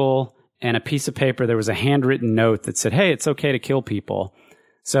table and a piece of paper. There was a handwritten note that said, hey, it's okay to kill people.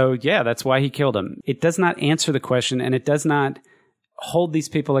 So, yeah, that's why he killed him. It does not answer the question, and it does not hold these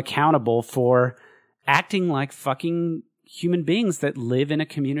people accountable for acting like fucking human beings that live in a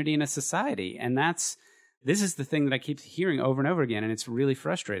community and a society. And this is the thing that I keep hearing over and over again, and it's really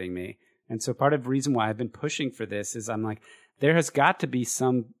frustrating me. And so part of the reason why I've been pushing for this is I'm like, there has got to be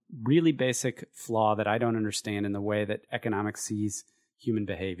some really basic flaw that I don't understand in the way that economics sees human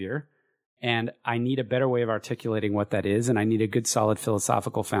behavior. And I need a better way of articulating what that is, and I need a good, solid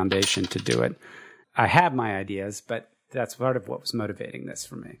philosophical foundation to do it. I have my ideas, but that's part of what was motivating this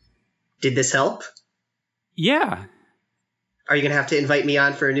for me. Did this help? Yeah. Are you going to have to invite me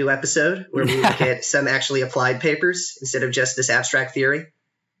on for a new episode where we look at some actually applied papers instead of just this abstract theory?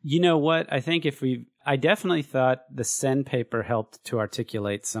 You know what? I think I definitely thought the Sen paper helped to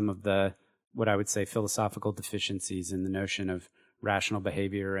articulate some of the, what I would say, philosophical deficiencies in the notion of rational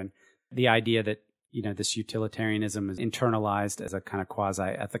behavior and the idea that, you know, this utilitarianism is internalized as a kind of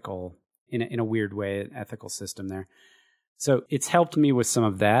quasi-ethical, in a weird way, an ethical system there. So it's helped me with some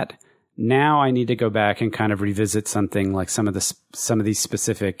of that. Now I need to go back and kind of revisit something like some of these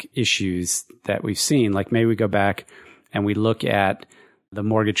specific issues that we've seen. Like maybe we go back and we look at the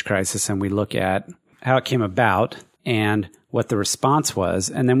mortgage crisis and we look at how it came about and what the response was.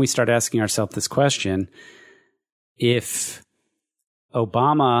 And then we start asking ourselves this question: if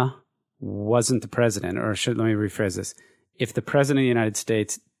Obama wasn't the president, or let me rephrase this, if the president of the United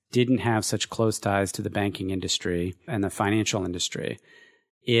States didn't have such close ties to the banking industry and the financial industry,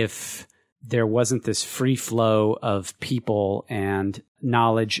 if there wasn't this free flow of people and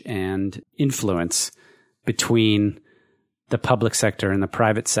knowledge and influence between the public sector and the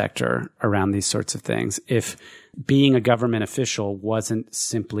private sector around these sorts of things, if being a government official wasn't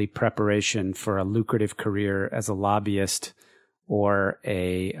simply preparation for a lucrative career as a lobbyist or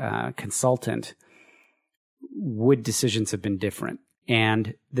a consultant, would decisions have been different?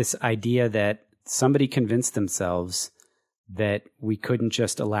 And this idea that somebody convinced themselves that we couldn't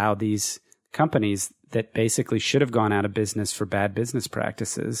just allow these companies that basically should have gone out of business for bad business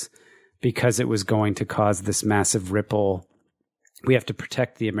practices because it was going to cause this massive ripple. We have to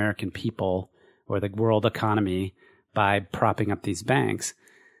protect the American people or the world economy by propping up these banks.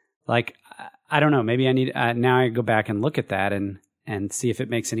 Like, I don't know, maybe I need, now I go back and look at that and see if it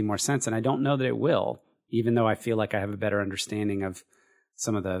makes any more sense. And I don't know that it will, even though I feel like I have a better understanding of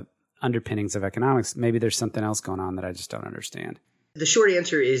some of the underpinnings of economics. Maybe there's something else going on that I just don't understand. The short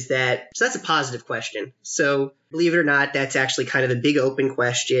answer is that, so that's a positive question. So believe it or not, that's actually kind of a big open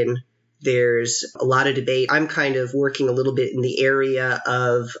question. There's a lot of debate. I'm kind of working a little bit in the area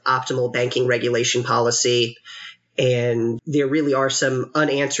of optimal banking regulation policy, and there really are some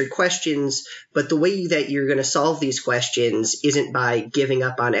unanswered questions, but the way that you're going to solve these questions isn't by giving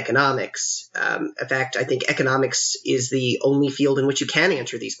up on economics. In fact, I think economics is the only field in which you can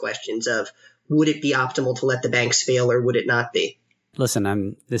answer these questions of, would it be optimal to let the banks fail or would it not be? Listen,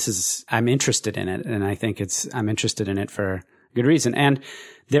 I'm interested in it, and I think I'm interested in it for good reason. And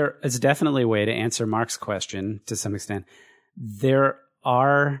there is definitely a way to answer Mark's question to some extent. There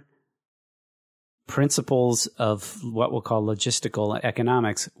are principles of what we'll call logistical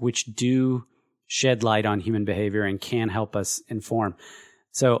economics, which do shed light on human behavior and can help us inform.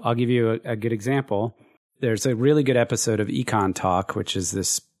 So I'll give you a good example. There's a really good episode of Econ Talk, which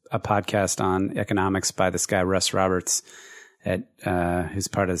is a podcast on economics by this guy, Russ Roberts, who's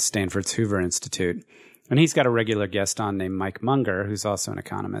part of Stanford's Hoover Institute. And he's got a regular guest on named Mike Munger, who's also an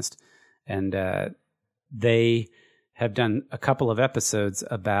economist. And they have done a couple of episodes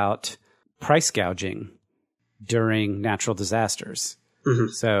about price gouging during natural disasters.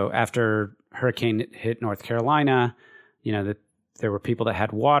 Mm-hmm. So after hurricane hit North Carolina, there were people that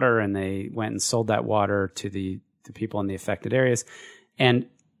had water and they went and sold that water to the people in the affected areas. And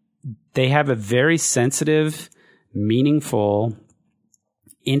they have a very sensitive, meaningful,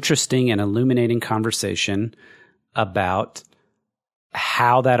 interesting and illuminating conversation about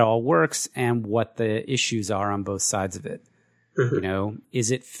how that all works and what the issues are on both sides of it. Mm-hmm. Is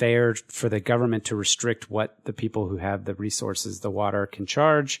it fair for the government to restrict what the people who have the resources, the water, can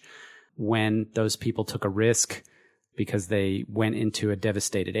charge when those people took a risk because they went into a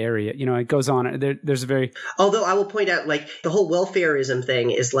devastated area? It goes on. There's a very... Although I will point out, the whole welfareism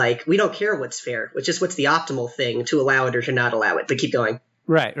thing is we don't care what's fair, which is what's the optimal thing, to allow it or to not allow it. But keep going.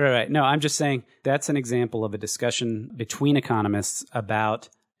 Right. No, I'm just saying that's an example of a discussion between economists about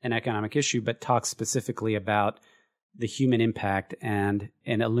an economic issue, but talks specifically about the human impact and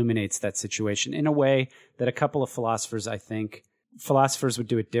illuminates that situation in a way that a couple of philosophers, I think, philosophers would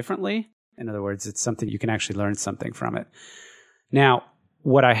do it differently. In other words, it's something you can actually learn something from it. Now,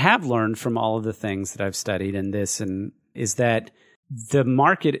 what I have learned from all of the things that I've studied in this is that the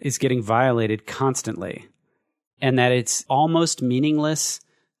market is getting violated constantly, and that it's almost meaningless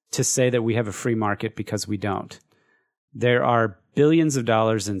to say that we have a free market because we don't. There are billions of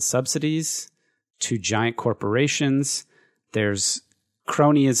dollars in subsidies to giant corporations. There's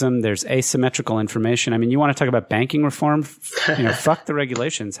cronyism. There's asymmetrical information. I mean, you want to talk about banking reform? Fuck the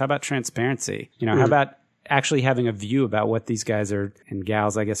regulations. How about transparency? How about actually having a view about what these guys are and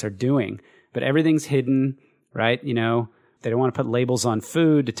gals, I guess, are doing? But everything's hidden, right? They don't want to put labels on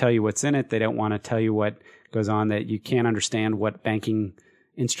food to tell you what's in it. They don't want to tell you what goes on, that you can't understand what banking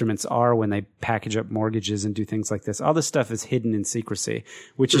instruments are when they package up mortgages and do things like this. All this stuff is hidden in secrecy,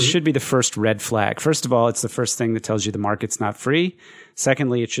 which should be the first red flag. First of all, it's the first thing that tells you the market's not free.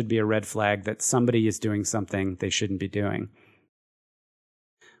 Secondly, it should be a red flag that somebody is doing something they shouldn't be doing.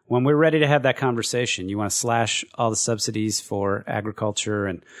 When we're ready to have that conversation, you want to slash all the subsidies for agriculture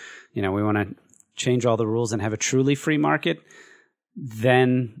and, we want to change all the rules and have a truly free market.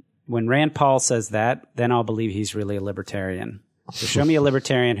 Then when Rand Paul says that, then I'll believe he's really a libertarian. So show me a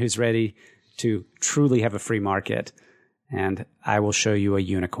libertarian who's ready to truly have a free market, and I will show you a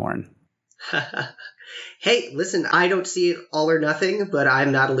unicorn. Hey, listen, I don't see it all or nothing, but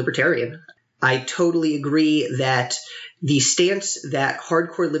I'm not a libertarian. I totally agree that the stance that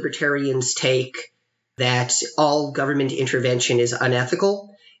hardcore libertarians take, that all government intervention is unethical,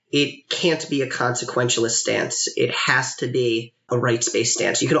 it can't be a consequentialist stance. It has to be a rights-based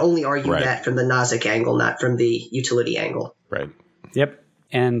stance. You can only argue that from the Nozick angle, not from the utility angle. Right. Yep.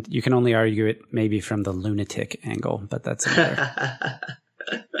 And you can only argue it maybe from the lunatic angle, but that's another.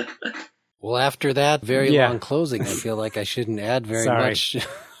 Well, after that very long closing, I feel like I shouldn't add very much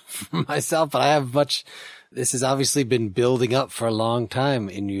from myself, but I have much. This has obviously been building up for a long time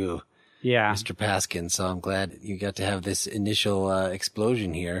in you, Mr. Paskin. So I'm glad you got to have this initial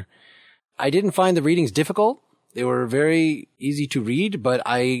explosion here. I didn't find the readings difficult. They were very easy to read, but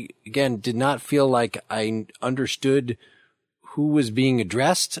I, again, did not feel like I understood who was being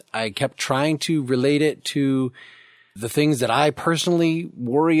addressed. I kept trying to relate it to the things that I personally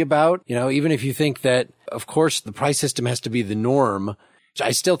worry about. Even if you think that, of course, the price system has to be the norm,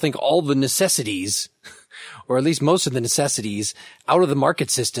 I still think all the necessities, or at least most of the necessities, out of the market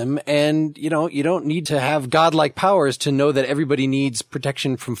system. And, you don't need to have godlike powers to know that everybody needs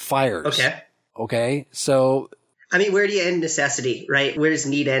protection from fires. Okay. So, I mean, where do you end necessity, right? Where does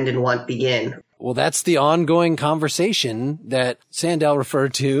need end and want begin? Well, that's the ongoing conversation that Sandel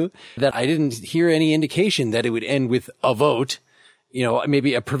referred to, that I didn't hear any indication that it would end with a vote.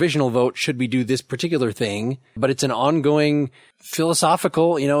 Maybe a provisional vote, should we do this particular thing? But it's an ongoing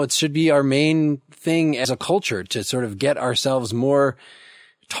philosophical, it should be our main thing as a culture to sort of get ourselves more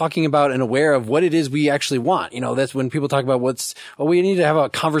talking about and aware of what it is we actually want. That's when people talk about we need to have a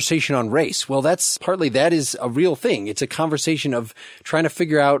conversation on race. Well, that is a real thing. It's a conversation of trying to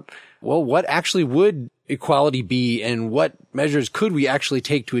figure out, what actually would equality be and what measures could we actually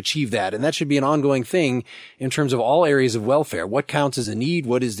take to achieve that? And that should be an ongoing thing in terms of all areas of welfare. What counts as a need?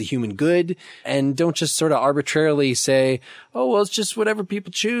 What is the human good? And don't just sort of arbitrarily say, it's just whatever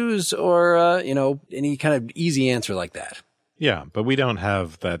people choose, or, any kind of easy answer like that. Yeah, but we don't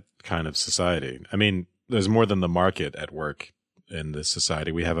have that kind of society. I mean, there's more than the market at work in this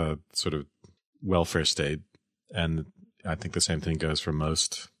society. We have a sort of welfare state, and I think the same thing goes for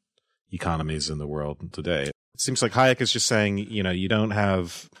most economies in the world today. It seems like Hayek is just saying, you don't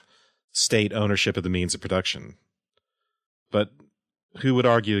have state ownership of the means of production. But who would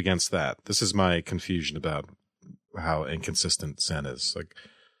argue against that? This is my confusion about how inconsistent Sen is. Like,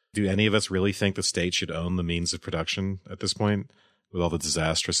 do any of us really think the state should own the means of production at this point, with all the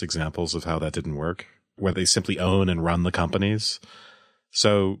disastrous examples of how that didn't work, where they simply own and run the companies?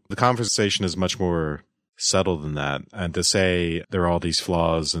 So the conversation is much more subtle than that. And to say there are all these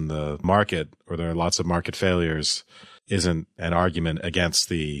flaws in the market, or there are lots of market failures, isn't an argument against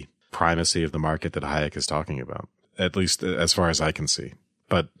the primacy of the market that Hayek is talking about, at least as far as I can see.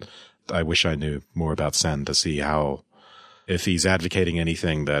 But I wish I knew more about Sen to see if he's advocating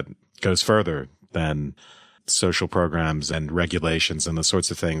anything that goes further than social programs and regulations and the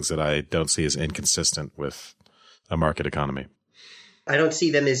sorts of things that I don't see as inconsistent with a market economy. I don't see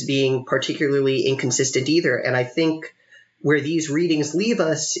them as being particularly inconsistent either. And I think where these readings leave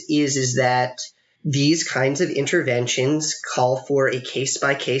us is that These kinds of interventions call for a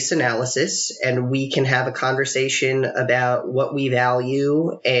case-by-case analysis, and we can have a conversation about what we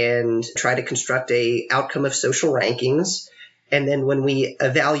value and try to construct a outcome of social rankings. And then when we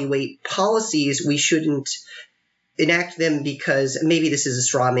evaluate policies, we shouldn't enact them because maybe this is a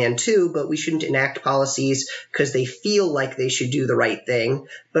straw man too, but we shouldn't enact policies because they feel like they should do the right thing,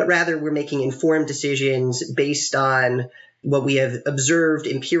 but rather we're making informed decisions based on what we have observed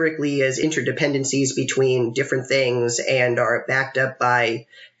empirically as interdependencies between different things and are backed up by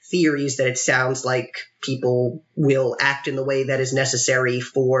theories that it sounds like people will act in the way that is necessary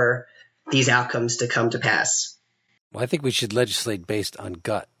for these outcomes to come to pass. Well, I think we should legislate based on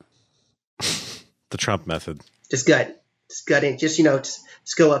gut. The Trump method. Just gut. Just gut in. Just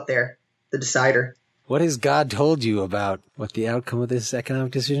go up there. The decider. What has God told you about what the outcome of this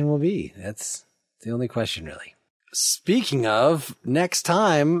economic decision will be? That's the only question, really. Speaking of, next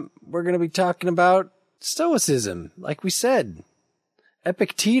time, we're going to be talking about Stoicism, like we said.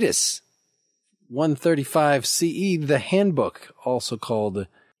 Epictetus, 135 CE, the handbook, also called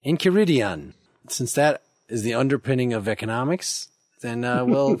Enchiridion. Since that is the underpinning of economics, then,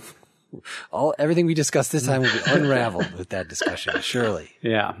 everything we discussed this time will be unraveled with that discussion, surely.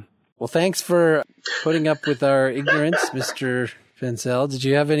 Yeah. Well, thanks for putting up with our ignorance, Mr. Benzell. Did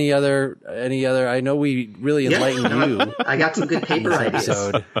you have any other, I know we really enlightened you. I got some good paper ideas.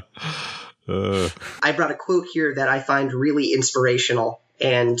 Episode. I brought a quote here that I find really inspirational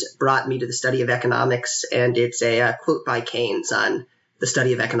and brought me to the study of economics, and it's a quote by Keynes on the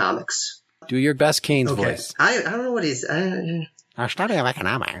study of economics. Do your best Keynes voice. I don't know what it is. Our study of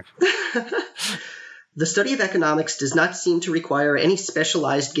economics. The study of economics does not seem to require any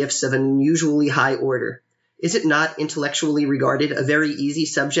specialized gifts of an unusually high order. Is it not intellectually regarded a very easy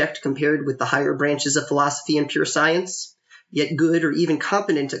subject compared with the higher branches of philosophy and pure science? Yet good or even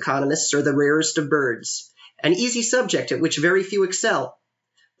competent economists are the rarest of birds, an easy subject at which very few excel.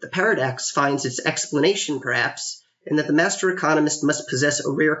 The paradox finds its explanation, perhaps, in that the master economist must possess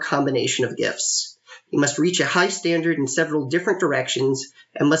a rare combination of gifts. He must reach a high standard in several different directions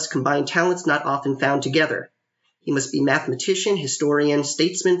and must combine talents not often found together. He must be mathematician, historian,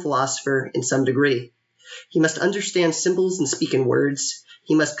 statesman, philosopher in some degree. He must understand symbols and speak in words.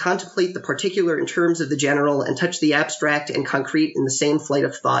 He must contemplate the particular in terms of the general and touch the abstract and concrete in the same flight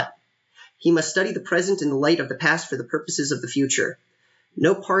of thought. He must study the present in the light of the past for the purposes of the future.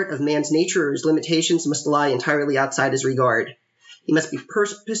 No part of man's nature or his limitations must lie entirely outside his regard. He must be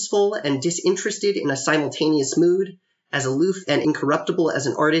purposeful and disinterested in a simultaneous mood, as aloof and incorruptible as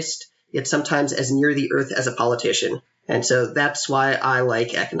an artist, yet sometimes as near the earth as a politician. And so that's why I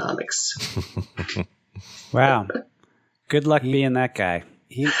like economics. Wow. Good luck being that guy.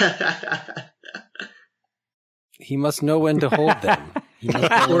 He must know when to hold them. He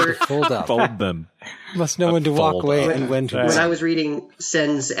must know when to fold up. Fold them. He must know when to walk away and when to When I was reading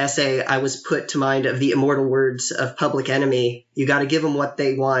Sen's essay, I was put to mind of the immortal words of Public Enemy. You got to give them what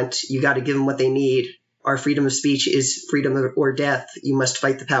they want. You got to give them what they need. Our freedom of speech is freedom or death. You must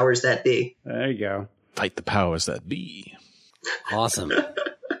fight the powers that be. There you go. Fight the powers that be. Awesome.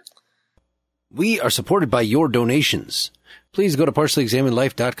 We are supported by your donations. Please go to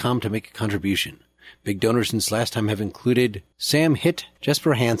partiallyexaminedlife.com to make a contribution. Big donors since last time have included Sam Hitt,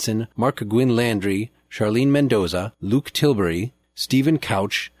 Jesper Hansen, Mark Gwynn Landry, Charlene Mendoza, Luke Tilbury, Stephen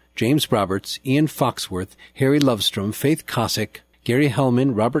Couch, James Roberts, Ian Foxworth, Harry Lovestrom, Faith Cossack, Gary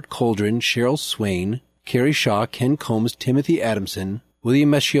Hellman, Robert Coldren, Cheryl Swain, Carrie Shaw, Ken Combs, Timothy Adamson,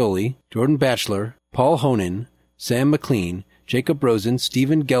 William Mescioli, Jordan Batchelor, Paul Honan, Sam McLean, Jacob Rosen,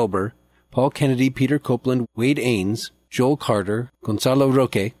 Stephen Gelber, Paul Kennedy, Peter Copeland, Wade Ains, Joel Carter, Gonzalo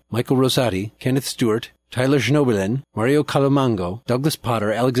Roque, Michael Rosati, Kenneth Stewart, Tyler Schnoebelen, Mario Calamango, Douglas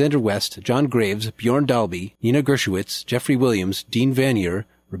Potter, Alexander West, John Graves, Bjorn Dalby, Nina Gershowitz, Jeffrey Williams, Dean Vanier,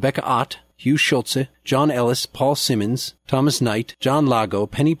 Rebecca Ott, Hugh Schultze, John Ellis, Paul Simmons, Thomas Knight, John Lago,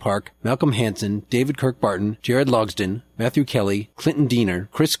 Penny Park, Malcolm Hansen, David Kirkbarton, Jared Logsden, Matthew Kelly, Clinton Diener,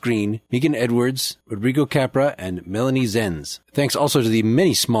 Chris Green, Megan Edwards, Rodrigo Capra, and Melanie Zenz. Thanks also to the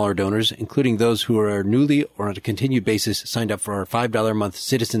many smaller donors, including those who are newly or on a continued basis signed up for our $5 a month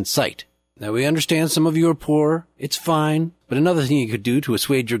Citizen site. Now, we understand some of you are poor. It's fine. But another thing you could do to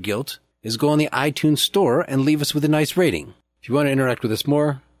assuage your guilt is go on the iTunes store and leave us with a nice rating. If you want to interact with us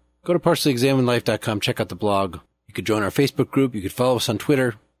more, go to partiallyexaminedlife.com, check out the blog. You could join our Facebook group. You could follow us on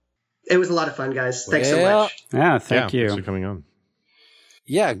Twitter. It was a lot of fun, guys. Thanks so much. Yeah, thank you. Thanks for coming on.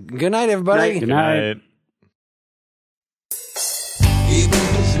 Yeah, good night, everybody. Good night.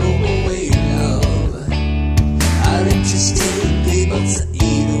 People's no way love are interesting people to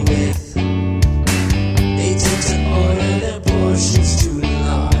eat with. They tend to order their portions too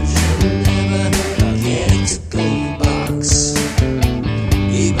large. They'll never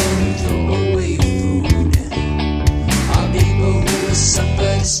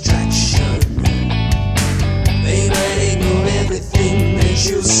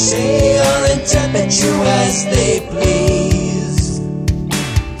interpret you as they please.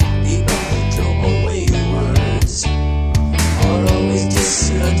 People who throw away words are always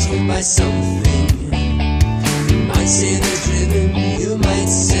disgruntled by something. You might say they're driven, you might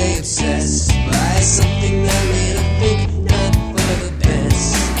say obsessed by something I really think not for the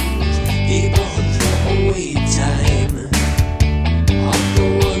best. People who throw away time aren't the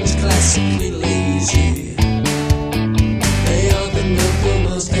ones classically lazy. They often look the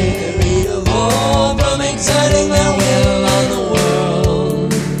most varied of all, from exerting their will on the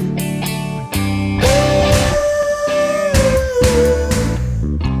world.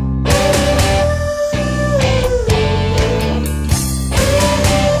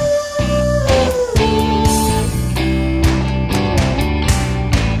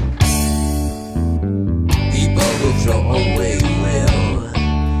 People who throw away will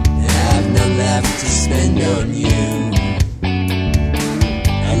have none left to spend on you,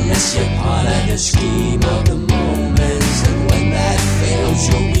 unless you're part of the scheme of the moment, and when that fails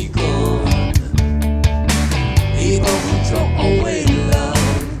you'll be gone. People who throw away love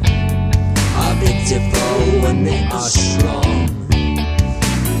are pitiful when they are strong.